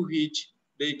through which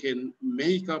they can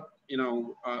make up,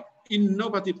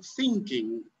 innovative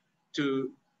thinking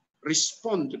to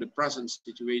respond to the present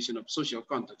situation of social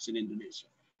context in Indonesia.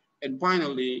 And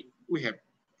finally, we have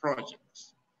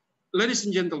projects. Ladies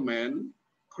and gentlemen,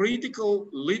 critical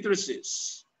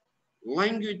literacies,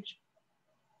 language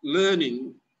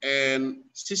learning, and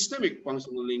systemic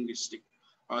functional linguistics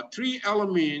are 3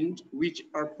 elements which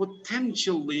are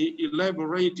potentially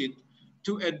elaborated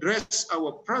to address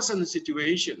our present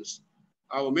situations.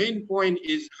 Our main point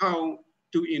is how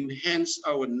to enhance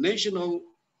our national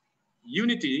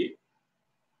unity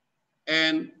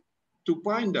and to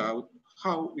find out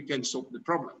how we can solve the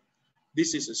problem.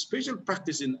 This is a special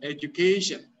practice in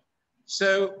education.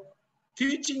 So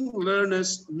teaching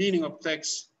learners meaning of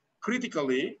text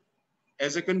critically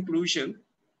as a conclusion.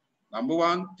 Number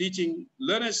 1, teaching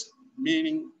learners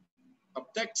meaning of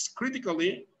text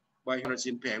critically by Horace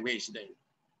in pair ways then.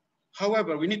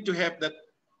 However, we need to have that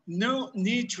no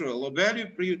neutral or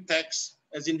value-free text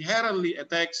as inherently a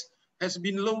text has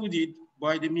been loaded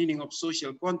by the meaning of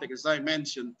social context, as I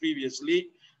mentioned previously,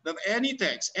 that any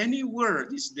text, any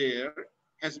word is there,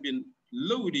 has been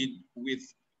loaded with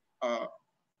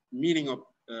meaning of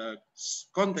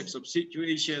context of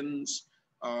situations,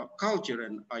 culture,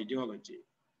 and ideology.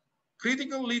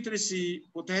 Critical literacy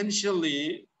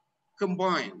potentially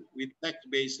combined with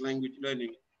text-based language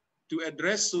learning to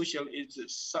address social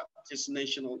issues such as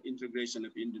national integration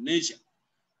of Indonesia.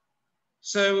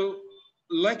 So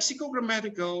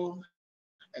lexicogrammatical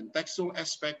and textual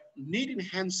aspect need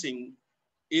enhancing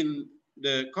in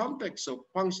the context of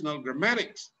functional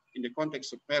grammatics, in the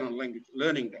context of parent language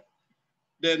learning.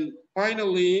 Then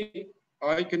finally,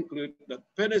 I conclude that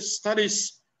further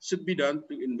studies should be done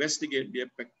to investigate the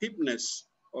effectiveness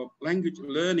of language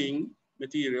learning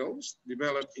materials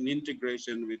developed in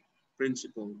integration with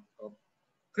principle of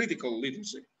critical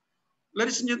literacy.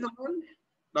 Ladies and gentlemen,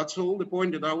 that's all the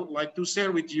point that I would like to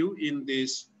share with you in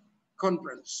this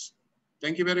conference.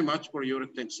 Thank you very much for your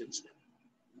attention.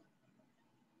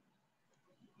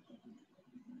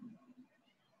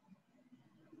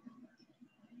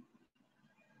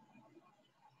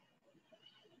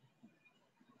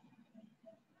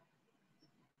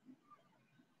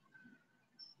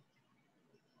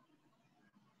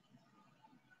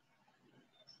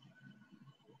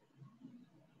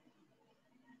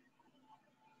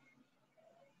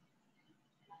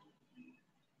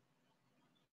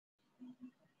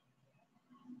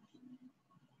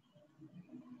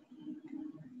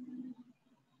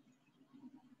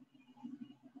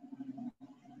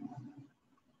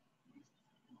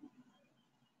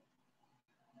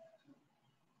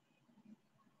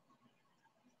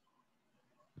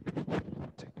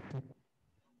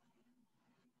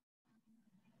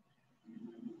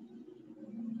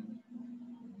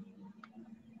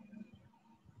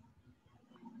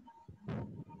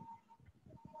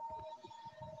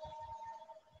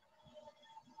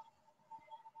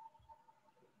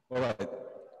 All right.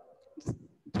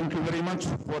 Thank you very much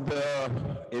for the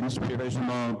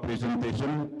inspirational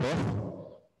presentation, Prof.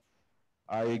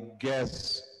 I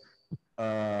guess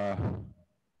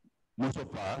most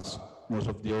of us, most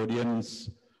of the audience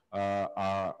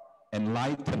are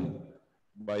enlightened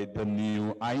by the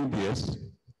new ideas.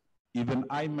 Even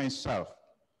I myself,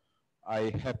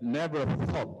 I have never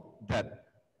thought that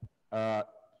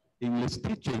English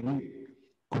teaching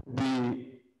could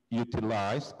be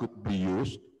utilized, could be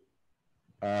used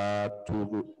to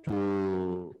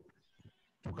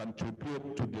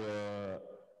contribute to the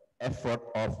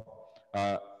effort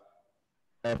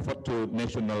to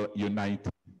national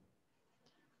unity.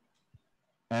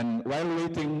 And while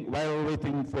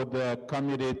waiting for the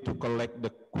committee to collect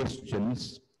the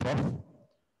questions, Prof,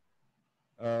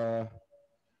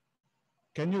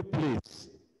 can you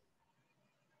please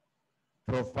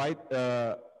provide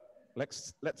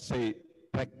let's say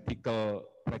practical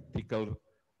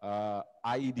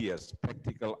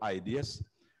ideas,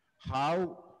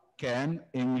 how can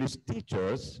English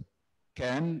teachers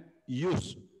can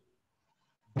use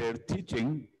their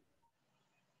teaching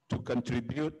to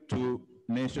contribute to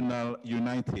national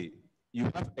unity? You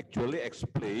have actually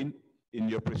explained in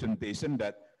your presentation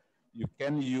that you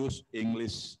can use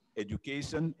English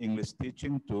education, English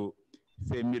teaching to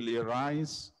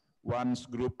familiarize one's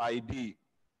group ID,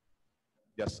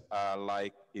 just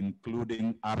like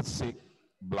including arsik,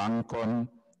 blankon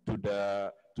to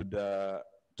the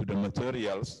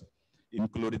materials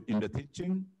included in the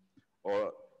teaching,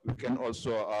 or we can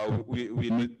also we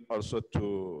need also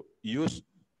to use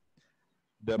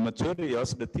the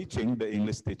materials, the teaching, the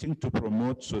English teaching to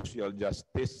promote social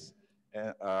justice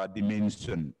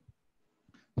dimension.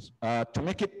 To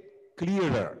make it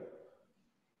clearer,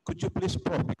 could you please,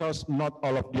 Prof, because not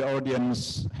all of the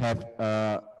audience have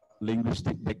a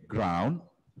linguistic background,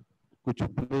 could you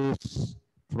please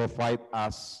provide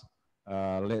us,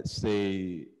 let's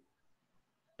say,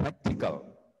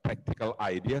 practical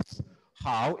ideas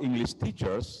how English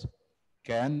teachers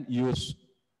can use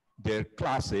their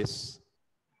classes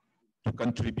to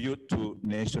contribute to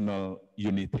national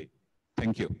unity?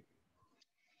 Thank you.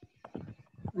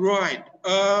 Right.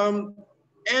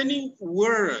 Any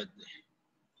word,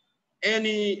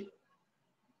 any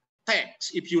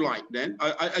text, if you like, then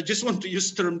I just want to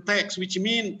use the term text, which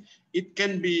means it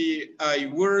can be a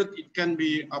word, it can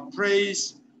be a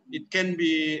phrase, it can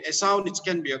be a sound, it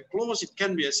can be a clause, it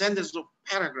can be a sentence or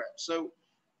paragraph. So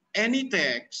any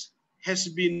text has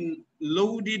been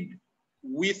loaded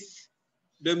with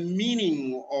the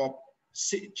meaning of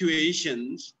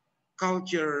situations,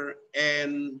 culture,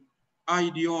 and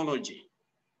ideology.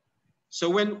 So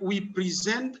when we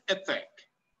present a text,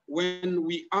 when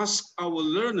we ask our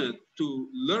learner to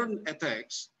learn a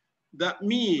text, that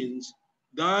means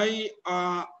they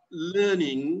are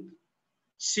learning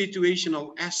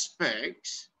situational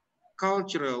aspects,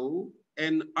 cultural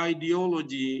and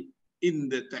ideology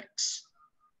in the text.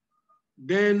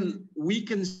 Then we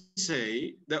can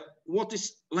say that what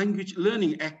is language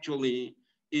learning actually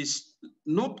is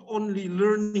not only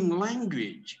learning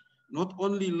language, not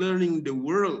only learning the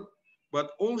world,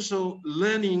 but also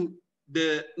learning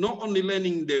not only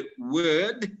learning the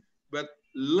word, but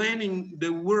learning the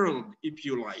world, if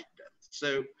you like that.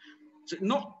 So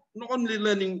not only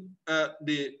learning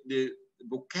the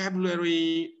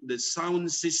vocabulary, the sound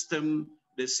system,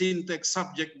 the syntax,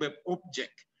 subject, verb,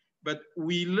 object, but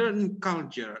we learn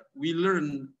culture, we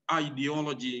learn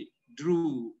ideology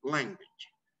through language.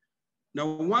 Now,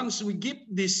 once we give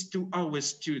this to our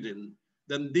student,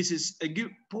 then this is a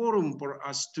good forum for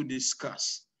us to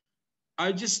discuss.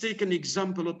 I just take an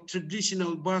example of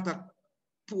traditional Batak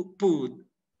food,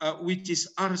 which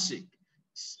is arsik,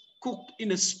 cooked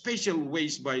in a special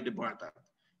ways by the Batak.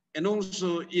 And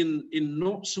also in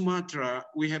North Sumatra,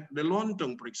 we have the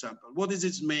lontong, for example. What is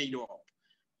it made of?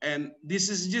 And this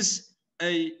is just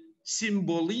a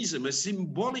symbolism, a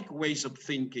symbolic ways of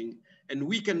thinking. And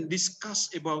we can discuss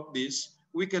about this.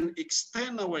 We can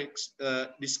extend our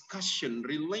discussion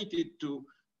related to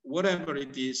whatever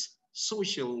it is,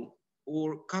 social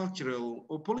or cultural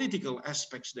or political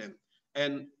aspects then.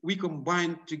 And we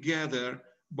combine together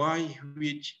by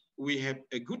which we have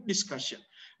a good discussion.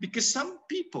 Because some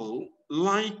people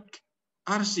like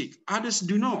arsik, others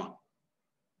do not.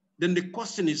 Then the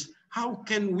question is, how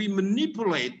can we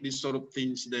manipulate these sort of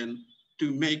things then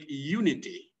to make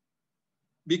unity?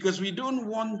 Because we don't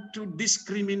want to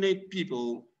discriminate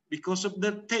people because of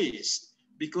their taste,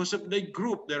 because of their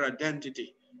group, their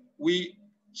identity. We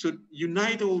should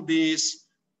unite all this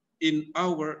in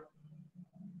our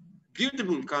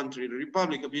beautiful country, the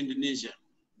Republic of Indonesia.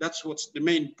 That's what's the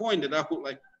main point that I would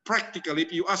like practically,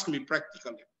 if you ask me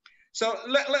practically. So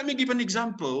let me give an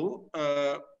example,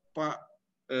 Pak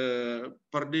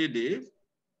Pardede.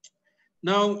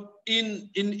 Now, in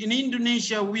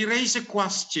Indonesia, we raise a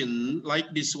question like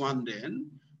this one then.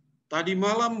 Tadi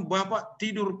malam Bapak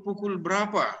tidur pukul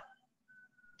berapa?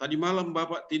 Tadi malam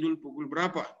Bapak tidur pukul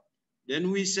berapa? Then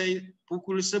we say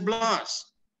pukul 11.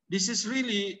 This is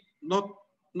really not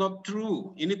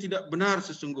true. Ini tidak benar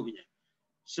sesungguhnya.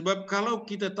 Sebab kalau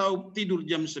kita tahu tidur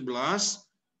jam 11,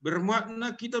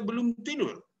 bermakna kita belum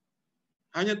tidur.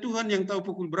 Hanya Tuhan yang tahu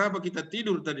pukul berapa kita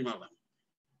tidur tadi malam.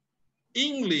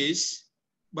 English,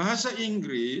 bahasa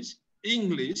Inggris,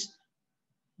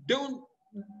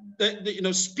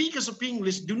 speakers of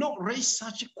English do not raise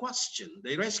such a question.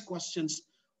 They raise questions,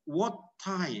 what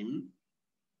time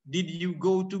did you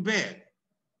go to bed?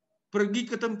 Pergi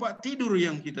ke tempat tidur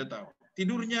yang kita tahu.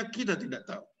 Tidurnya kita tidak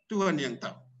tahu. Tuhan yang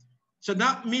tahu. So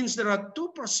that means there are two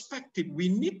perspectives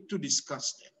we need to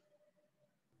discuss them.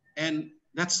 And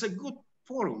that's a good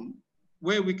forum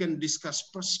where we can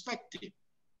discuss perspective.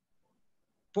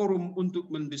 Forum untuk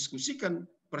mendiskusikan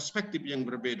perspektif yang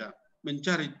berbeda,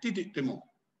 mencari titik temu.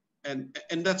 And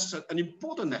that's an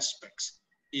important aspect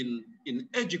in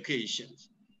education.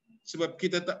 Sebab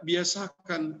kita tak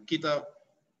biasakan kita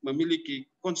memiliki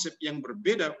konsep yang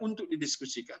berbeda untuk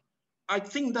didiskusikan. I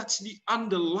think that's the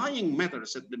underlying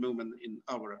matters at the moment in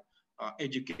our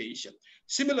education.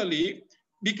 Similarly,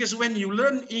 because when you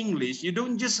learn English, you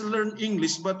don't just learn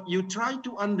English, but you try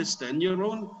to understand your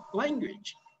own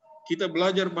language. Kita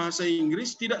belajar bahasa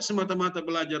Inggris tidak semata-mata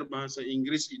belajar bahasa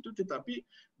Inggris itu, tetapi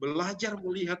belajar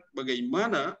melihat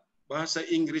bagaimana bahasa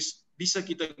Inggris bisa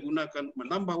kita gunakan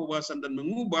menambah wawasan dan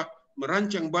mengubah,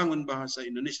 merancang bangun bahasa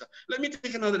Indonesia. Let me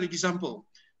take another example.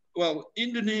 Well,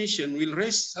 Indonesian will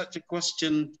raise such a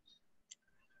question,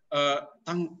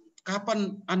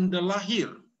 kapan Anda lahir?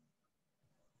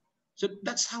 So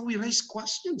that's how we raise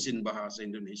questions in bahasa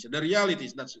Indonesia. The reality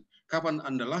is that's kapan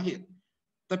Anda lahir.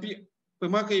 Tapi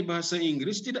pemakai bahasa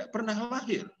Inggris tidak pernah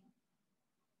lahir.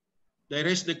 They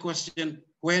raise the question,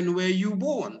 when were you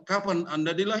born? Kapan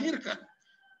Anda dilahirkan?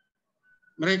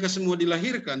 Mereka semua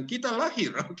dilahirkan, kita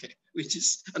lahir, okay, which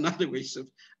is another way of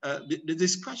the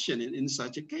discussion in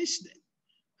such a case then.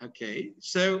 Okay,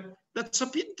 so that's of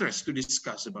interest to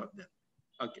discuss about that.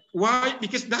 Okay, why?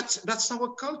 Because that's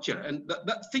our culture and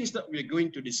that things that we're going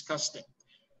to discuss then.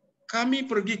 Kami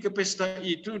pergi ke pesta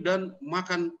itu dan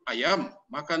makan ayam,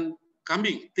 makan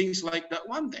kambing, things like that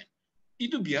one then.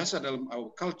 Itu biasa dalam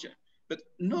our culture, but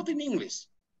not in English.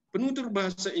 Penutur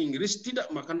bahasa Inggris tidak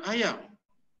makan ayam.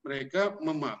 Mereka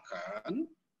memakan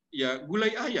ya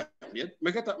gulai ayam, ya.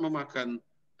 Mereka tak memakan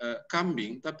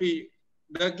kambing, tapi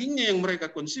dagingnya yang mereka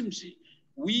konsumsi.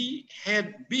 We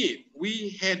had beef,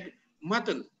 we had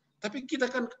mutton. Tapi kita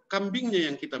kan kambingnya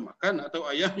yang kita makan atau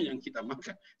ayamnya yang kita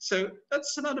makan. So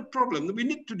that's another problem. We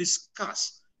need to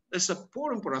discuss. There's a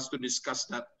forum for us to discuss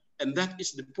that. And that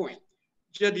is the point.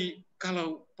 Jadi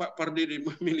kalau Pak Pardede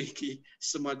memiliki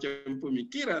semacam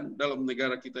pemikiran dalam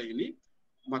negara kita ini,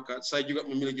 maka saya juga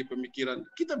memiliki pemikiran.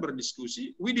 Kita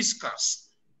berdiskusi, we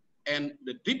discuss. And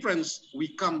the difference,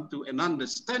 we come to an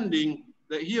understanding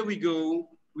that here we go,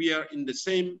 we are in the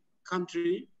same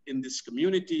country, in this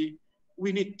community, we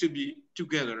need to be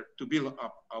together to build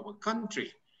up our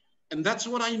country. And that's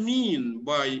what I mean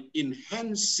by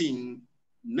enhancing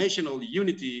national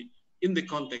unity in the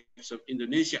context of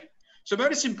Indonesia. So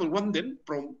very simple one then,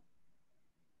 from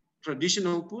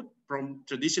traditional food, from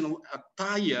traditional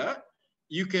attire,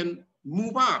 you can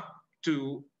move up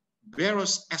to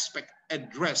various aspects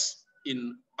addressed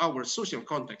in our social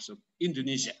context of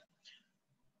Indonesia.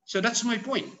 So that's my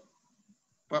point,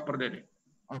 Pak Pardede.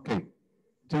 Okay.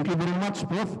 Thank you very much,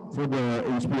 Prof, for the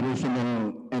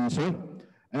inspirational answer.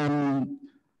 And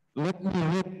let me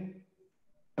read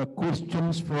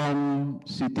questions from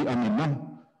Siti Aminah,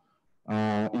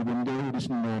 even though it is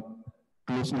not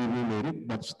closely related,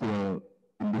 but still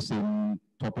in the same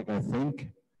topic, I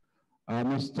think.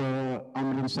 Mr.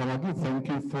 Amrin Salagi, thank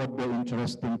you for the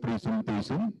interesting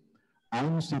presentation.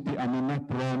 I'm Siti Aminah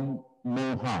from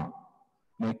Moha.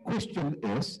 My question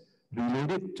is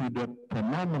related to the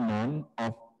phenomenon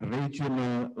of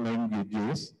regional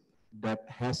languages that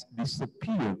has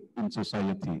disappeared in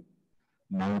society.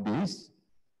 Nowadays,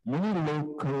 many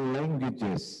local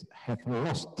languages have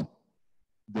lost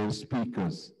their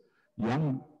speakers.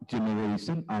 Young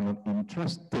generation are not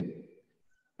interested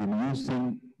in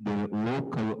using their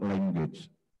local language.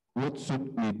 What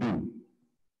should we do?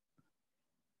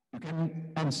 You can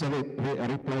answer it,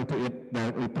 reply to it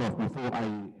directly, Prof, before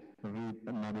I read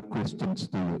another questions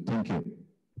to you. Thank you.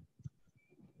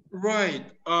 Right.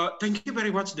 Thank you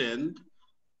very much, Dan.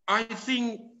 I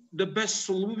think the best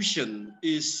solution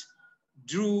is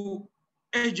through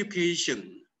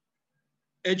education.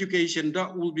 Education,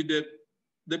 that will be the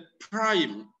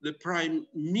prime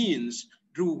means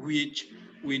through which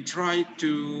we try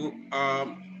to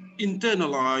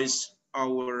internalize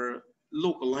our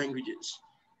local languages.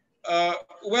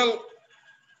 Well,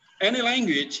 any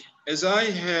language, as I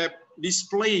have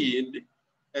displayed,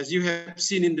 as you have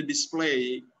seen in the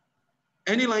display,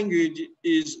 any language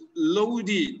is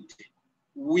loaded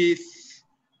with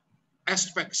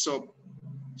aspects of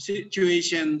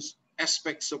situations,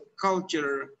 aspects of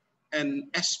culture, and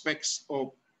aspects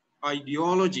of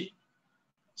ideology.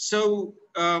 So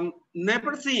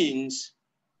never think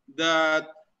that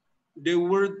the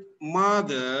word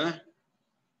mother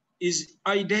is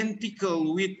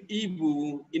identical with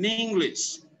ibu in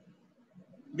English,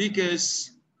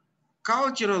 because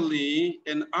culturally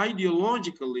and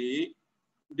ideologically,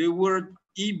 the word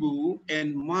ibu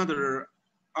and mother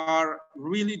are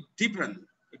really different,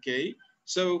 okay?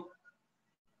 So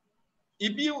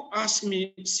if you ask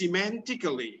me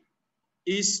semantically,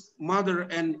 is mother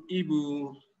and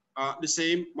ibu the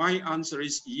same? My answer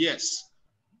is yes.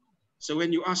 So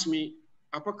when you ask me,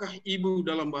 apakah ibu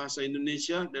dalam bahasa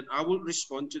Indonesia? Then I will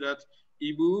respond to that.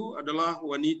 Ibu adalah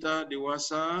wanita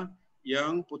dewasa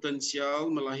yang potensial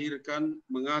melahirkan,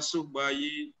 mengasuh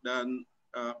bayi, dan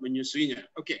menyusuinya.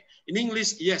 Okay, in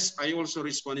English, yes, I also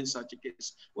respond in such a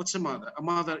case. What's a mother? A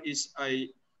mother is an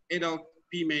adult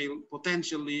female,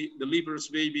 potentially delivers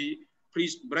baby,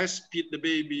 please breastfeed the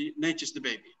baby, nurtures the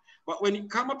baby. But when it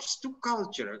comes to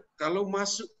culture, kalau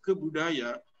masuk ke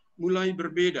budaya, mulai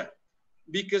berbeda.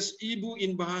 Because ibu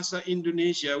in bahasa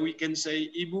Indonesia, we can say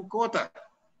ibu kota.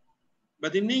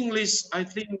 But in English, I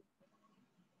think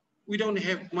we don't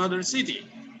have mother city,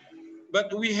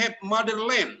 but we have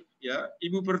motherland, yeah,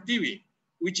 ibu pertiwi,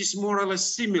 which is more or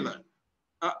less similar.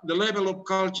 The level of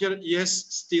culture, yes,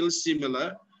 still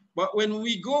similar. But when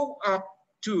we go up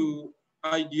to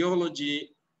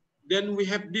ideology, then we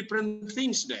have different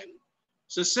things then.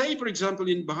 So say, for example,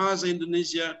 in Bahasa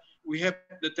Indonesia, we have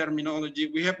the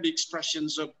terminology, we have the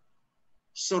expressions of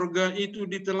surga itu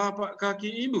di telapak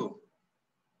kaki ibu.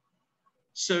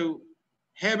 So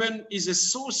heaven is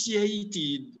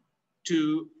associated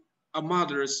to a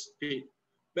mother's feet,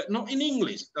 but not in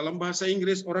English. Dalam bahasa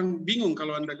Inggris, orang bingung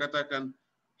kalau Anda katakan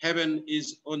heaven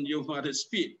is on your mother's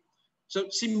feet. So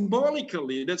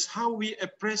symbolically, that's how we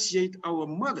appreciate our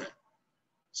mother.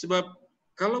 Sebab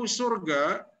kalau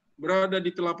surga berada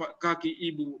di telapak kaki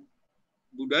ibu,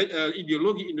 budaya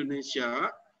ideologi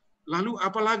Indonesia, lalu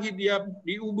apalagi dia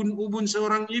di ubun-ubun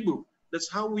seorang ibu.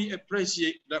 That's how we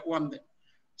appreciate that one day.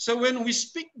 So when we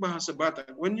speak Bahasa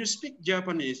Batak, when you speak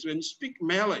Japanese, when you speak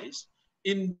Malay,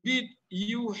 indeed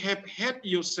you have had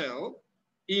yourself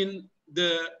in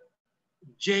the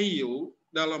jail,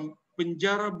 dalam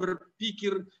penjara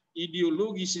berpikir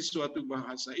ideologi sesuatu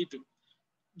bahasa itu.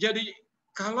 Jadi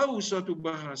kalau suatu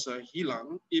bahasa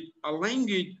hilang, if a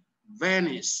language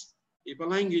vanish, if a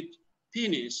language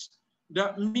finish,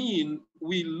 that means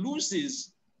we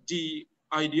loses the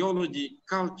ideology,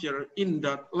 culture in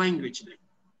that language.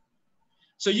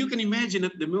 So you can imagine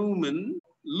at the moment,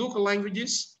 local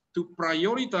languages to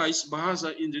prioritize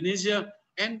Bahasa Indonesia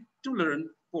and to learn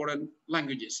foreign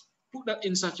languages. Put that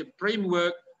in such a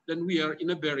framework, then we are in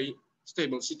a very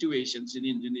stable situations in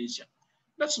Indonesia.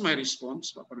 That's my response,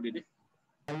 Pak Pardede.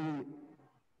 I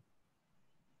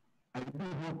do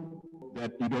hope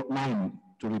that you don't mind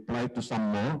to reply to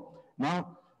some more.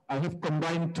 Now, I have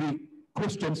combined 3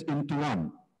 questions into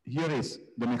one. Here is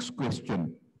the next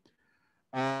question.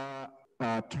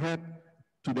 Threat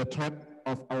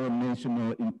of our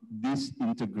national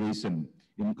disintegration,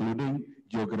 including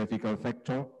geographical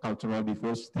factor, cultural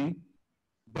diversity.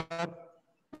 But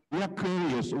we are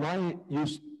curious why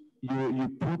you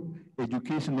put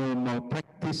educational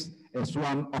malpractice as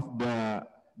one of the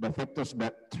factors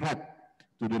that threat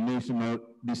to the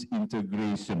national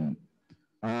disintegration.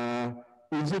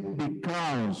 Is it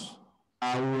because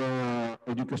our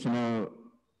educational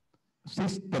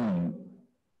system,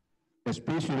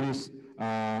 especially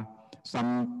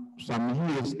some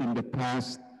years in the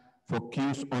past,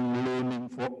 focus on learning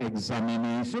for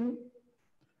examination?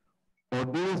 Or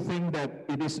do you think that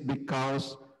it is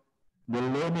because the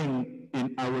learning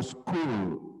in our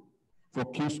school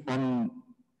focus on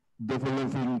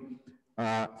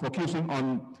focusing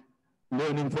on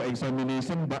learning for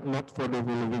examination, but not for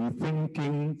developing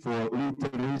thinking, for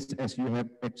literacy, as you have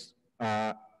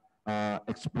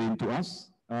explained to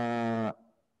us?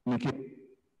 Make it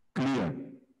clear.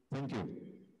 Thank you.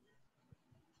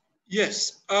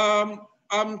 Yes,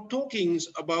 I'm talking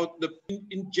about the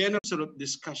in general sort of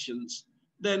discussions.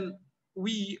 Then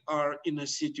we are in a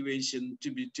situation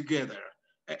to be together,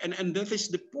 and that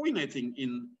is the point, I think,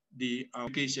 in the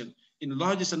education in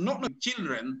largest and not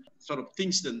children sort of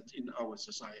things that in our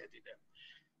society. Then,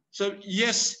 so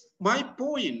yes, my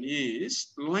point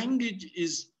is language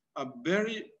is a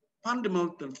very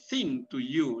fundamental thing to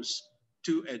use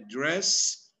to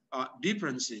address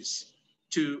differences,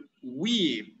 to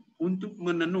weave, untuk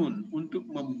menenun, untuk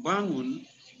membangun.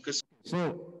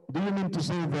 So, do you mean to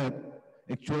say that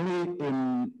actually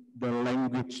in the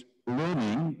language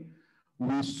learning,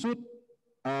 we should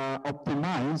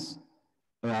optimize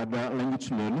the language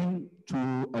learning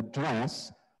to address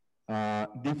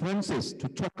differences, to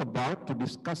talk about, to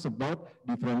discuss about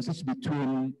differences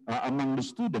between among the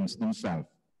students themselves?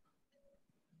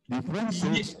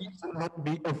 Differences should not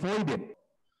be avoided.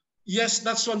 Yes,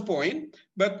 that's one point.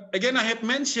 But again, I have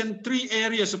mentioned 3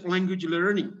 areas of language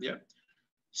learning. Yeah.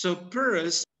 So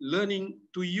first, learning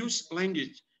to use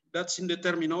language. That's in the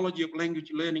terminology of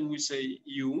language learning, we say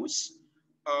use.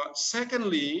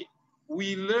 Secondly,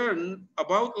 we learn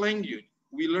about language.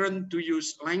 We learn to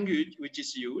use language, which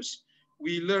is use.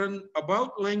 We learn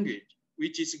about language,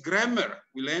 which is grammar.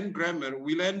 We learn grammar.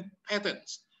 We learn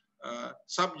patterns.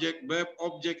 Subject, verb,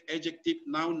 object, adjective,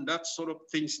 noun, that sort of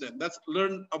things. That's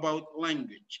learn about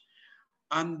language.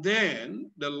 And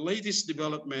then the latest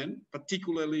development,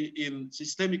 particularly in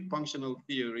systemic functional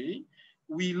theory,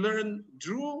 we learn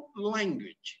through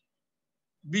language.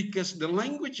 Because the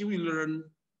language we learn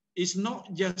is not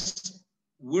just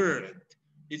word,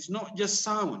 it's not just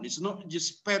sound, it's not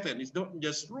just pattern, it's not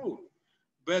just rule,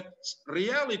 but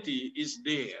reality is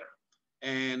there.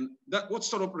 And that what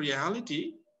sort of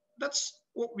reality? That's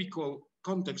what we call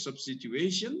context of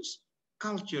situations,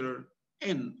 culture,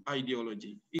 and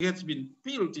ideology. It has been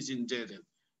filtered,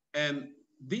 and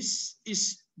this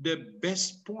is the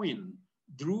best point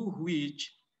through which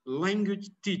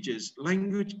language teachers,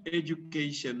 language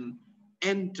education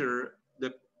enter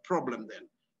the problem then.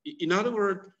 In other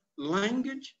words,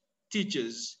 language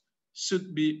teachers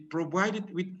should be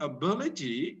provided with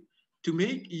ability to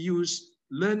make use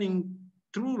learning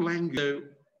through language. So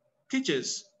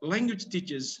teachers, language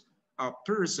teachers are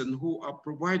persons who are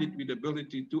provided with the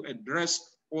ability to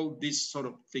address all these sort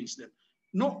of things then.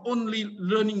 Not only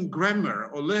learning grammar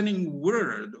or learning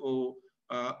word or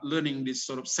learning this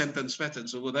sort of sentence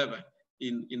patterns or whatever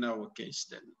in our case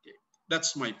then. Okay.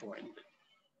 That's my point.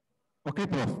 Okay,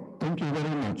 Prof. Thank you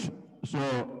very much. So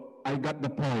I got the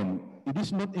point. It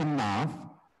is not enough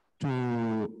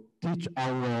to teach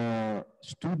our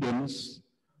students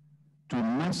to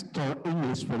master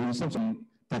English, for instance, in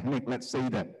technique, let's say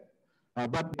that.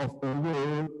 But of a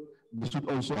world they should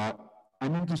also, I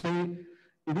mean to say,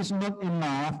 it is not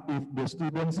enough if the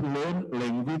students learn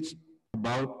language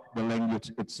about the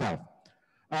language itself.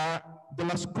 The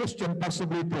last question,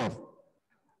 possibly, Prof.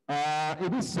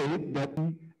 It is said that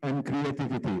and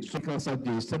creativity. So,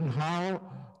 suggestion how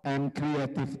and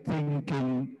creative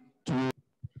thinking to.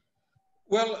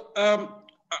 Well,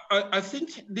 I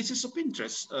think this is of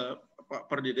interest, Pak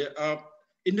Pardede.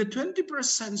 In the 21st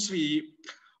century,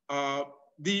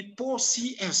 the 4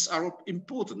 Cs are of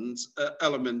importance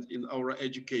element in our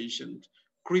education: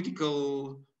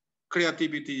 critical,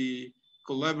 creativity,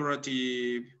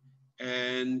 collaborative,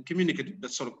 and communicative,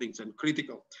 that sort of things, and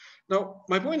critical. Now,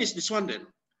 my point is this one then.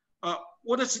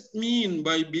 What does it mean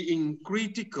by being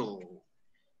critical?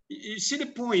 You see the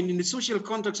point in the social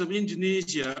context of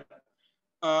Indonesia,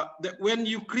 that when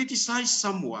you criticize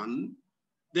someone,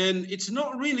 then it's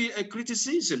not really a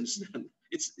criticism.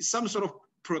 It's some sort of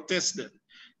protest then.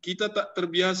 Kita tak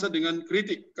terbiasa dengan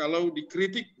kritik. Kalau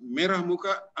dikritik, merah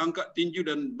muka, angkat tinju,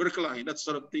 dan berkelahi, that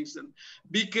sort of things then.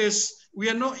 Because we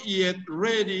are not yet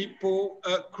ready for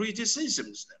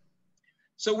criticisms then.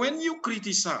 So when you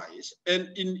criticize, and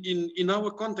in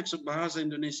our context of Bahasa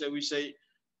Indonesia, we say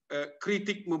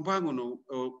kritik membangun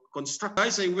or construct. I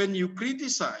say when you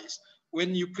criticize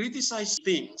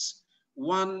things,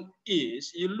 one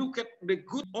is you look at the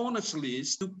good honestly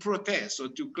to protest or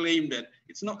to claim that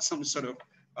it's not some sort of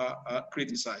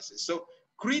criticizes. So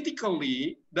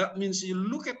critically, that means you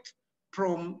look at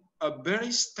from a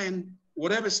very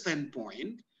whatever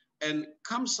standpoint and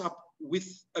comes up with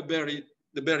the very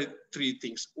 3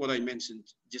 things what I mentioned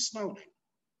just now.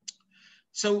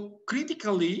 So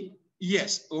critically,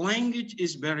 yes, language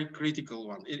is very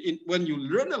critical one. When you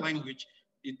learn a language,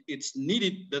 it's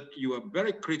needed that you are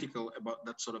very critical about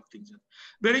that sort of things.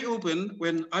 Very open.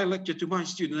 When I lecture to my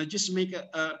student, I just make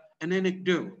an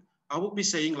anecdote. I would be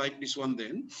saying like this one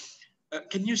then.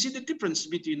 Can you see the difference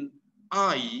between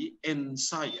I and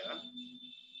saya?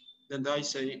 Then I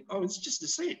say, oh, it's just the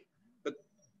same. But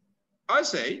I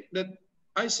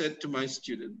said to my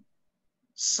student,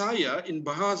 saya in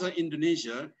Bahasa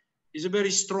Indonesia is a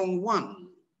very strong one,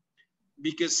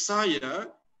 because saya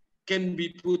can be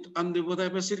put under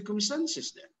whatever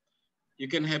circumstances then. You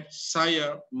can have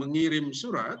saya mengirim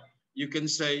surat, you can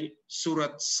say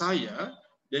surat saya,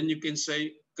 then you can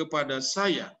say kepada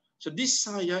saya. So this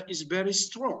saya is very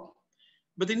strong.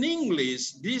 But in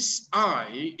English, this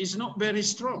I is not very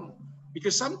strong,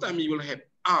 because sometimes you will have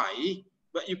I,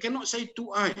 but you cannot say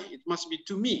to I, it must be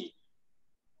to me.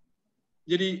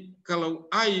 Jadi kalau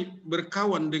I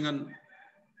berkawan dengan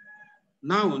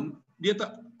noun, dia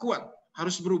tak kuat,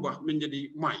 harus berubah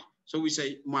menjadi my. So we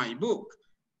say my book.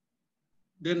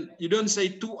 Then you don't say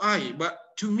to I,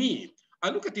 but to me. I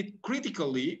look at it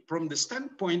critically from the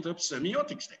standpoint of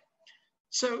semiotics then.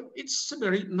 So it's a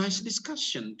very nice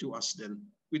discussion to us then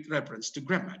with reference to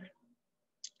grammar.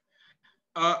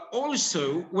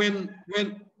 Also, when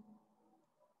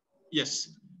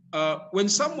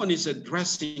someone is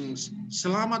addressing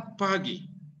selamat pagi,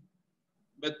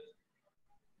 but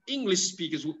English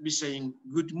speakers would be saying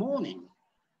good morning,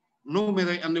 no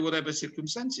matter under whatever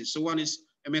circumstances. So one is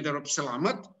a matter of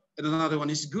selamat, and another one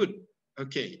is good.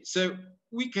 Okay, so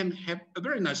we can have a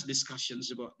very nice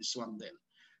discussions about this one then.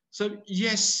 So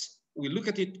yes, we look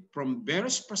at it from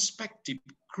various perspectives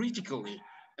critically,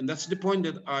 and that's the point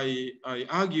that I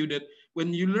argue that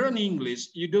when you learn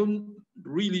English, you don't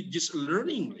really just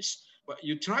learn English, but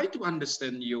you try to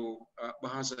understand your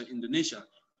Bahasa Indonesia,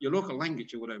 your local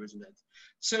language or whatever is that.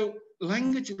 So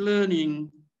language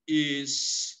learning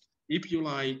is, if you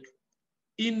like,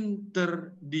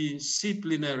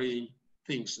 interdisciplinary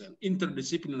things then,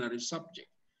 interdisciplinary subject.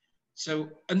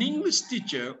 So an English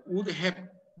teacher would have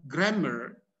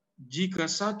grammar jika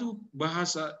satu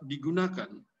bahasa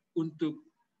digunakan untuk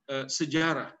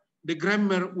sejarah. The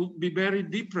grammar would be very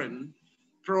different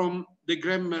from the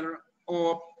grammar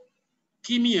of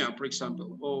kimia, for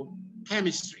example, or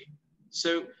chemistry.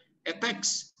 So a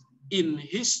text in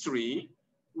history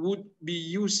would be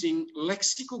using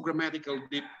lexicogrammatical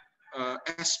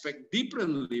aspect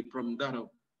differently from that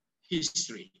of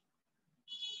history.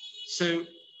 So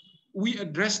we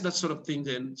address that sort of thing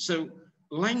then. So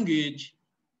language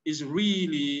is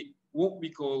really what we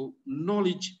call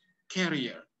knowledge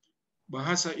carrier.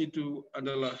 Bahasa itu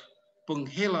adalah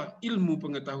penghela ilmu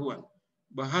pengetahuan.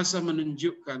 Bahasa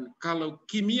menunjukkan kalau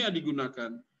kimia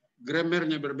digunakan,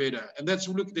 grammarnya berbeda. And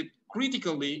that's looked at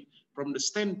critically from the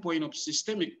standpoint of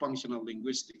systemic functional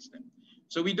linguistics.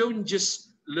 So we don't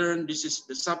just learn this is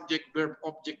the subject, verb,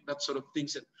 object, that sort of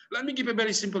things. Let me give a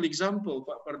very simple example,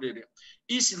 Pak Pardede.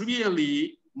 Is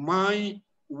really my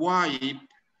wife,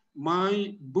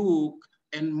 my book,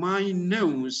 and my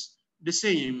nose the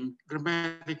same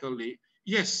grammatically?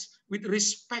 Yes, with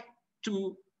respect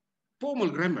to formal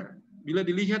grammar. Bila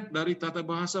dilihat dari tata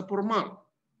bahasa formal,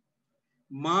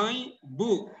 my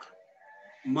book,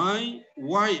 my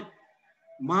wife,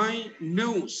 my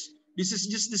nose, this is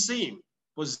just the same.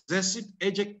 Possessive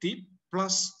adjective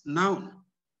plus noun.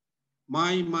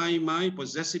 My,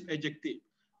 possessive adjective.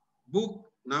 Book,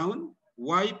 noun.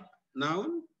 Wife,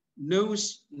 noun.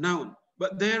 Nose, noun.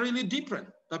 But they're really different.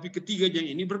 Tapi ketiganya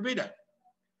ini berbeda.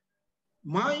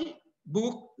 My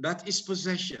book, that is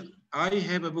possession. I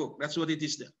have a book. That's what it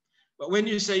is there. But when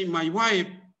you say my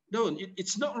wife, don't.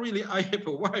 It's not really I have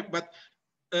a wife, but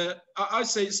I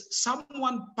say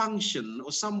someone function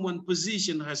or someone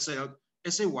position herself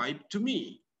as a wife to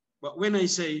me. But when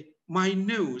I say my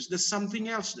nose, there's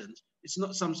something else then. It's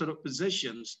not some sort of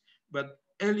possessions, but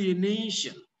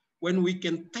alienation. When we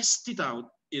can test it out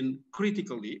in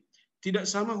critically, tidak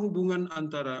sama hubungan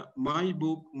antara my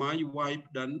book, my wife,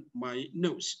 dan my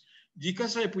nose. Jika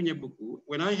saya punya buku,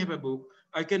 when I have a book,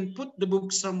 I can put the book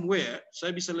somewhere.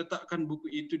 Saya bisa letakkan buku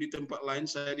itu di tempat lain,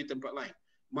 saya di tempat lain.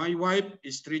 My wife,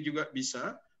 istri juga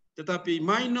bisa, tetapi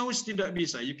my nose tidak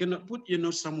bisa. You cannot put your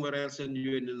nose somewhere else and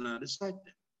you in another side.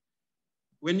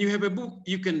 When you have a book,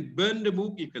 you can burn the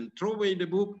book, you can throw away the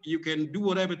book, you can do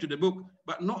whatever to the book,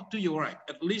 but not to your right.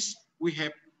 At least we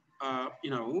have,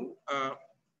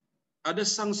 ada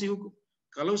sanksi hukum.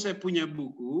 Kalau saya punya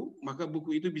buku, maka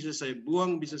buku itu bisa saya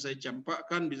buang, bisa saya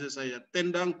campakkan, bisa saya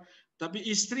tendang, tapi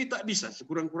istri tak bisa.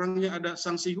 Sekurang-kurangnya ada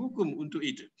sanksi hukum untuk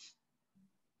itu.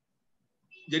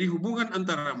 Jadi hubungan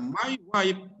antara my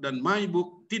wife dan my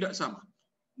book tidak sama.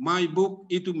 My book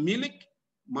itu milik,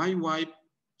 my wife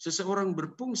seseorang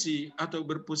berfungsi atau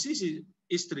berposisi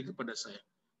istri kepada saya.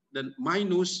 Dan my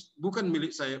nose bukan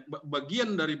milik saya,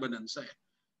 bagian dari badan saya.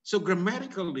 So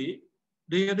grammatically,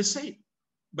 they are the same.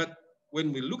 But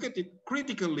when we look at it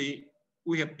critically,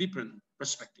 we have different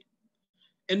perspective.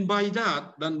 And by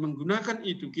that, dan menggunakan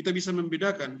itu, kita bisa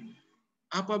membedakan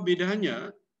apa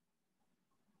bedanya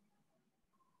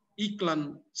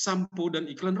iklan sampo dan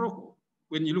iklan rokok.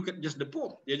 When you look at just the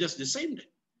form, they're just the same.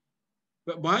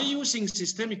 But by using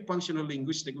systemic functional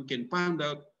linguistics, we can find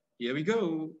out, here we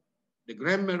go, the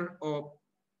grammar of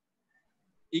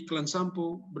iklan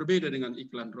sampo berbeda dengan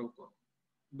iklan rokok.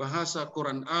 Bahasa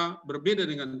koran A berbeda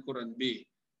dengan koran B.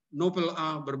 Novel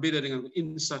A berbeda dengan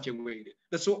in such a way.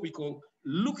 That's what we call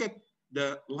look at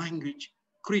the language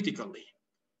critically.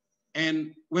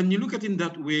 And when you look at it in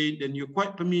that way, then you're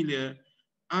quite familiar.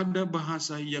 Ada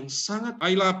bahasa yang sangat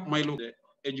I love my look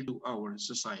educate our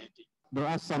society. There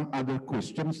are some other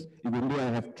questions, even though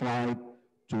I have tried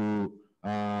to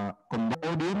conduct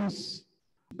audience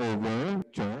over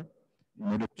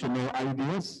additional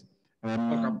ideas.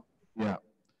 And yeah.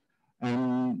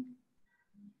 And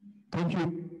thank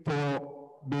you for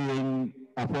being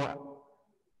for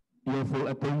your full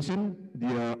attention,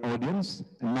 dear audience.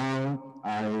 And now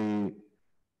I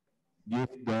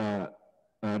give the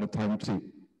time to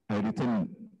editing.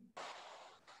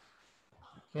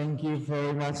 Thank you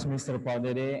very much, Mr.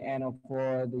 Paudede, and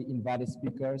for the invited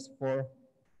speakers for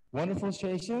wonderful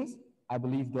sessions. I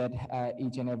believe that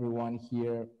each and everyone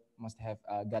here must have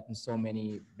gotten so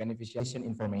many beneficial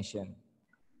information.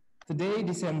 Today,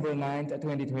 December 9th,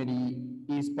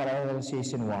 2020, is Parallel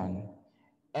Session 1.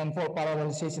 And for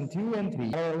Parallel Session 2 and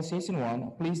 3, Parallel Session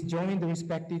 1, please join the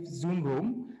respective Zoom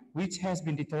room, which has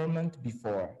been determined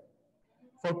before.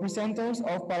 For presenters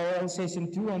of Parallel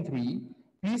Session 2 and 3,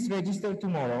 please register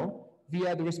tomorrow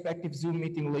via the respective Zoom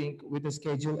meeting link with the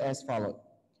schedule as followed.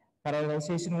 Parallel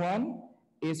Session 1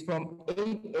 is from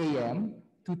 8 a.m.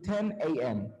 to 10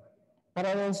 a.m.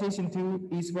 Parallel Session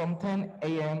 2 is from 10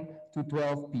 a.m. to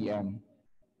 12 p.m.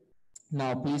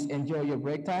 Now, please enjoy your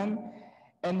break time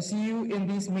and see you in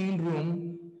this main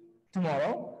room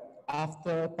tomorrow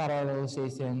after Parallel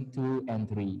Session 2 and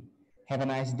 3. Have a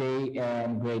nice day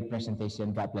and great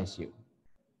presentation. God bless you.